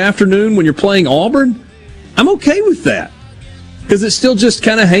Saturday afternoon when you're playing Auburn, I'm okay with that. Because it's still just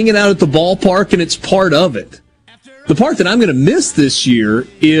kind of hanging out at the ballpark and it's part of it. The part that I'm going to miss this year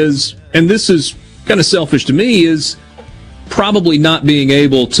is, and this is kind of selfish to me, is probably not being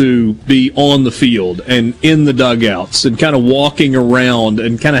able to be on the field and in the dugouts and kind of walking around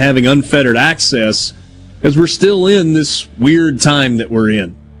and kind of having unfettered access, as we're still in this weird time that we're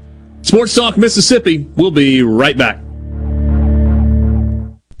in. Sports Talk Mississippi, we'll be right back.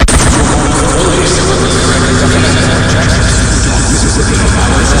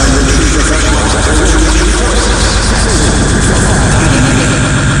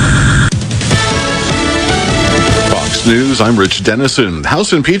 News, I'm Rich Dennison.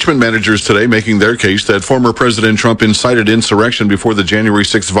 House impeachment managers today making their case that former President Trump incited insurrection before the January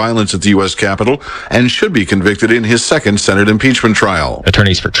 6th violence at the U.S. Capitol and should be convicted in his second Senate impeachment trial.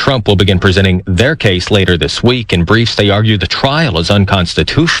 Attorneys for Trump will begin presenting their case later this week. In briefs, they argue the trial is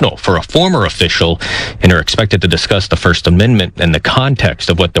unconstitutional for a former official and are expected to discuss the First Amendment and the context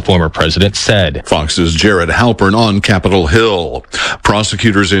of what the former president said. Fox's Jared Halpern on Capitol Hill.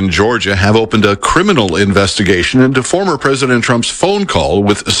 Prosecutors in Georgia have opened a criminal investigation into former President Trump's phone call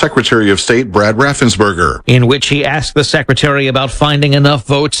with Secretary of State Brad Raffensperger, in which he asked the secretary about finding enough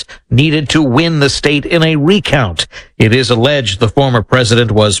votes needed to win the state in a recount. It is alleged the former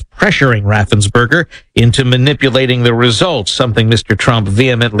president was pressuring Raffensperger into manipulating the results, something Mr. Trump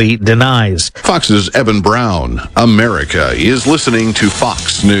vehemently denies. Fox's Evan Brown. America is listening to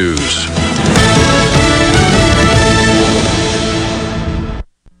Fox News.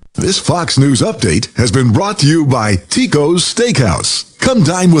 This Fox News update has been brought to you by Tico's Steakhouse. Come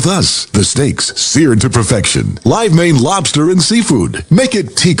dine with us. The steaks seared to perfection. Live Maine lobster and seafood. Make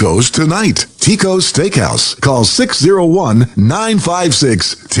it Tico's tonight. Tico's Steakhouse. Call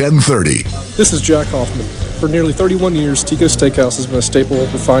 601-956-1030. This is Jack Hoffman. For nearly 31 years, Tico's Steakhouse has been a staple of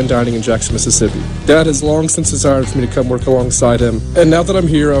fine dining in Jackson, Mississippi. Dad has long since desired for me to come work alongside him, and now that I'm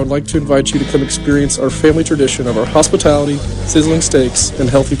here, I would like to invite you to come experience our family tradition of our hospitality, sizzling steaks, and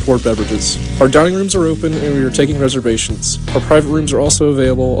healthy poured beverages. Our dining rooms are open, and we are taking reservations. Our private rooms are also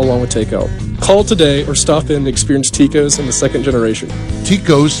available along with takeout. Call today or stop in and experience Tico's in the second generation.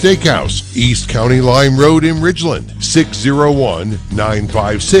 Tico's Steakhouse, East County Lime Road in Ridgeland,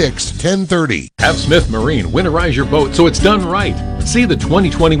 601-956-1030. Have Smith Marine winterize your boat so it's done right. See the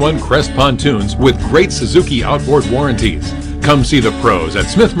 2021 Crest pontoons with great Suzuki outboard warranties. Come see the pros at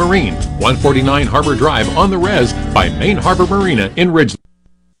Smith Marine, 149 Harbor Drive on the Res by Main Harbor Marina in Ridgeland.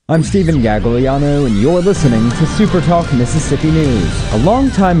 I'm Stephen Gagliano, and you're listening to Super Talk Mississippi News. A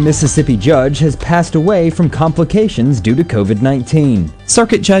longtime Mississippi judge has passed away from complications due to COVID-19.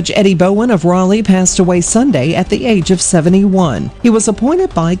 Circuit Judge Eddie Bowen of Raleigh passed away Sunday at the age of 71. He was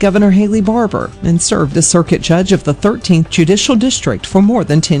appointed by Governor Haley Barbour and served as Circuit Judge of the 13th Judicial District for more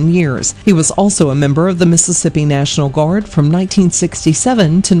than 10 years. He was also a member of the Mississippi National Guard from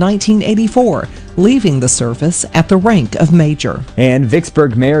 1967 to 1984, leaving the service at the rank of Major. And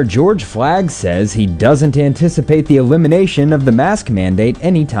Vicksburg Mayor George Flagg says he doesn't anticipate the elimination of the mask mandate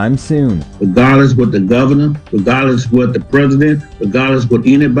anytime soon. Regardless what the governor, regardless what the president, regardless what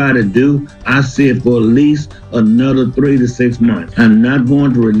anybody do, I see it for at least another 3 to 6 months. I'm not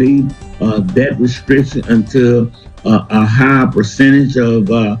going to relieve that restriction until a higher percentage of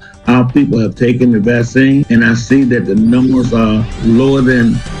our people have taken the vaccine, and I see that the numbers are lower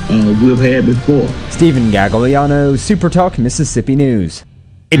than we've had before. Stephen Gagliano, Super Talk Mississippi News.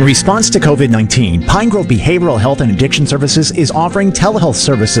 In response to COVID-19, Pine Grove Behavioral Health and Addiction Services is offering telehealth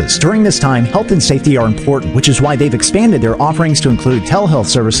services. During this time, health and safety are important, which is why they've expanded their offerings to include telehealth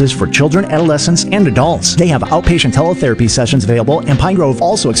services for children, adolescents, and adults. They have outpatient teletherapy sessions available, and Pine Grove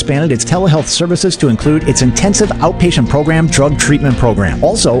also expanded its telehealth services to include its intensive outpatient program drug treatment program.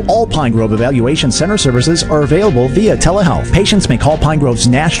 Also, all Pine Grove Evaluation Center services are available via telehealth. Patients may call Pine Grove's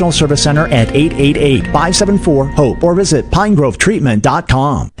National Service Center at 888-574-HOPE or visit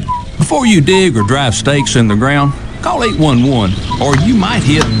pinegrovetreatment.com. Before you dig or drive stakes in the ground, call 811 or you might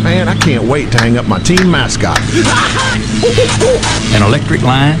hit... Man, I can't wait to hang up my team mascot. An electric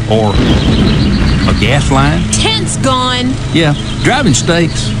line or a gas line. Tent's gone. Yeah, driving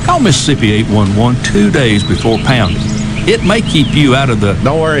stakes. Call Mississippi 811 2 days before pounding. It may keep you out of the...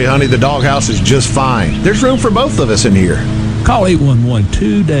 Don't worry, honey, the doghouse is just fine. There's room for both of us in here. Call 811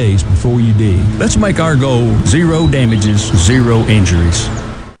 2 days before you dig. Let's make our goal 0 damages, 0 injuries.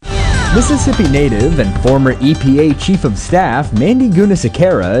 Mississippi native and former EPA Chief of Staff Mandy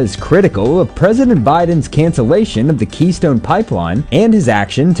Gunasekera is critical of President Biden's cancellation of the Keystone Pipeline and his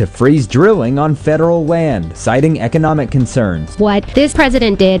action to freeze drilling on federal land, citing economic concerns. What this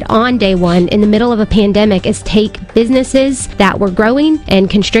president did on day one in the middle of a pandemic is take businesses that were growing and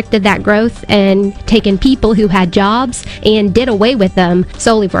constricted that growth and taken people who had jobs and did away with them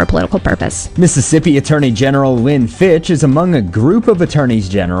solely for a political purpose. Mississippi Attorney General Lynn Fitch is among a group of attorneys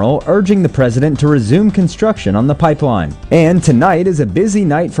general urging the president to resume construction on the pipeline. And tonight is a busy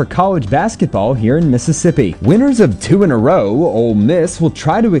night for college basketball here in Mississippi. Winners of 2 in a row, Ole Miss will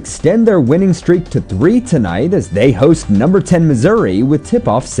try to extend their winning streak to 3 tonight as they host number 10 Missouri with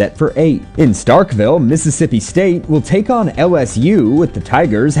tip-off set for 8. In Starkville, Mississippi State will take on LSU with the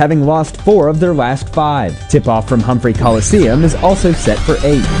Tigers having lost 4 of their last 5. Tip-off from Humphrey Coliseum is also set for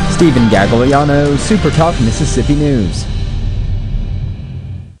 8. Stephen Gagliano, Super Talk Mississippi News.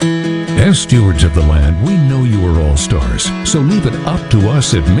 As stewards of the land, we know you are all-stars, so leave it up to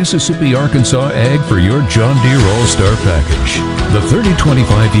us at Mississippi Arkansas Ag for your John Deere All-Star Package. The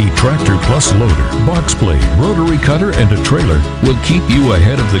 3025E Tractor Plus Loader, box blade, rotary cutter, and a trailer will keep you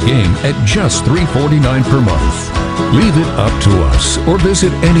ahead of the game at just $349 per month. Leave it up to us, or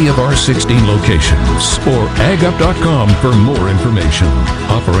visit any of our 16 locations, or agup.com for more information.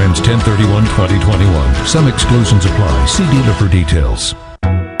 Offer ends 10/31/2021. Some exclusions apply. See dealer for details.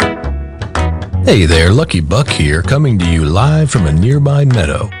 Hey there, Lucky Buck here, coming to you live from a nearby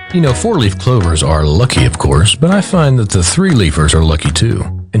meadow. You know, 4-leaf clovers are lucky, of course, but I find that the 3-leafers are lucky too,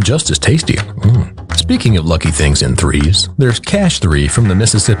 and just as tasty. Speaking of lucky things in threes, there's Cash 3 from the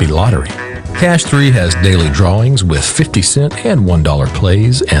Mississippi Lottery. Cash 3 has daily drawings with 50-cent and $1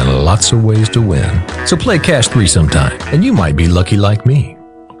 plays and lots of ways to win. So play Cash 3 sometime, and you might be lucky like me.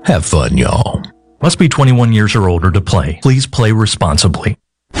 Have fun, y'all. Must be 21 years or older to play. Please play responsibly.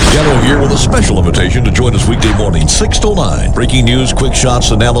 Gallo here with a special invitation to join us weekday morning, 6 to 9. Breaking news, quick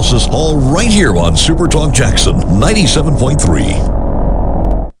shots, analysis, all right here on Super Talk Jackson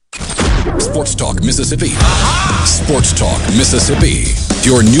 97.3. Sports Talk Mississippi. Sports Talk Mississippi.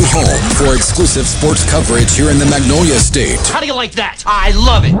 Your new home for exclusive sports coverage here in the Magnolia State. How do you like that? I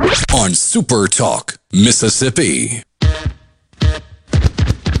love it. On Super Talk Mississippi.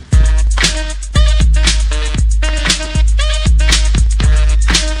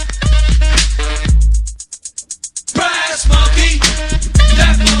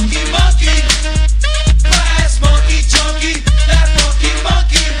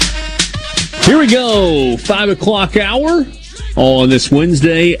 Here we go, 5 o'clock hour on this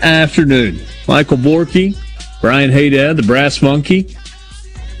Wednesday afternoon. Michael Borky, Brian Haydad, the Brass Monkey,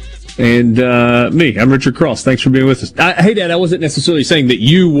 and me. I'm Richard Cross. Thanks for being with us. Haydad, I wasn't necessarily saying that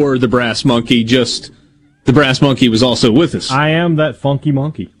you were the Brass Monkey, just the Brass Monkey was also with us. I am that funky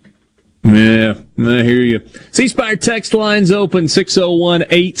monkey. Yeah, I hear you. C-Spire text lines open,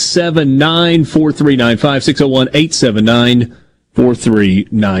 601-879-4395,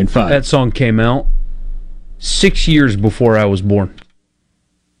 601-879-4395. That song came out 6 years before I was born.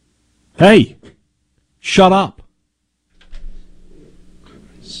 Hey, shut up.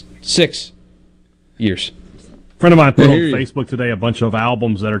 6 years. A friend of mine put on Facebook today a bunch of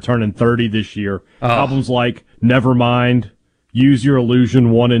albums that are turning 30 this year. Albums like Nevermind, Use Your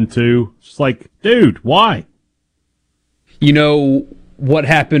Illusion 1 and 2. It's like, dude, why? You know what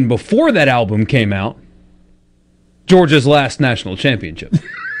happened before that album came out? Georgia's last national championship.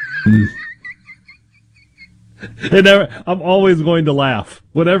 I'm always going to laugh.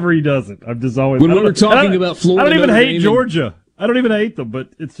 Whenever he does it, I'm just always... When we were talking about Florida... I don't even Notre hate Dame Georgia. I don't even hate them,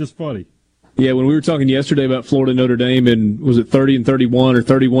 but it's just funny. Yeah, when we were talking yesterday about Florida Notre Dame and was it 30 and 31 or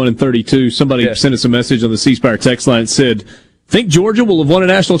 31 and 32, somebody sent us a message on the C-Spire text line that said, think Georgia will have won a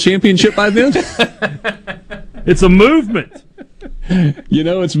national championship by then? It's a movement. You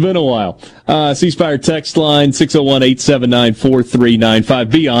know, it's been a while. C-Spire text line, 601-879-4395.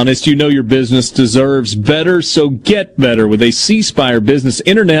 Be honest, you know your business deserves better, so get better with a C-Spire business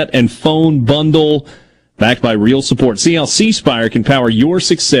internet and phone bundle backed by real support. See how C-Spire can power your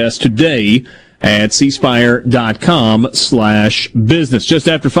success today at cspire.com/business. Just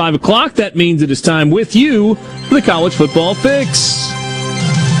after 5 o'clock, that means it is time with you for the College Football Fix.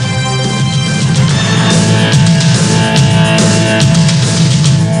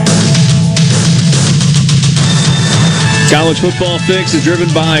 College Football Fix is driven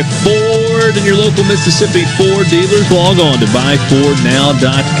by Ford and your local Mississippi Ford dealers. Log on to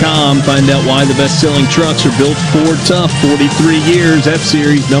buyfordnow.com. Find out why the best-selling trucks are built Ford tough. 43 years,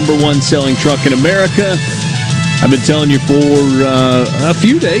 F-Series, #1 selling truck in America. I've been telling you for a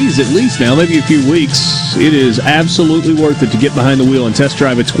few days at least now, maybe a few weeks, it is absolutely worth it to get behind the wheel and test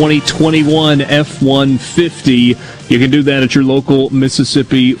drive a 2021 F-150. You can do that at your local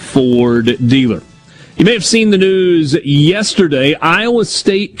Mississippi Ford dealer. You may have seen the news yesterday. Iowa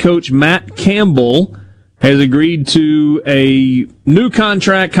State coach Matt Campbell has agreed to a new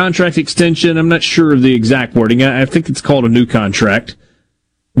contract extension. I'm not sure of the exact wording. I think it's called a new contract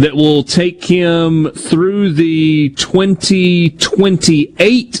that will take him through the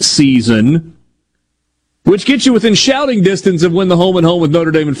 2028 season, which gets you within shouting distance of when the home and home with Notre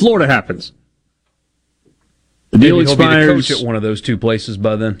Dame and Florida happens. The deal expires. He'll be the coach at one of those two places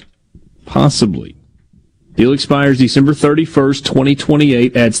by then. Possibly. Deal expires December 31st,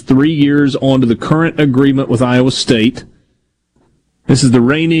 2028. Adds 3 years onto the current agreement with Iowa State. This is the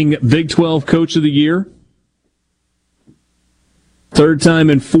reigning Big 12 Coach of the Year. Third time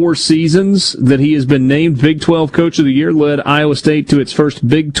in 4 seasons that he has been named Big 12 Coach of the Year, led Iowa State to its first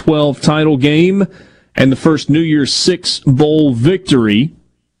Big 12 title game and the first New Year's Six Bowl victory.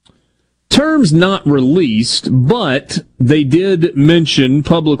 Terms not released, but they did mention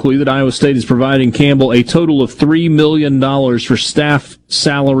publicly that Iowa State is providing Campbell a total of $3 million for staff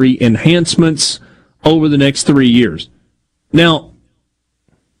salary enhancements over the next 3 years. Now,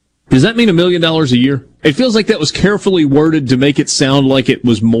 does that mean $1 million a year? It feels like that was carefully worded to make it sound like it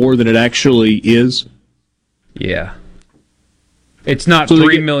was more than it actually is. Yeah. It's not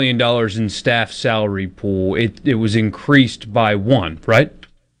 $3 million in staff salary pool. It was increased by 1, right?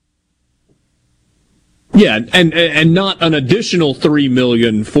 Yeah, and not an additional $3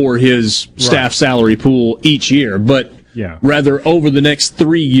 million for his staff salary pool each year, but rather over the next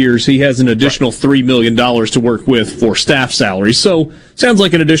 3 years, he has an additional $3 million to work with for staff salary. So sounds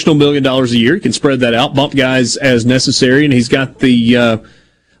like an additional $1 million a year. He can spread that out, bump guys as necessary, and he's got the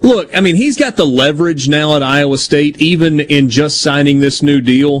look. I mean, he's got the leverage now at Iowa State, even in just signing this new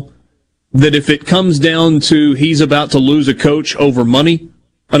deal, that if it comes down to he's about to lose a coach over money,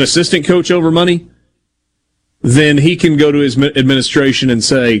 an assistant coach over money, then he can go to his administration and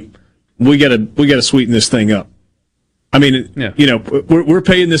say, we gotta sweeten this thing up. I mean, you know, we're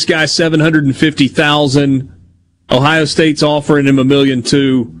paying this guy $750,000. Ohio State's offering him $1.2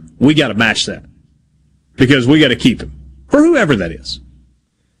 million. We got to match that because we got to keep him for whoever that is.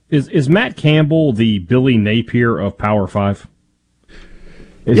 Is Matt Campbell the Billy Napier of Power 5?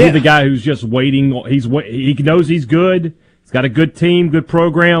 Is he the guy who's just waiting? He knows he's good. He's got a good team, good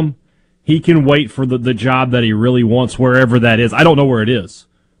program. He can wait for the job that he really wants, wherever that is. I don't know where it is,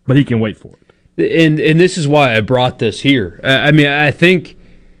 but he can wait for it. And this is why I brought this here. I mean, I think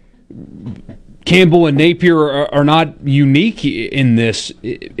Campbell and Napier are not unique in this.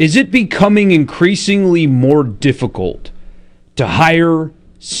 Is it becoming increasingly more difficult to hire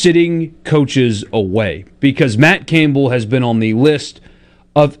sitting coaches away? Because Matt Campbell has been on the list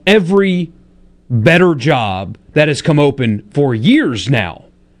of every better job that has come open for years now.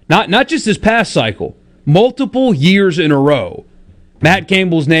 Not just this past cycle, multiple years in a row. Matt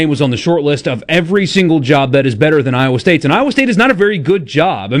Campbell's name was on the short list of every single job that is better than Iowa State's. And Iowa State is not a very good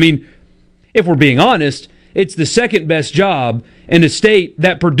job. I mean, if we're being honest, it's the second best job in a state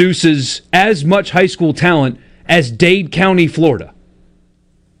that produces as much high school talent as Dade County, Florida.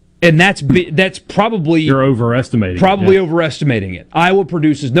 And that's probably... You're overestimating overestimating it. Iowa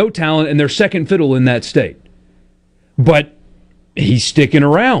produces no talent, and they're second fiddle in that state. But he's sticking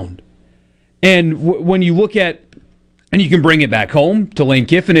around. And when you look at... And you can bring it back home to Lane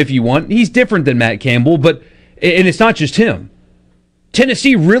Kiffin if you want. He's different than Matt Campbell, and it's not just him.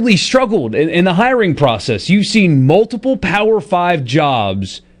 Tennessee really struggled in the hiring process. You've seen multiple Power 5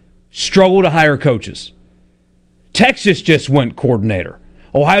 jobs struggle to hire coaches. Texas just went coordinator.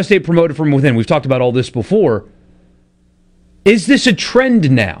 Ohio State promoted from within. We've talked about all this before. Is this a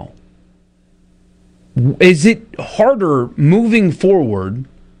trend now? Is it harder moving forward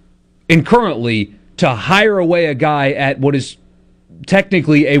and currently to hire away a guy at what is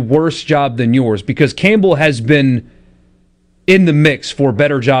technically a worse job than yours? Because Campbell has been in the mix for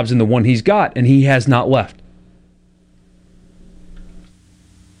better jobs than the one he's got, and he has not left.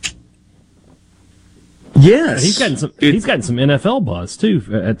 Yes, he's gotten some NFL buzz too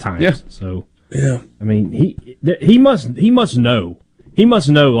at times. Yeah. So I mean, he must know. He must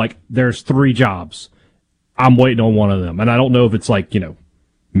know, like, there's 3 jobs. I'm waiting on one of them, and I don't know if it's like,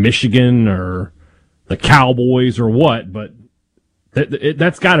 Michigan or the Cowboys or what, but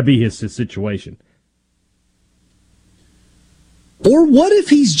that's got to be his situation. Or what if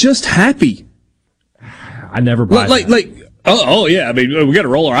he's just happy? I never buy that. Oh yeah. I mean, we got to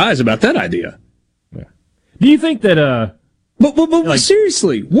roll our eyes about that idea. Yeah. Do you think that? But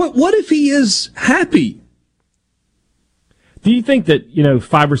seriously, what if he is happy? Do you think that,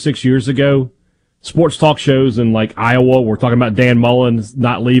 5 or 6 years ago, sports talk shows in like Iowa were talking about Dan Mullen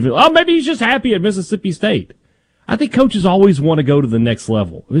not leaving? Oh, maybe he's just happy at Mississippi State. I think coaches always want to go to the next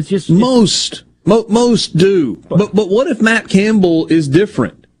level. It's just most do. But what if Matt Campbell is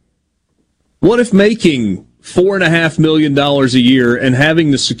different? What if making $4.5 million a year and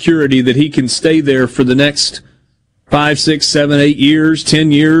having the security that he can stay there for the next 5, 6, 7, 8 years,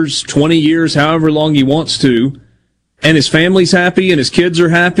 10 years, 20 years, however long he wants to, and his family's happy and his kids are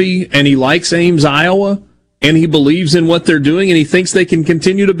happy and he likes Ames, Iowa, and he believes in what they're doing and he thinks they can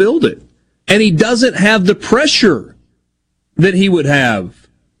continue to build it. And he doesn't have the pressure that he would have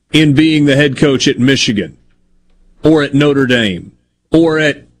in being the head coach at Michigan or at Notre Dame or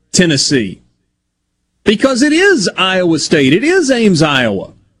at Tennessee. Because it is Iowa State. It is Ames,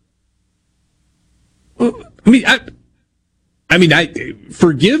 Iowa. I mean,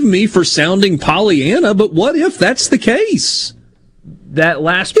 forgive me for sounding Pollyanna, but what if that's the case? That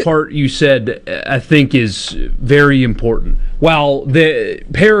last part you said, I think, is very important. While the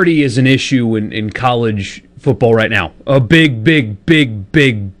parity is an issue in college football right now, a big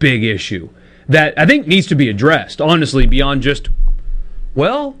issue that I think needs to be addressed, honestly, beyond just,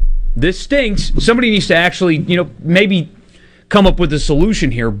 well, this stinks. Somebody needs to actually, maybe come up with a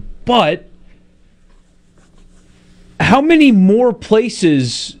solution here. But how many more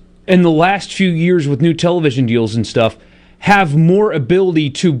places in the last few years with new television deals and stuff have more ability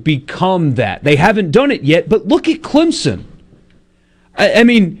to become that? They haven't done it yet, but look at Clemson. I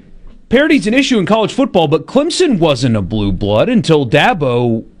mean, parity's an issue in college football, but Clemson wasn't a blue blood until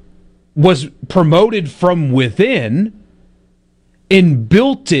Dabo was promoted from within and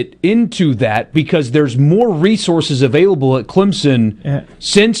built it into that, because there's more resources available at Clemson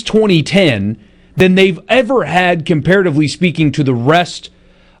since 2010 than they've ever had, comparatively speaking, to the rest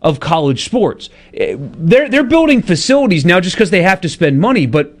of college sports. They're building facilities now just because they have to spend money,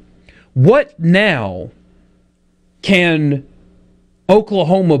 but what now can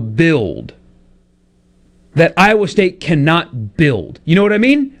Oklahoma build that Iowa State cannot build? You know what I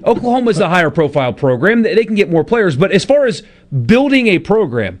mean? Oklahoma's a higher profile program. They can get more players, but as far as building a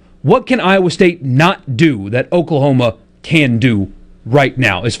program, what can Iowa State not do that Oklahoma can do right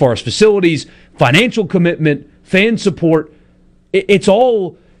now as far as facilities, financial commitment, fan support? It's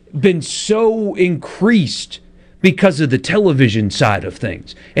all been so increased because of the television side of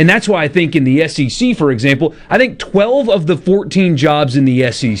things. And that's why I think in the SEC, for example, I think 12 of the 14 jobs in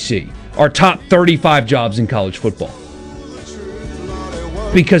the SEC are top 35 jobs in college football.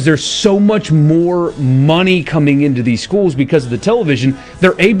 Because there's so much more money coming into these schools because of the television,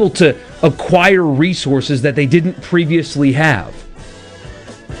 they're able to acquire resources that they didn't previously have.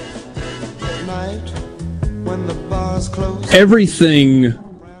 Everything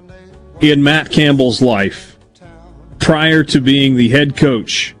in Matt Campbell's life prior to being the head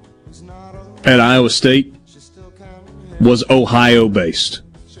coach at Iowa State was Ohio-based.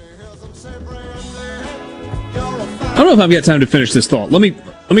 I don't know if I've got time to finish this thought. Let me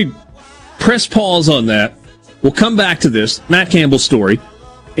press pause on that. We'll come back to this Matt Campbell story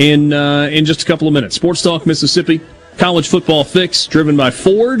in just a couple of minutes. Sports Talk Mississippi, college football fix, driven by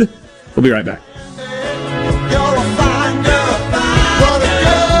Ford. We'll be right back.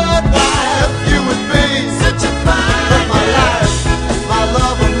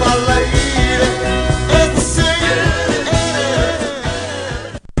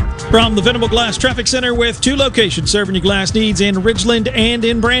 From the Venable Glass Traffic Center with 2 locations serving your glass needs in Ridgeland and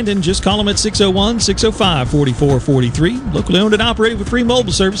in Brandon. Just call them at 601-605-4443. Locally owned and operated with free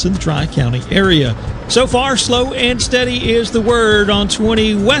mobile service in the Tri-County area. So far, slow and steady is the word on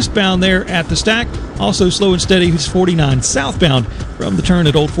 20 westbound there at the Stack. Also slow and steady is 49 southbound from the turn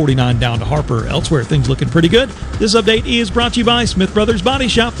at Old 49 down to Harper. Elsewhere, things looking pretty good. This update is brought to you by Smith Brothers Body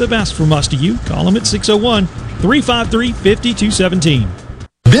Shop, the best from us to you. Call them at 601-353-5217.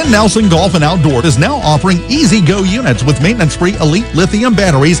 Ben Nelson Golf and Outdoor is now offering easy-go units with maintenance-free Elite lithium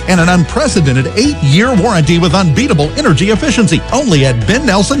batteries and an unprecedented 8-year warranty with unbeatable energy efficiency. Only at Ben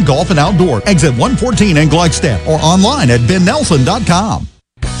Nelson Golf and Outdoor, exit 114 in Gluckstadt, or online at bennelson.com.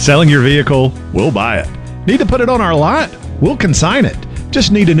 Selling your vehicle? We'll buy it. Need to put it on our lot? We'll consign it.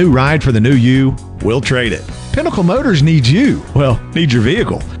 Just need a new ride for the new you? We'll trade it. Pinnacle Motors needs you. Well, needs your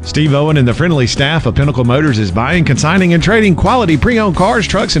vehicle. Steve Owen and the friendly staff of Pinnacle Motors is buying, consigning, and trading quality pre-owned cars,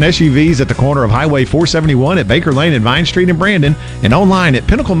 trucks, and SUVs at the corner of Highway 471 at Baker Lane and Vine Street in Brandon, and online at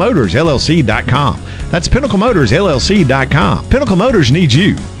PinnacleMotorsLLC.com. That's PinnacleMotorsLLC.com. Pinnacle Motors needs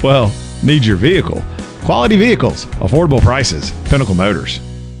you. Well, needs your vehicle. Quality vehicles, affordable prices. Pinnacle Motors.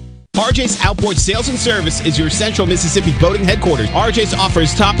 RJ's Outboard Sales and Service is your central Mississippi boating headquarters. RJ's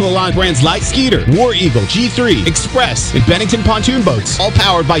offers top-of-the-line brands like Skeeter, War Eagle, G3, Express, and Bennington pontoon boats, all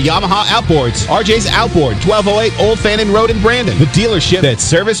powered by Yamaha Outboards. RJ's Outboard, 1208 Old Fannin Road in Brandon, the dealership that's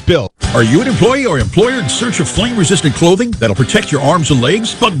service-built. Are you an employee or employer in search of flame-resistant clothing that'll protect your arms and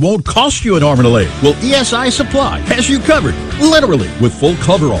legs but won't cost you an arm and a leg? Well, ESI Supply has you covered, literally, with full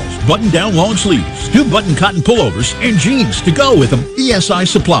coveralls, button-down long sleeves, 2-button cotton pullovers, and jeans to go with them. ESI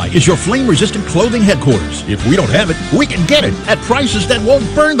Supply is your flame-resistant clothing headquarters. If we don't have it, we can get it at prices that won't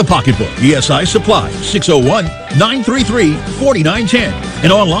burn the pocketbook. ESI Supply, 601-933-4910,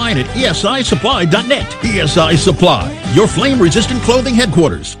 and online at esisupply.net. ESI Supply, your flame-resistant clothing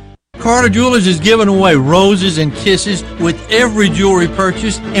headquarters. Carter Jewelers is giving away roses and kisses with every jewelry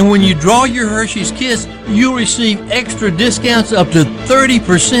purchase, and when you draw your Hershey's Kiss, you'll receive extra discounts up to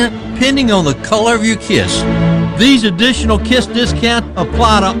 30% depending on the color of your kiss. These additional Kiss discounts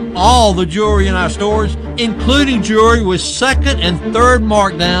apply to all the jewelry in our stores, including jewelry with second and third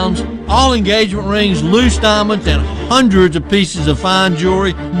markdowns, all engagement rings, loose diamonds, and hundreds of pieces of fine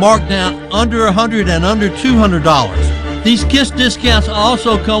jewelry marked down under $100 and under $200. These Kiss discounts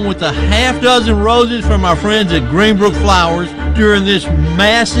also come with a half dozen roses from our friends at Greenbrook Flowers during this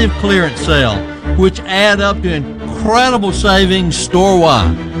massive clearance sale, which add up to incredible savings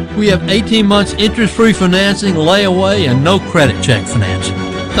store-wide. We have 18 months interest-free financing, layaway, and no credit check financing.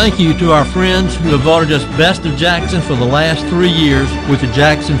 Thank you to our friends who have voted us Best of Jackson for the last 3 years with the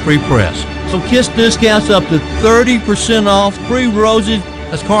Jackson Free Press. So Kiss discounts up to 30% off, free roses.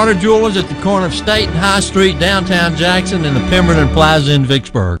 That's Carter Jewelers at the corner of State and High Street, downtown Jackson, and the Pemberton Plaza in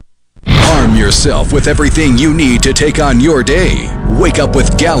Vicksburg. Arm yourself with everything you need to take on your day. Wake up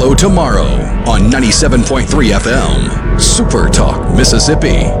with Gallo tomorrow on 97.3 FM. Super Talk, Mississippi.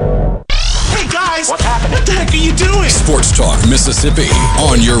 Hey guys, what happened? What the heck are you doing? Sports Talk, Mississippi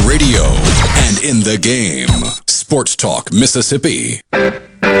on your radio and in the game. Sports Talk, Mississippi.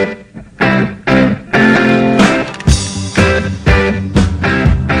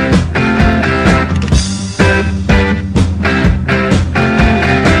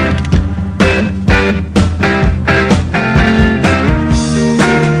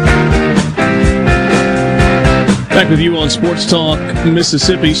 Back with you on Sports Talk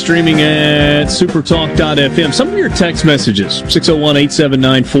Mississippi, streaming at supertalk.fm. Some of your text messages,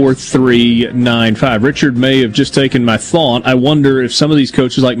 601-879-4395. Richard may have just taken my thought. I wonder if some of these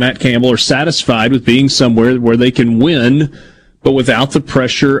coaches like Matt Campbell are satisfied with being somewhere where they can win, but without the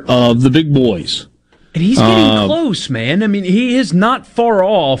pressure of the big boys. And he's getting close, man. I mean, he is not far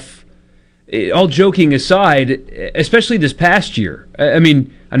off, all joking aside, especially this past year. I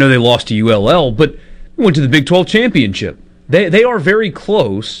mean, I know they lost to ULL, but went to the Big 12 championship. They are very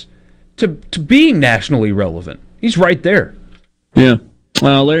close to being nationally relevant. He's right there. Yeah.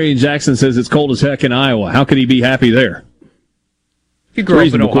 Larry Jackson says it's cold as heck in Iowa. How could he be happy there? If you grew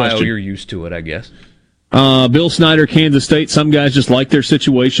up in Ohio, you're used to it, I guess. Bill Snyder, Kansas State. Some guys just like their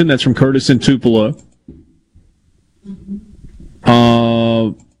situation. That's from Curtis in Tupelo.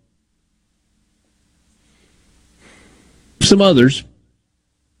 Some others.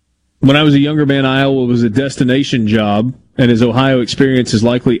 When I was a younger man, Iowa was a destination job, and his Ohio experience has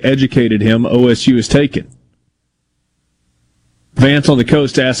likely educated him. OSU is taken. Vance on the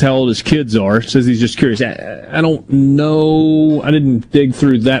coast asks how old his kids are. Says he's just curious. I don't know. I didn't dig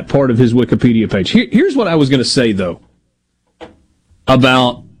through that part of his Wikipedia page. Here's what I was going to say, though,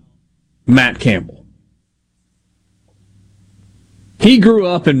 about Matt Campbell. He grew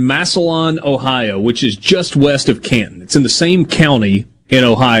up in Massillon, Ohio, which is just west of Canton. It's in the same county in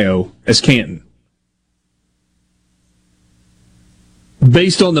Ohio as Canton.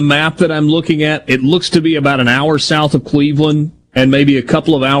 Based on the map that I'm looking at, it looks to be about an hour south of Cleveland and maybe a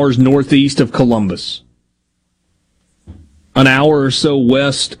couple of hours northeast of Columbus. An hour or so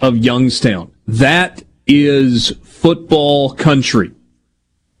west of Youngstown. That is football country.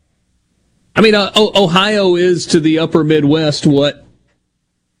 I mean, Ohio is to the upper Midwest what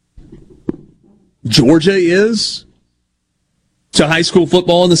Georgia is to high school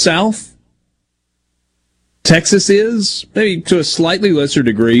football in the South. Texas is, maybe to a slightly lesser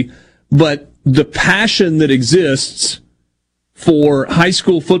degree, but the passion that exists for high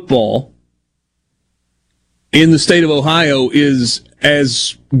school football in the state of Ohio is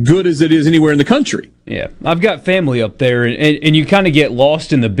as good as it is anywhere in the country. Yeah, I've got family up there, and you kind of get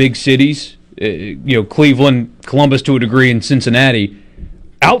lost in the big cities, Cleveland, Columbus to a degree, and Cincinnati.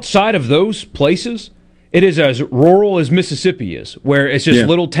 Outside of those places, it is as rural as Mississippi is, where it's just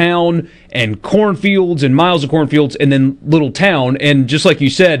little town and cornfields and miles of cornfields and then little town. And just like you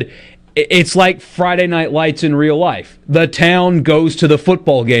said, It's like Friday Night Lights in real life. The town goes to the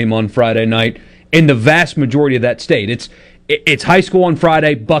football game on Friday night in the vast majority of that state. It's high school on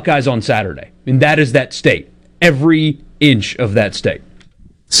Friday, Buckeyes on Saturday. And that is that state. Every inch of that state.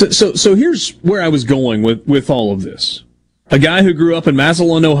 So here's where I was going with all of this. A guy who grew up in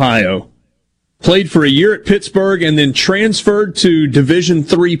Massillon, Ohio, played for a year at Pittsburgh, and then transferred to Division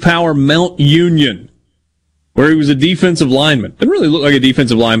III power Mount Union, where he was a defensive lineman. Doesn't really look like a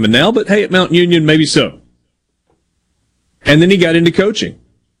defensive lineman now, but hey, at Mount Union, maybe so. And then he got into coaching.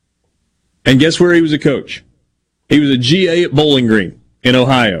 And guess where he was a coach? He was a GA at Bowling Green in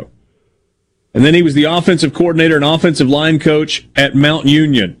Ohio. And then he was the offensive coordinator and offensive line coach at Mount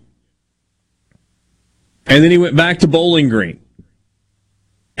Union. And then he went back to Bowling Green.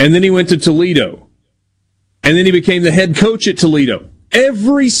 And then he went to Toledo. And then he became the head coach at Toledo.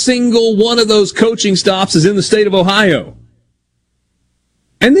 Every single one of those coaching stops is in the state of Ohio.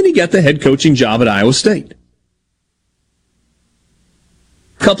 And then he got the head coaching job at Iowa State.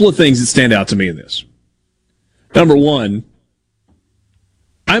 Couple of things that stand out to me in this. Number one,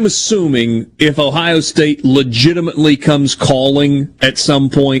 I'm assuming if Ohio State legitimately comes calling at some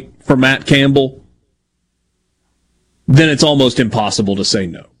point for Matt Campbell, then it's almost impossible to say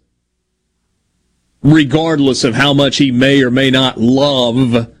no. Regardless of how much he may or may not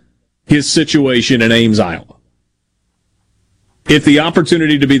love his situation in Ames, Iowa. If the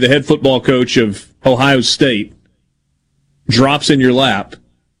opportunity to be the head football coach of Ohio State drops in your lap,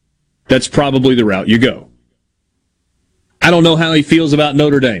 that's probably the route you go. I don't know how he feels about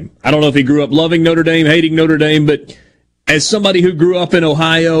Notre Dame. I don't know if he grew up loving Notre Dame, hating Notre Dame, but as somebody who grew up in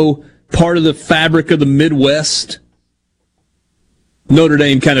Ohio, part of the fabric of the Midwest, Notre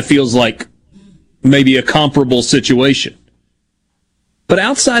Dame kind of feels like maybe a comparable situation. But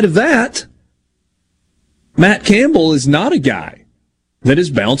outside of that, Matt Campbell is not a guy that has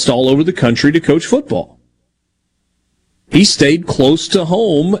bounced all over the country to coach football. He stayed close to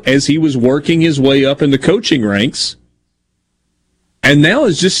home as he was working his way up in the coaching ranks, and now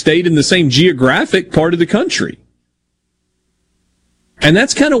has just stayed in the same geographic part of the country. And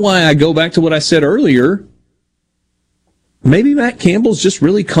that's kind of why I go back to what I said earlier. Maybe Matt Campbell's just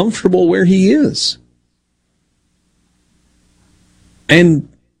really comfortable where he is. And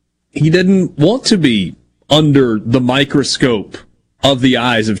he didn't want to be under the microscope of the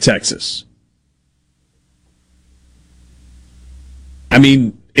eyes of Texas. I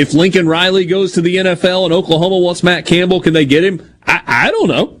mean, if Lincoln Riley goes to the NFL and Oklahoma wants Matt Campbell, can they get him? I don't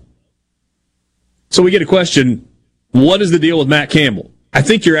know. So we get a question, what is the deal with Matt Campbell? I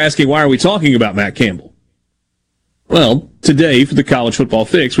think you're asking, why are we talking about Matt Campbell? Well, today for the College Football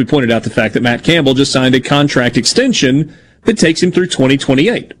Fix, we pointed out the fact that Matt Campbell just signed a contract extension that takes him through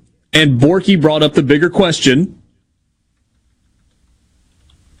 2028. And Borky brought up the bigger question,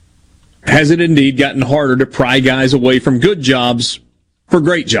 has it indeed gotten harder to pry guys away from good jobs for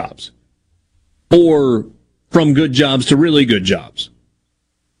great jobs? Or from good jobs to really good jobs?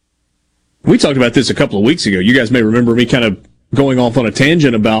 We talked about this a couple of weeks ago. You guys may remember me kind of going off on a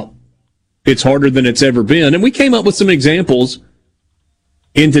tangent about it's harder than it's ever been. And we came up with some examples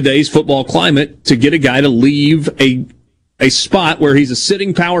in today's football climate to get a guy to leave a spot where he's a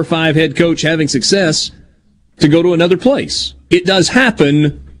sitting Power 5 head coach having success to go to another place. It does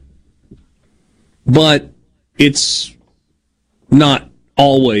happen, but it's not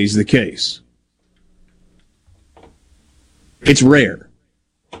always the case. It's rare.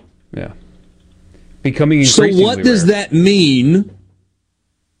 Yeah. Becoming so increasingly what does rare. that mean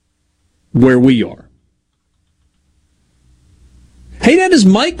where we are? Hey, Dad, does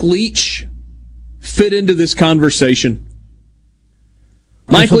Mike Leach fit into this conversation?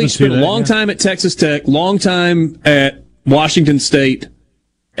 Mike Leach spent a long time at Texas Tech, long time at Washington State,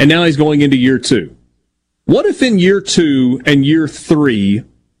 and now he's going into year 2. What if in year 2 and year 3,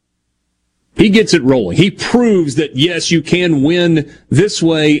 he gets it rolling? He proves that, yes, you can win this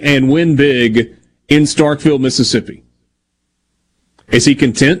way and win big in Starkville, Mississippi. Is he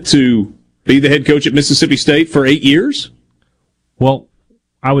content to be the head coach at Mississippi State for 8 years? Well,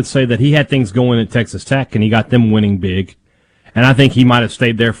 I would say that he had things going at Texas Tech, and he got them winning big. And I think he might have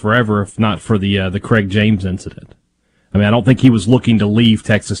stayed there forever if not for the Craig James incident. I mean, I don't think he was looking to leave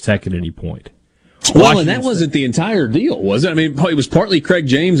Texas Tech at any point. Well, and that wasn't the entire deal, was it? I mean, it was partly Craig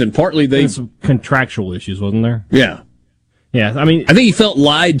James and partly they... Some contractual issues, wasn't there? Yeah. Yeah, I mean... I think he felt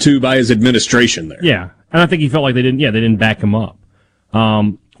lied to by his administration there. Yeah, and I think he felt like they didn't back him up.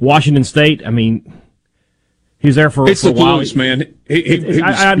 Washington State, I mean, he was there for it's a the while. Blues, man.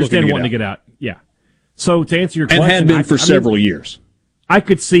 I understand wanting to get out. Yeah. So to answer your question... And had been for several years. I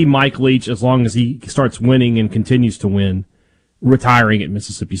could see Mike Leach, as long as he starts winning and continues to win, retiring at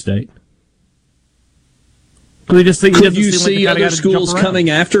Mississippi State. Could you see other schools coming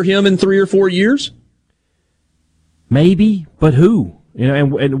after him in 3 or 4 years? Maybe, but who?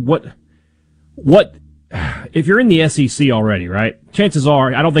 And what? If you're in the SEC already, right? Chances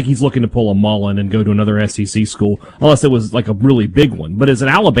are, I don't think he's looking to pull a Mullen and go to another SEC school, unless it was like a really big one. But is an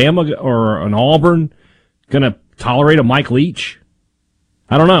Alabama or an Auburn going to tolerate a Mike Leach?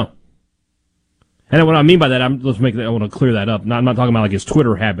 I don't know. And what I mean by that, I want to clear that up. I'm not talking about like his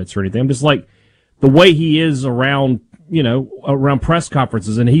Twitter habits or anything. I'm just like the way he is around press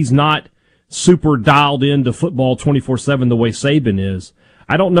conferences, and he's not super dialed into football 24/7 the way Saban is.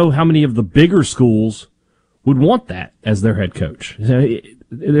 I don't know how many of the bigger schools would want that as their head coach.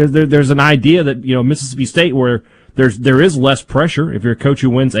 There's an idea that, Mississippi State, where there is less pressure. If you're a coach who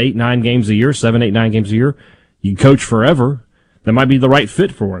wins 8, 9 games a year, 7, 8, 9 games a year, you can coach forever. That might be the right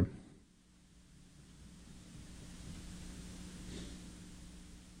fit for him.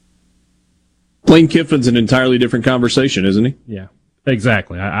 Lane Kiffin's an entirely different conversation, isn't he? Yeah,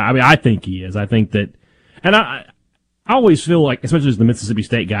 exactly. I think he is. I think that, and I always feel like, especially as the Mississippi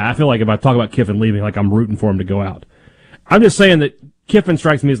State guy, I feel like if I talk about Kiffin leaving, like I'm rooting for him to go out. I'm just saying that Kiffin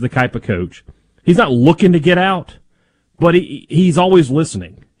strikes me as the type of coach. He's not looking to get out, but he's always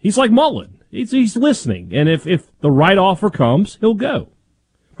listening. He's like Mullen. He's listening, and if the right offer comes, he'll go.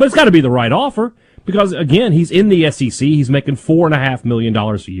 But it's got to be the right offer because, again, he's in the SEC. He's making $4.5 million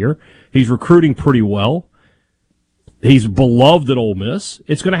a year. He's recruiting pretty well. He's beloved at Ole Miss.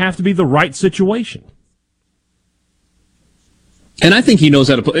 It's going to have to be the right situation. And I think he knows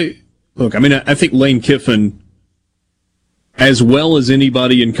how to play. Look, I think Lane Kiffin, as well as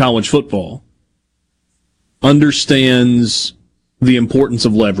anybody in college football, understands the importance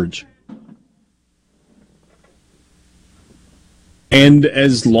of leverage. And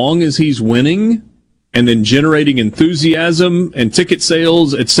as long as he's winning and then generating enthusiasm and ticket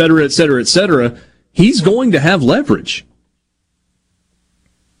sales, et cetera, et cetera, et cetera, he's going to have leverage.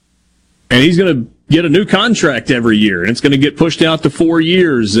 And he's going to get a new contract every year, and it's going to get pushed out to 4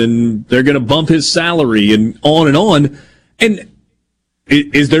 years, and they're going to bump his salary, and on and on. And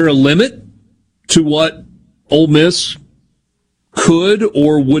is there a limit to what Ole Miss could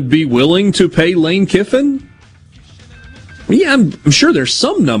or would be willing to pay Lane Kiffin? Yeah, I'm sure there's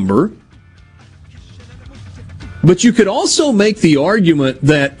some number. But you could also make the argument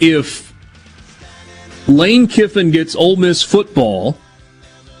that if Lane Kiffin gets Ole Miss football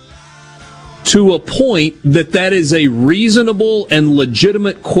to a point that is a reasonable and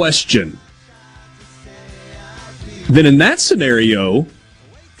legitimate question, then in that scenario,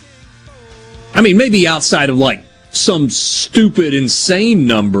 maybe outside of like some stupid, insane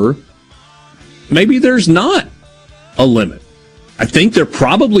number, maybe there's not a limit. I think there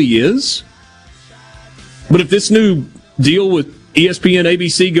probably is. But if this new deal with ESPN,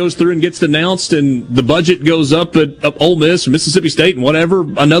 ABC goes through and gets announced and the budget goes up at Ole Miss, Mississippi State, and whatever,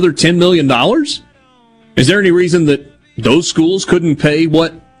 another $10 million, is there any reason that those schools couldn't pay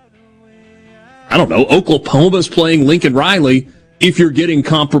what, I don't know, Oklahoma's paying Lincoln Riley if you're getting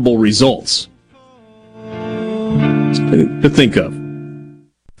comparable results? To think of.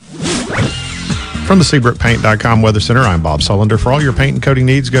 From the SeabrookPaint.com Weather Center, I'm Bob Sullender. For all your paint and coating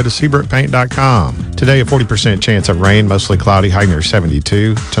needs, go to SeabrookPaint.com. Today, a 40% chance of rain, mostly cloudy, high near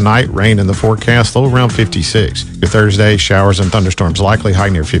 72. Tonight, rain in the forecast, low around 56. Your Thursday, showers and thunderstorms likely, high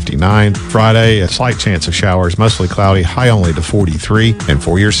near 59. Friday, a slight chance of showers, mostly cloudy, high only to 43. And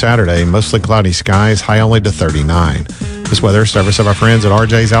for your Saturday, mostly cloudy skies, high only to 39. This weather service of our friends at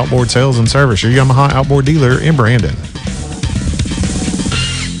RJ's Outboard Sales and Service, your Yamaha outboard dealer in Brandon.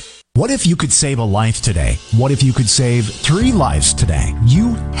 What if you could save a life today? What if you could save 3 lives today?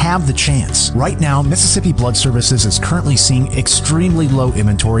 You have the chance. Right now, Mississippi Blood Services is currently seeing extremely low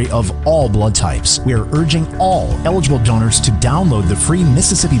inventory of all blood types. We are urging all eligible donors to download the free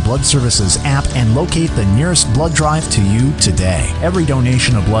Mississippi Blood Services app and locate the nearest blood drive to you today. Every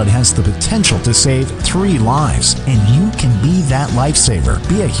donation of blood has the potential to save 3 lives, and you can be that lifesaver.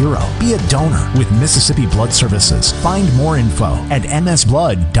 Be a hero. Be a donor with Mississippi Blood Services. Find more info at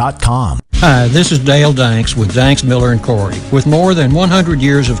msblood.com. Hi, this is Dale Danks with Danks, Miller & Corey. With more than 100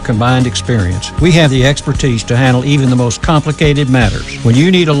 years of combined experience, we have the expertise to handle even the most complicated matters. When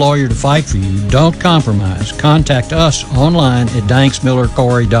you need a lawyer to fight for you, don't compromise. Contact us online at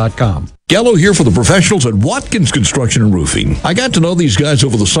danksmillercorey.com. Gallo here for the professionals at Watkins Construction and Roofing. I got to know these guys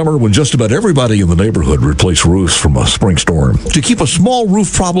over the summer when just about everybody in the neighborhood replaced roofs from a spring storm. To keep a small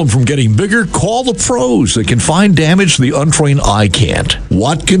roof problem from getting bigger, call the pros. They can find damage the untrained eye can't.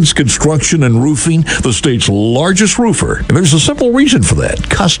 Watkins Construction and Roofing, the state's largest roofer. And there's a simple reason for that: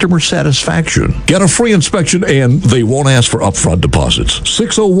 customer satisfaction. Get a free inspection and they won't ask for upfront deposits.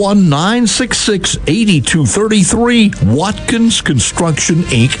 601-966-8233,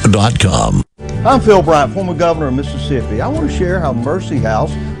 WatkinsConstructionInc.com. I'm Phil Bryant, former governor of Mississippi. I want to share how Mercy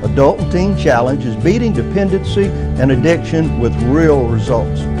House Adult and Teen Challenge is beating dependency and addiction with real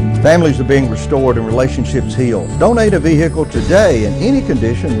results. Families are being restored and relationships healed. Donate a vehicle today in any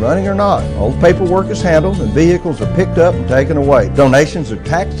condition, running or not. All the paperwork is handled and vehicles are picked up and taken away. Donations are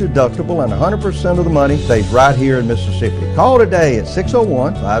tax deductible and 100% of the money stays right here in Mississippi. Call today at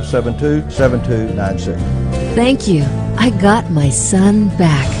 601-572-7296. Thank you. I got my son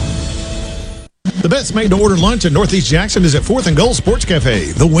back. The best made-to-order lunch in Northeast Jackson is at 4th and Gold Sports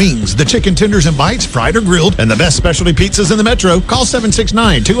Cafe. The wings, the chicken tenders and bites, fried or grilled, and the best specialty pizzas in the metro. Call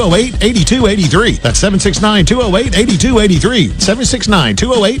 769-208-8283. That's 769-208-8283.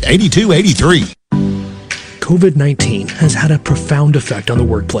 769-208-8283. COVID-19 has had a profound effect on the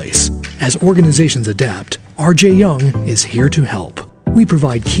workplace. As organizations adapt, RJ Young is here to help. We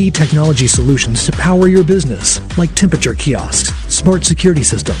provide key technology solutions to power your business, like temperature kiosks, smart security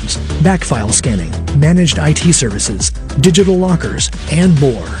systems, backfile scanning, managed IT services, digital lockers, and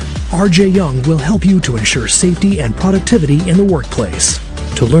more. RJ Young will help you to ensure safety and productivity in the workplace.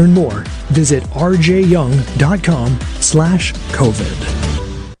 To learn more, visit rjyoung.com/COVID.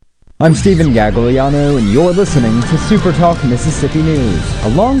 I'm Stephen Gagliano, and you're listening to Super Talk Mississippi News. A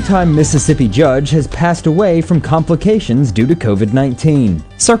longtime Mississippi judge has passed away from complications due to COVID-19.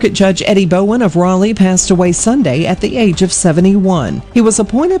 Circuit Judge Eddie Bowen of Raleigh passed away Sunday at the age of 71. He was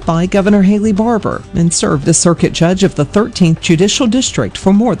appointed by Governor Haley Barbour and served as Circuit Judge of the 13th Judicial District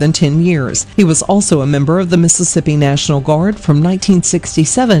for more than 10 years. He was also a member of the Mississippi National Guard from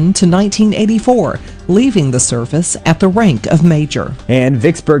 1967 to 1984, leaving the service at the rank of Major. And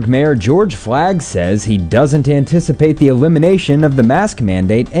Vicksburg Mayor George Flagg says he doesn't anticipate the elimination of the mask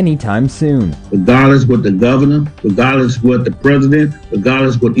mandate anytime soon. Regardless what the governor, regardless what the president,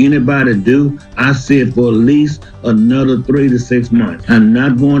 regardless what anybody do, I see it for at least another 3 to 6 months. I'm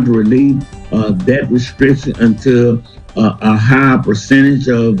not going to relieve that restriction until a higher percentage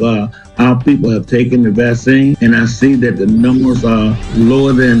of our people have taken the vaccine, and I see that the numbers are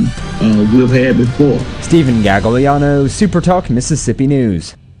lower than we've had before. Stephen Gagliano, Super Talk Mississippi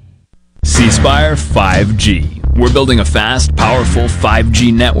News. C Spire 5G. We're building a fast, powerful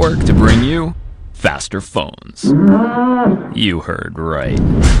 5G network to bring you faster phones. You heard right.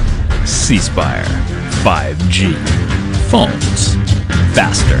 C Spire 5G. Phones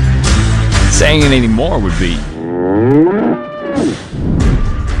faster. Saying it anymore would be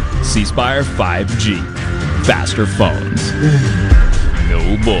C Spire 5G. Faster phones.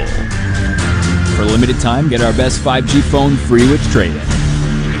 No bull. For a limited time, get our best 5G phone free with trade-in.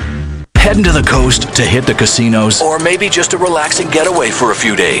 Heading to the coast to hit the casinos, or maybe just a relaxing getaway for a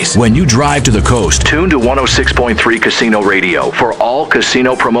few days. When you drive to the coast, tune to 106.3 Casino Radio for all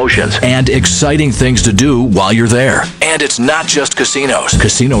casino promotions and exciting things to do while you're there. And it's not just casinos.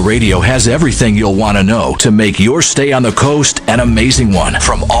 Casino Radio has everything you'll want to know to make your stay on the coast an amazing one.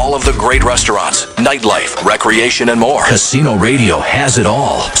 From all of the great restaurants, nightlife, recreation, and more, Casino Radio has it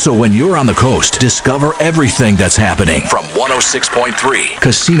all. So when you're on the coast, discover everything that's happening from 106.3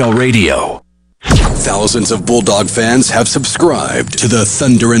 Casino Radio. Thousands of Bulldog fans have subscribed to the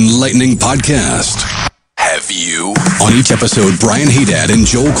Thunder and Lightning podcast. Have you? On each episode, Brian Haydad and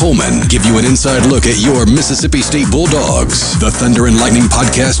Joel Coleman give you an inside look at your Mississippi State Bulldogs. The Thunder and Lightning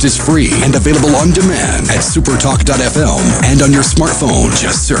podcast is free and available on demand at supertalk.fm and on your smartphone.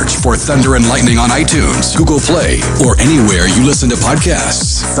 Just search for Thunder and Lightning on iTunes, Google Play, or anywhere you listen to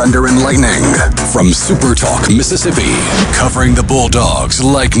podcasts. Thunder and Lightning from Supertalk, Mississippi, covering the Bulldogs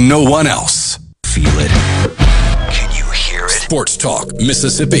like no one else. Feel it. Can you hear it? Sports Talk,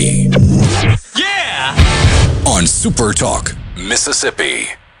 Mississippi. Yeah! On Super Talk, Mississippi.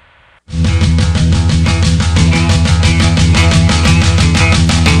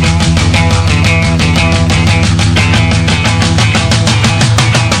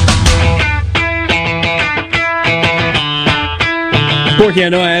 Corky, I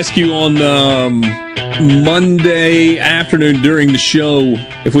know I asked you on Monday afternoon during the show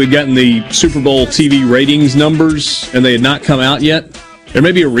if we'd gotten the Super Bowl TV ratings numbers, and they had not come out yet. There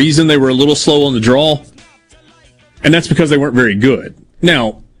may be a reason they were a little slow on the draw, and that's because they weren't very good.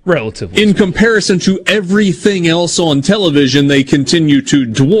 Now, Relatively. In comparison to everything else on television, they continue to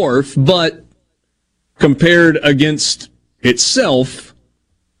dwarf, but compared against itself,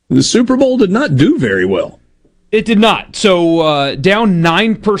 the Super Bowl did not do very well. It did not. So down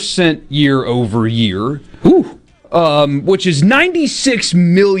 9% year over year, which is 96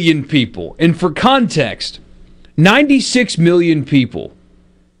 million people. And for context, 96 million people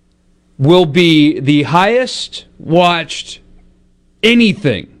will be the highest watched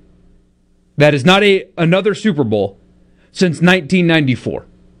anything that is not another Super Bowl since 1994.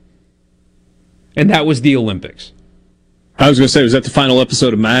 And that was the Olympics. I was going to say, was that the final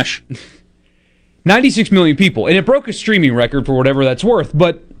episode of MASH? 96 million people. And it broke a streaming record for whatever that's worth.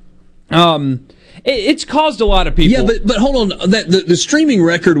 But it's caused a lot of people. Yeah, but hold on. The streaming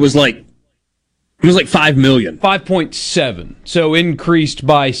record was like 5 million. 5.7. So increased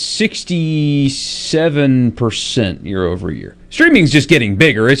by 67% year over year. Streaming's just getting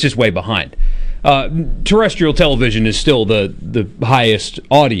bigger. It's just way behind. Terrestrial television is still the highest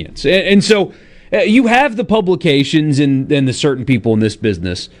audience. And so you have the publications and the certain people in this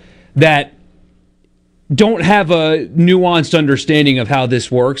business that don't have a nuanced understanding of how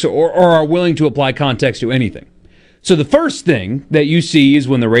this works or are willing to apply context to anything. So the first thing that you see is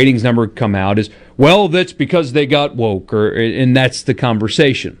when the ratings number come out is, well, that's because they got woke, and that's the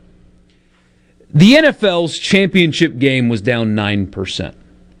conversation. The NFL's championship game was down 9%.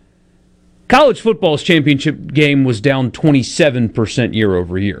 College football's championship game was down 27% year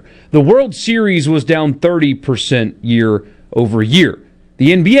over year. The World Series was down 30% year over year.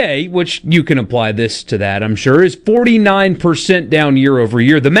 The NBA, which you can apply this to that, I'm sure, is 49% down year over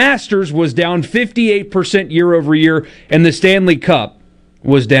year. The Masters was down 58% year over year, and the Stanley Cup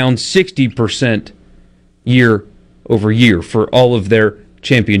was down 60% year over year for all of their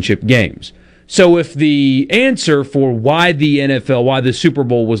championship games. So if the answer for why the NFL, why the Super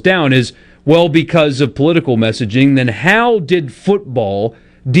Bowl was down is, well, because of political messaging, then how did football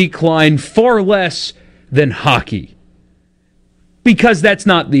decline far less than hockey? Because that's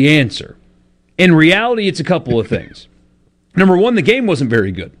not the answer. In reality, it's a couple of things. Number one, the game wasn't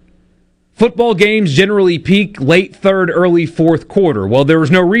very good. Football games generally peak late third, early fourth quarter. Well, there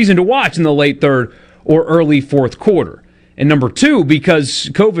was no reason to watch in the late third or early fourth quarter. And number two, because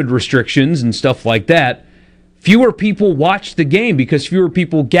COVID restrictions and stuff like that, fewer people watched the game because fewer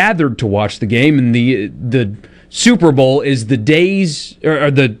people gathered to watch the game. And the Super Bowl is the day's, or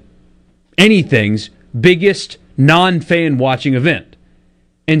the anything's biggest non-fan watching event.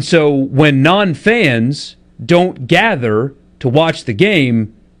 And so when non-fans don't gather to watch the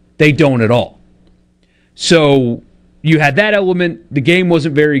game, they don't at all. So you had that element, the game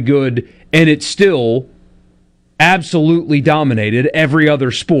wasn't very good, and it still absolutely dominated every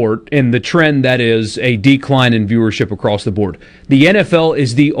other sport in the trend that is a decline in viewership across the board. The NFL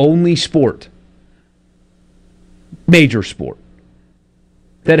is the only sport, major sport,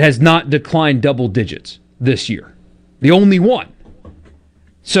 that has not declined double digits this year. The only one.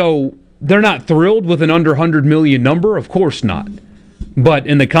 So they're not thrilled with an under 100 million number? Of course not. But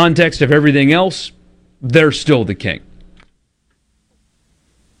in the context of everything else, they're still the king.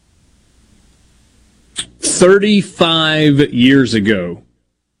 35 years ago,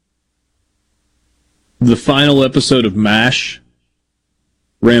 the final episode of MASH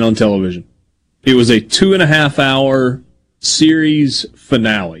ran on television. It was a 2.5-hour series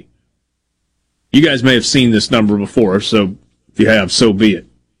finale. You guys may have seen this number before, so if you have, so be it.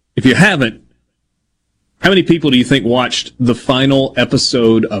 If you haven't, how many people do you think watched the final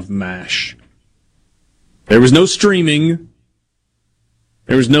episode of MASH? There was no streaming.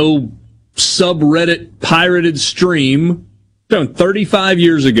 There was no subreddit pirated stream. Done 35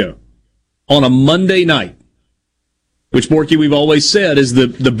 years ago on a Monday night, which, Borky, we've always said is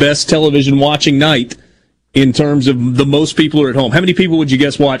the best television watching night in terms of the most people are at home. How many people would you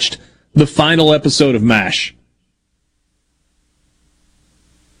guess watched the final episode of MASH?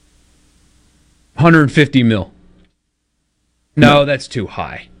 150 mil. No, that's too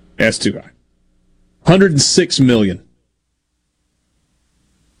high. That's too high. 106 million.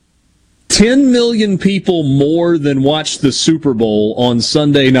 10 million people more than watched the Super Bowl on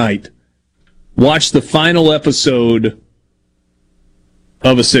Sunday night watched the final episode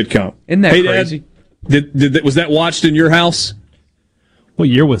of a sitcom. Isn't that crazy? Dad, was that watched in your house? What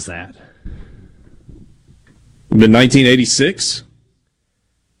year was that? The 1986?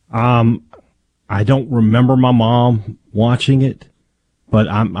 I don't remember my mom watching it, but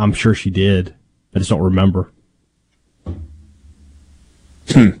I'm sure she did. I just don't remember.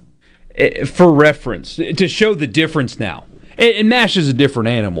 For reference, to show the difference now, and MASH is a different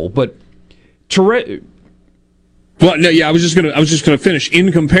animal, but Well, no, yeah, I was just gonna finish.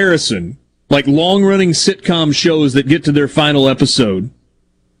 In comparison, like long-running sitcom shows that get to their final episode.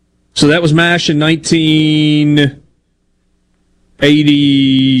 So that was MASH in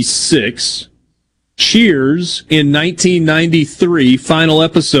 1986. Cheers in 1993, final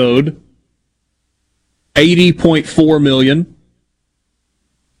episode, 80.4 million.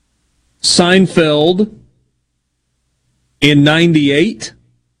 Seinfeld in 98,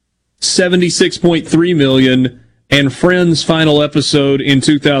 76.3 million. And Friends' final episode in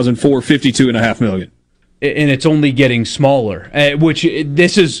 2004, 52.5 million. And it's only getting smaller, which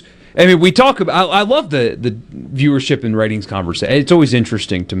this is... I mean, we talk about... I love the viewership and ratings conversation. It's always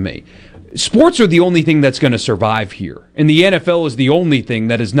interesting to me. Sports are the only thing that's going to survive here. And the NFL is the only thing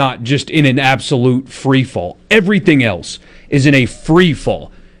that is not just in an absolute free fall. Everything else is in a free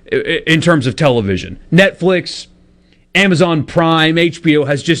fall in terms of television. Netflix, Amazon Prime, HBO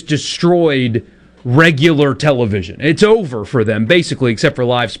has just destroyed regular television. It's over for them, basically, except for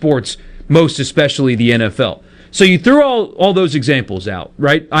live sports, most especially the NFL. So you threw all those examples out,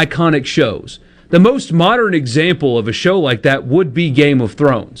 right? Iconic shows. The most modern example of a show like that would be Game of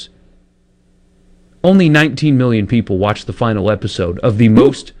Thrones. Only 19 million people watched the final episode of the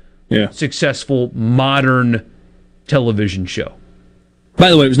most successful modern television show. By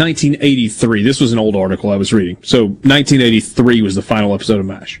the way, it was 1983. This was an old article I was reading. So 1983 was the final episode of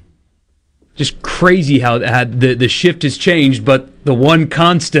MASH. Just crazy how the shift has changed, but the one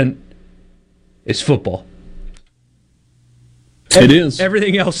constant is football. It is.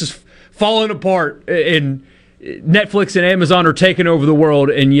 Everything else is falling apart, and Netflix and Amazon are taking over the world,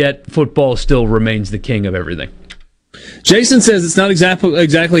 and yet football still remains the king of everything. Jason says it's not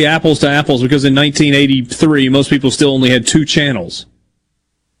exactly apples to apples because in 1983, most people still only had 2 channels.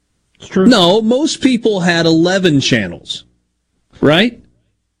 It's true. No, most people had 11 channels, right?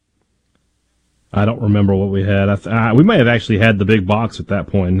 I don't remember what we had. We may have actually had the big box at that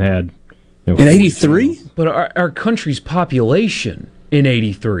point and had... in 83? But our country's population in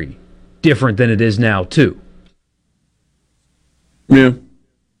 83, different than it is now, too. Yeah,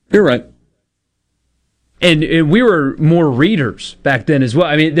 you're right. And we were more readers back then as well.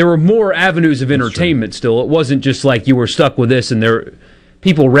 I mean, there were more avenues of entertainment still. It wasn't just like you were stuck with this, and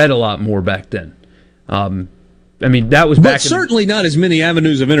people read a lot more back then. I mean, that was back. But certainly not as many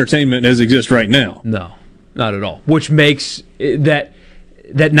avenues of entertainment as exist right now. No, not at all. Which makes that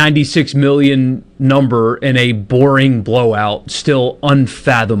 96 million number in a boring blowout still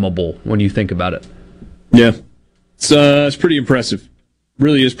unfathomable when you think about it. Yeah, it's pretty impressive.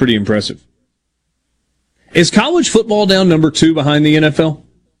 Really is pretty impressive. Is college football down number 2 behind the NFL,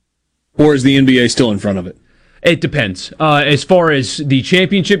 or is the NBA still in front of it? It depends. As far as the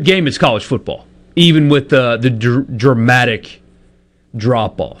championship game, it's college football. Even with the dramatic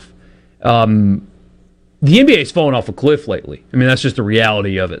drop-off. The NBA's fallen off a cliff lately. I mean, that's just the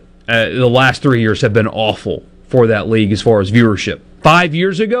reality of it. The last 3 years have been awful for that league as far as viewership. 5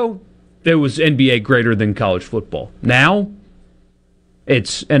 years ago, it was NBA greater than college football. Now,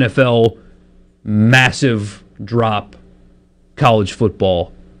 it's NFL, massive drop, college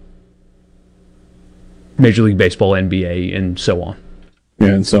football, Major League Baseball, NBA, and so on. Yeah,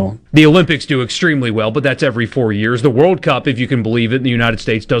 and so on. The Olympics do extremely well, but that's every 4 years. The World Cup, if you can believe it, in the United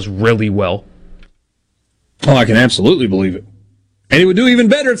States does really well. Oh, I can absolutely believe it. And it would do even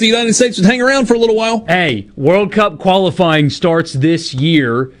better if the United States would hang around for a little while. Hey, World Cup qualifying starts this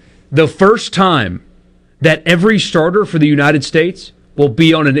year. The first time that every starter for the United States will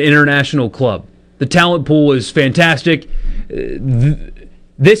be on an international club. The talent pool is fantastic.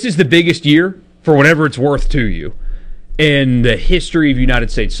 This is the biggest year, for whatever it's worth to you, in the history of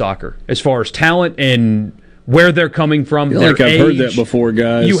United States soccer, as far as talent and where they're coming from. I feel like I've heard that before,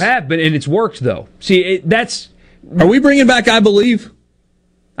 guys. You have, but and it's worked though. See, that's. Are we bringing back I Believe?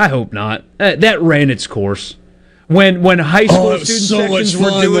 I hope not. That ran its course. When high school student sections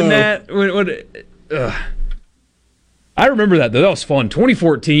were doing that. I remember that though. That was fun.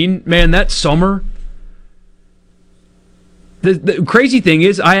 2014, man. That summer. The crazy thing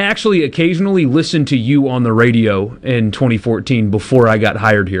is, I actually occasionally listened to you on the radio in 2014 before I got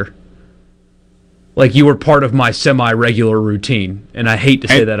hired here. Like you were part of my semi-regular routine, and I hate to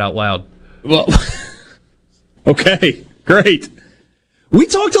say that out loud. Well, okay, great. We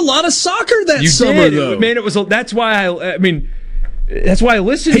talked a lot of soccer that summer, though. Man, it was. That's why I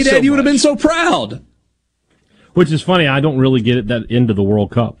listened. Hey, Dad, you would have been so proud. Which is funny. I don't really get that into the World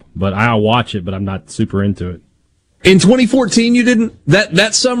Cup, but I watch it. But I'm not super into it. In 2014, you didn't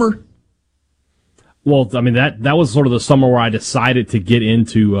that summer. Well, I mean that was sort of the summer where I decided to get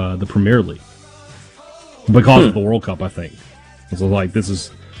into the Premier League because of the World Cup. I think I was like, this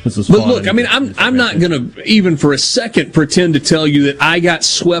is This is But fun. look, I mean, I'm not going to even for a second pretend to tell you that I got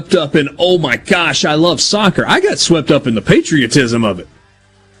swept up in, oh my gosh, I love soccer. I got swept up in the patriotism of it.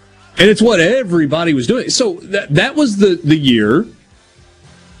 And it's what everybody was doing. So that was the year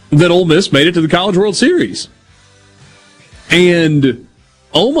that Ole Miss made it to the College World Series. And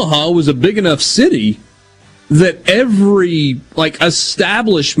Omaha was a big enough city that every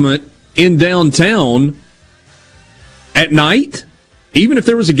establishment in downtown at night, even if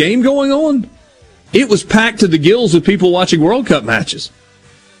there was a game going on, it was packed to the gills with people watching World Cup matches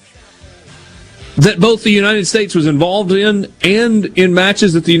that both the United States was involved in and in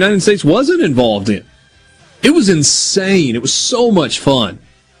matches that the United States wasn't involved in. It was insane. It was so much fun.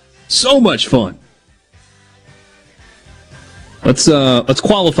 So much fun. Let's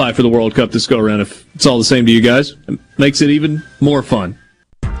qualify for the World Cup this go around if it's all the same to you guys. It makes it even more fun.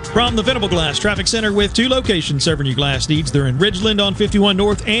 From the Venable Glass Traffic Center with 2 locations serving your glass needs. They're in Ridgeland on 51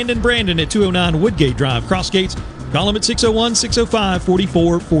 North and in Brandon at 209 Woodgate Drive. Crossgates, call them at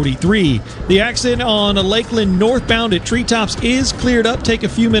 601-605-4443. The accident on Lakeland northbound at Treetops is cleared up. Take a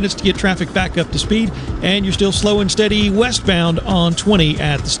few minutes to get traffic back up to speed, and you're still slow and steady westbound on 20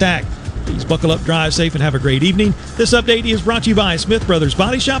 at the Stack. Please buckle up, drive safe, and have a great evening. This update is brought to you by Smith Brothers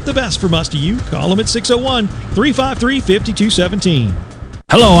Body Shop, the best from us to you. Call them at 601-353-5217.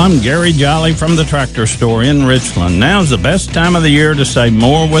 Hello, I'm Gary Jolly from the Tractor Store in Richland. Now's the best time of the year to save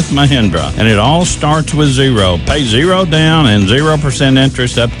more with Mahindra, and it all starts with zero. Pay zero down and 0%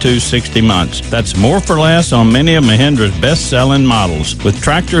 interest up to 60 months. That's more for less on many of Mahindra's best-selling models, with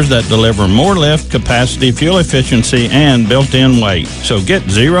tractors that deliver more lift, capacity, fuel efficiency, and built-in weight. So get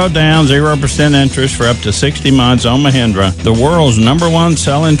zero down, 0% interest for up to 60 months on Mahindra, the world's #1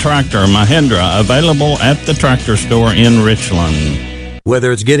 selling tractor, Mahindra, available at the Tractor Store in Richland.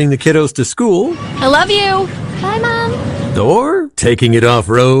 Whether it's getting the kiddos to school, I love you. Bye, Mom. or taking it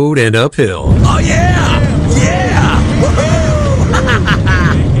off-road and uphill. Oh, yeah! Yeah! Woohoo!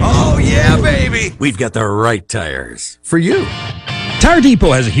 Oh, yeah, baby! We've got the right tires for you. Tire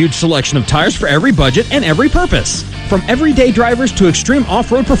Depot has a huge selection of tires for every budget and every purpose. From everyday drivers to extreme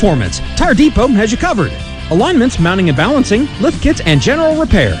off-road performance, Tire Depot has you covered. Alignments, mounting and balancing, lift kits, and general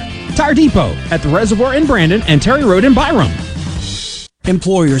repair. Tire Depot at the Reservoir in Brandon and Terry Road in Byram.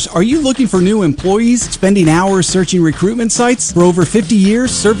 Employers, are you looking for new employees, spending hours searching recruitment sites? For over 50 years,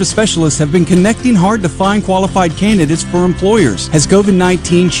 service specialists have been connecting hard to find qualified candidates for employers. Has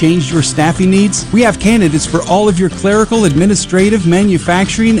COVID-19 changed your staffing needs? We have candidates for all of your clerical, administrative,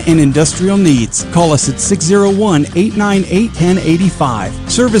 manufacturing, and industrial needs. Call us at 601-898-1085.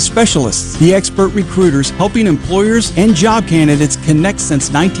 Service specialists, the expert recruiters helping employers and job candidates connect since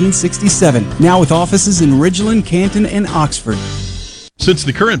 1967. Now with offices in Ridgeland, Canton, and Oxford. Since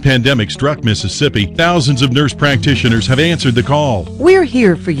the current pandemic struck Mississippi, thousands of nurse practitioners have answered the call. We're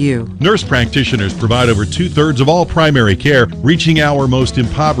here for you. Nurse practitioners provide over 2/3 of all primary care, reaching our most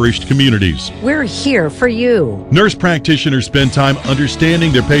impoverished communities. We're here for you. Nurse practitioners spend time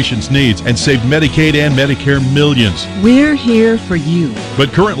understanding their patients' needs and save Medicaid and Medicare millions. We're here for you.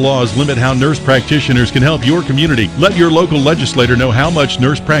 But current laws limit how nurse practitioners can help your community. Let your local legislator know how much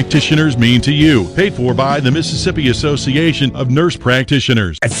nurse practitioners mean to you. Paid for by the Mississippi Association of Nurse Practitioners.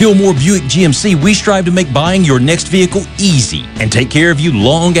 At Fillmore Buick GMC, we strive to make buying your next vehicle easy and take care of you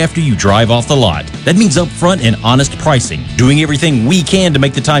long after you drive off the lot. That means upfront and honest pricing, doing everything we can to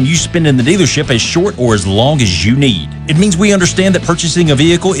make the time you spend in the dealership as short or as long as you need. It means we understand that purchasing a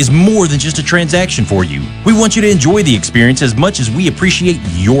vehicle is more than just a transaction for you. We want you to enjoy the experience as much as we appreciate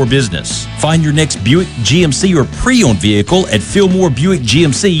your business. Find your next Buick GMC or pre-owned vehicle at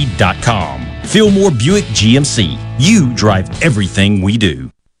FillmoreBuickGMC.com. Fillmore Buick GMC. You drive everything we do.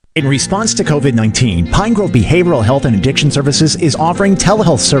 In response to COVID-19, Pine Grove Behavioral Health and Addiction Services is offering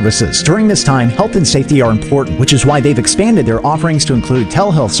telehealth services. During this time, health and safety are important, which is why they've expanded their offerings to include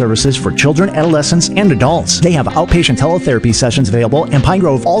telehealth services for children, adolescents, and adults. They have outpatient teletherapy sessions available, and Pine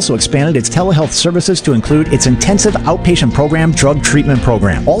Grove also expanded its telehealth services to include its intensive outpatient program drug treatment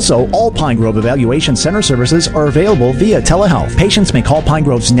program. Also, all Pine Grove Evaluation Center services are available via telehealth. Patients may call Pine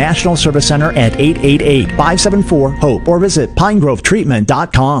Grove's National Service Center at 888-574-HOPE or visit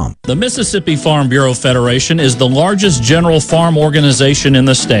pinegrovetreatment.com. The Mississippi Farm Bureau Federation is the largest general farm organization in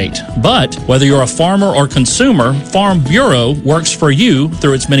the state. But whether you're a farmer or consumer, Farm Bureau works for you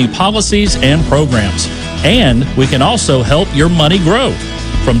through its many policies and programs. And we can also help your money grow.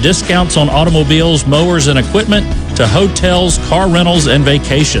 From discounts on automobiles, mowers, and equipment to hotels, car rentals, and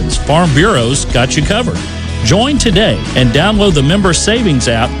vacations, Farm Bureau's got you covered. Join today and download the Member Savings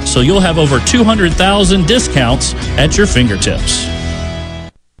app so you'll have over 200,000 discounts at your fingertips.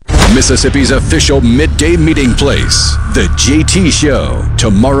 Mississippi's official midday meeting place. The JT Show,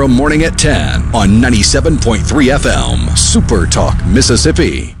 tomorrow morning at 10 on 97.3 FM. Super Talk,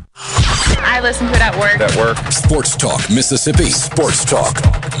 Mississippi. I listen to it at work. Sports Talk, Mississippi. Sports Talk,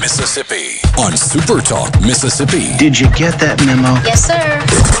 Mississippi. On Super Talk, Mississippi. Did you get that memo? Yes, sir.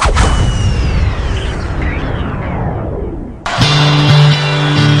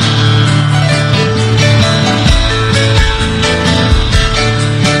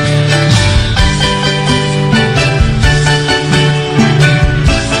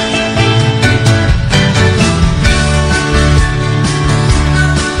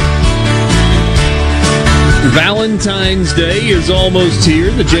 Valentine's Day is almost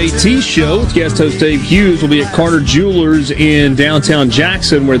here. The JT Show with guest host Dave Hughes will be at Carter Jewelers in downtown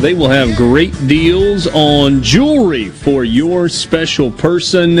Jackson, where they will have great deals on jewelry for your special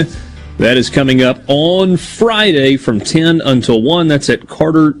person. That is coming up on Friday from 10 until 1. That's at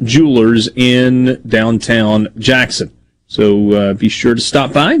Carter Jewelers in downtown Jackson. So be sure to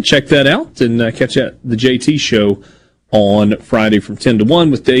stop by and check that out and catch the JT Show on Friday from 10 to 1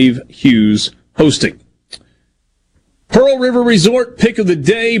 with Dave Hughes hosting. Pearl River Resort Pick of the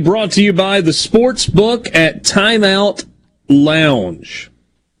Day brought to you by the Sports Book at Timeout Lounge.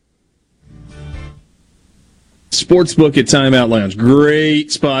 Sportsbook at Timeout Lounge.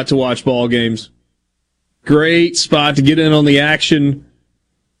 Great spot to watch ball games. Great spot to get in on the action.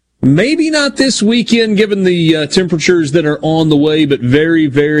 Maybe not this weekend given the temperatures that are on the way, but very,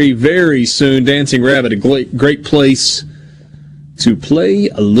 very, very soon. Dancing Rabbit, a great place to play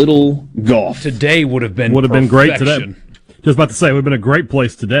a little golf. Today would have been great today. Just about to say, it would have been a great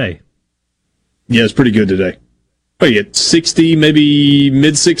place today. Yeah, it's pretty good today. Oh, you get 60, maybe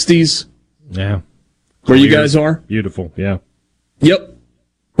mid-60s? Yeah. Where you guys are? Beautiful, yeah. Yep.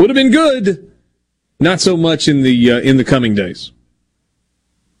 Would have been good. Not so much in the coming days.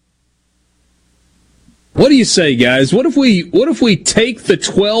 What do you say, guys? What if we take the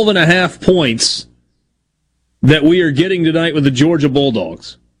 12.5 points that we are getting tonight with the Georgia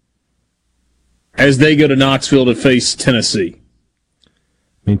Bulldogs as they go to Knoxville to face Tennessee? I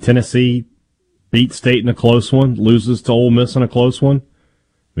mean, Tennessee beat State in a close one, loses to Ole Miss in a close one.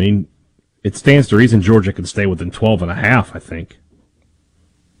 I mean, it stands to reason Georgia can stay within 12.5, I think.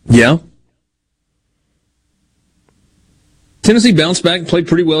 Yeah. Tennessee bounced back and played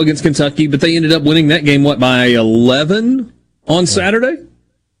pretty well against Kentucky, but they ended up winning that game, by 11 on Saturday?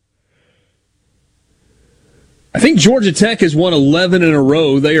 I think Georgia Tech has won 11 in a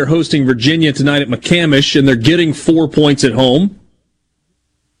row. They are hosting Virginia tonight at McCamish, and they're getting 4 points at home.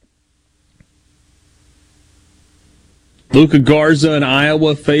 Luka Garza and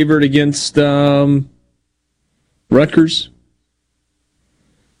Iowa favored against Rutgers.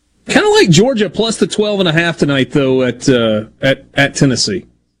 Kind of like Georgia plus the 12.5 tonight, though, at Tennessee.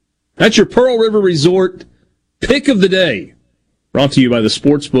 That's your Pearl River Resort Pick of the Day, brought to you by the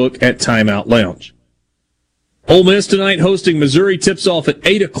Sportsbook at Timeout Lounge. Ole Miss tonight hosting Missouri, tips off at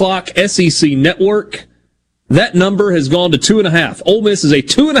 8 o'clock, SEC Network. That number has gone to 2.5. Ole Miss is a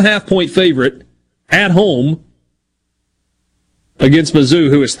 2.5-point favorite at home against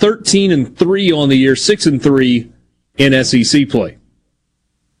Mizzou, who is 13-3 on the year, 6-3 in SEC play.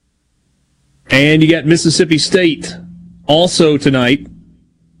 And you got Mississippi State also tonight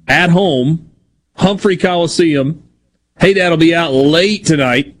at home, Humphrey Coliseum. Hey, that'll be out late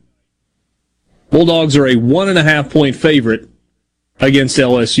tonight. Bulldogs are a 1.5-point favorite against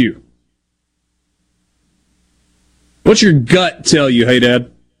LSU. What's your gut tell you, Hey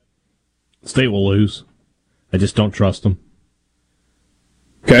Dad? State will lose. I just don't trust them.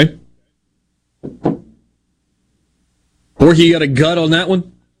 Okay. Or you got a gut on that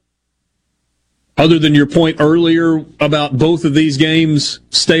one? Other than your point earlier about both of these games,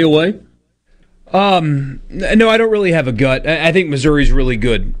 stay away? No, I don't really have a gut. I think Missouri's really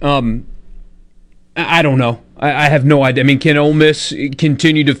good. I don't know. I have no idea. I mean, can Ole Miss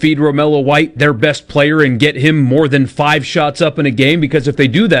continue to feed Romello White, their best player, and get him more than 5 shots up in a game? Because if they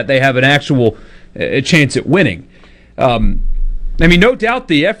do that, they have an actual chance at winning. I mean, no doubt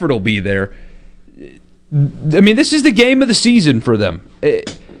the effort will be there. I mean, this is the game of the season for them.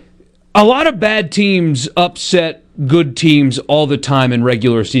 A lot of bad teams upset good teams all the time in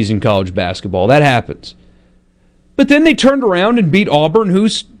regular season college basketball. That happens. But then they turned around and beat Auburn,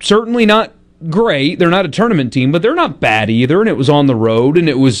 who's certainly not great. They're not a tournament team, but they're not bad either, and it was on the road, and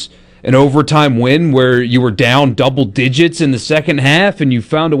it was an overtime win where you were down double digits in the second half, and you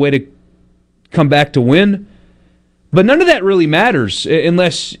found a way to come back to win. But none of that really matters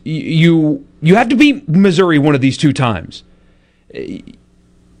unless you have to beat Missouri one of these 2 times.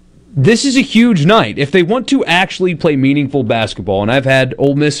 This is a huge night. If they want to actually play meaningful basketball, and I've had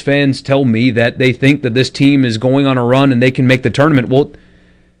Ole Miss fans tell me that they think that this team is going on a run and they can make the tournament, well,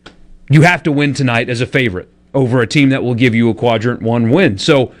 you have to win tonight as a favorite over a team that will give you a quadrant 1 win.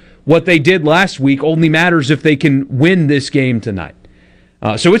 So what they did last week only matters if they can win this game tonight.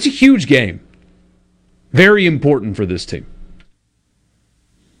 So it's a huge game. Very important for this team.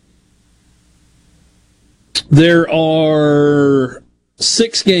 There are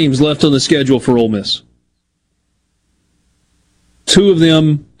 6 games left on the schedule for Ole Miss. 2 of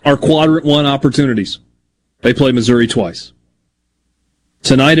them are quadrant 1 opportunities. They play Missouri twice.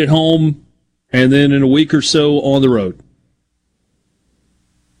 Tonight at home, and then in a week or so on the road.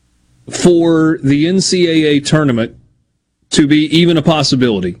 For the NCAA tournament to be even a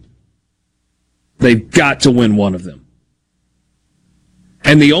possibility, they've got to win one of them.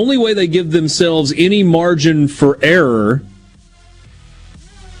 And the only way they give themselves any margin for error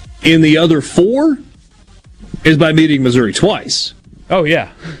in the other 4 is by beating Missouri twice. Oh,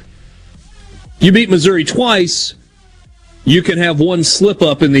 yeah. You beat Missouri twice, you can have one slip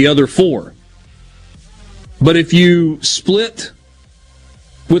up in the other 4. But if you split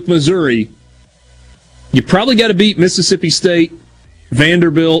with Missouri, you probably got to beat Mississippi State,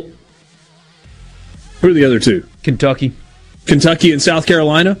 Vanderbilt. Who are the other 2? Kentucky and South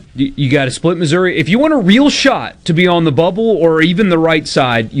Carolina. You got to split Missouri. If you want a real shot to be on the bubble or even the right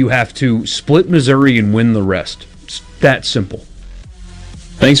side, you have to split Missouri and win the rest. It's that simple.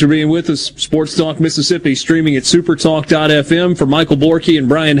 Thanks for being with us. Sports Talk Mississippi, streaming at supertalk.fm. For Michael Borky and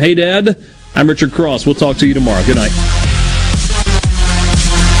Brian Haydad, I'm Richard Cross. We'll talk to you tomorrow. Good night.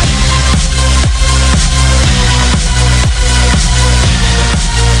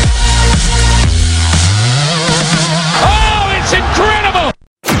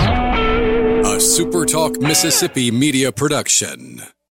 Super Talk Mississippi Media Production.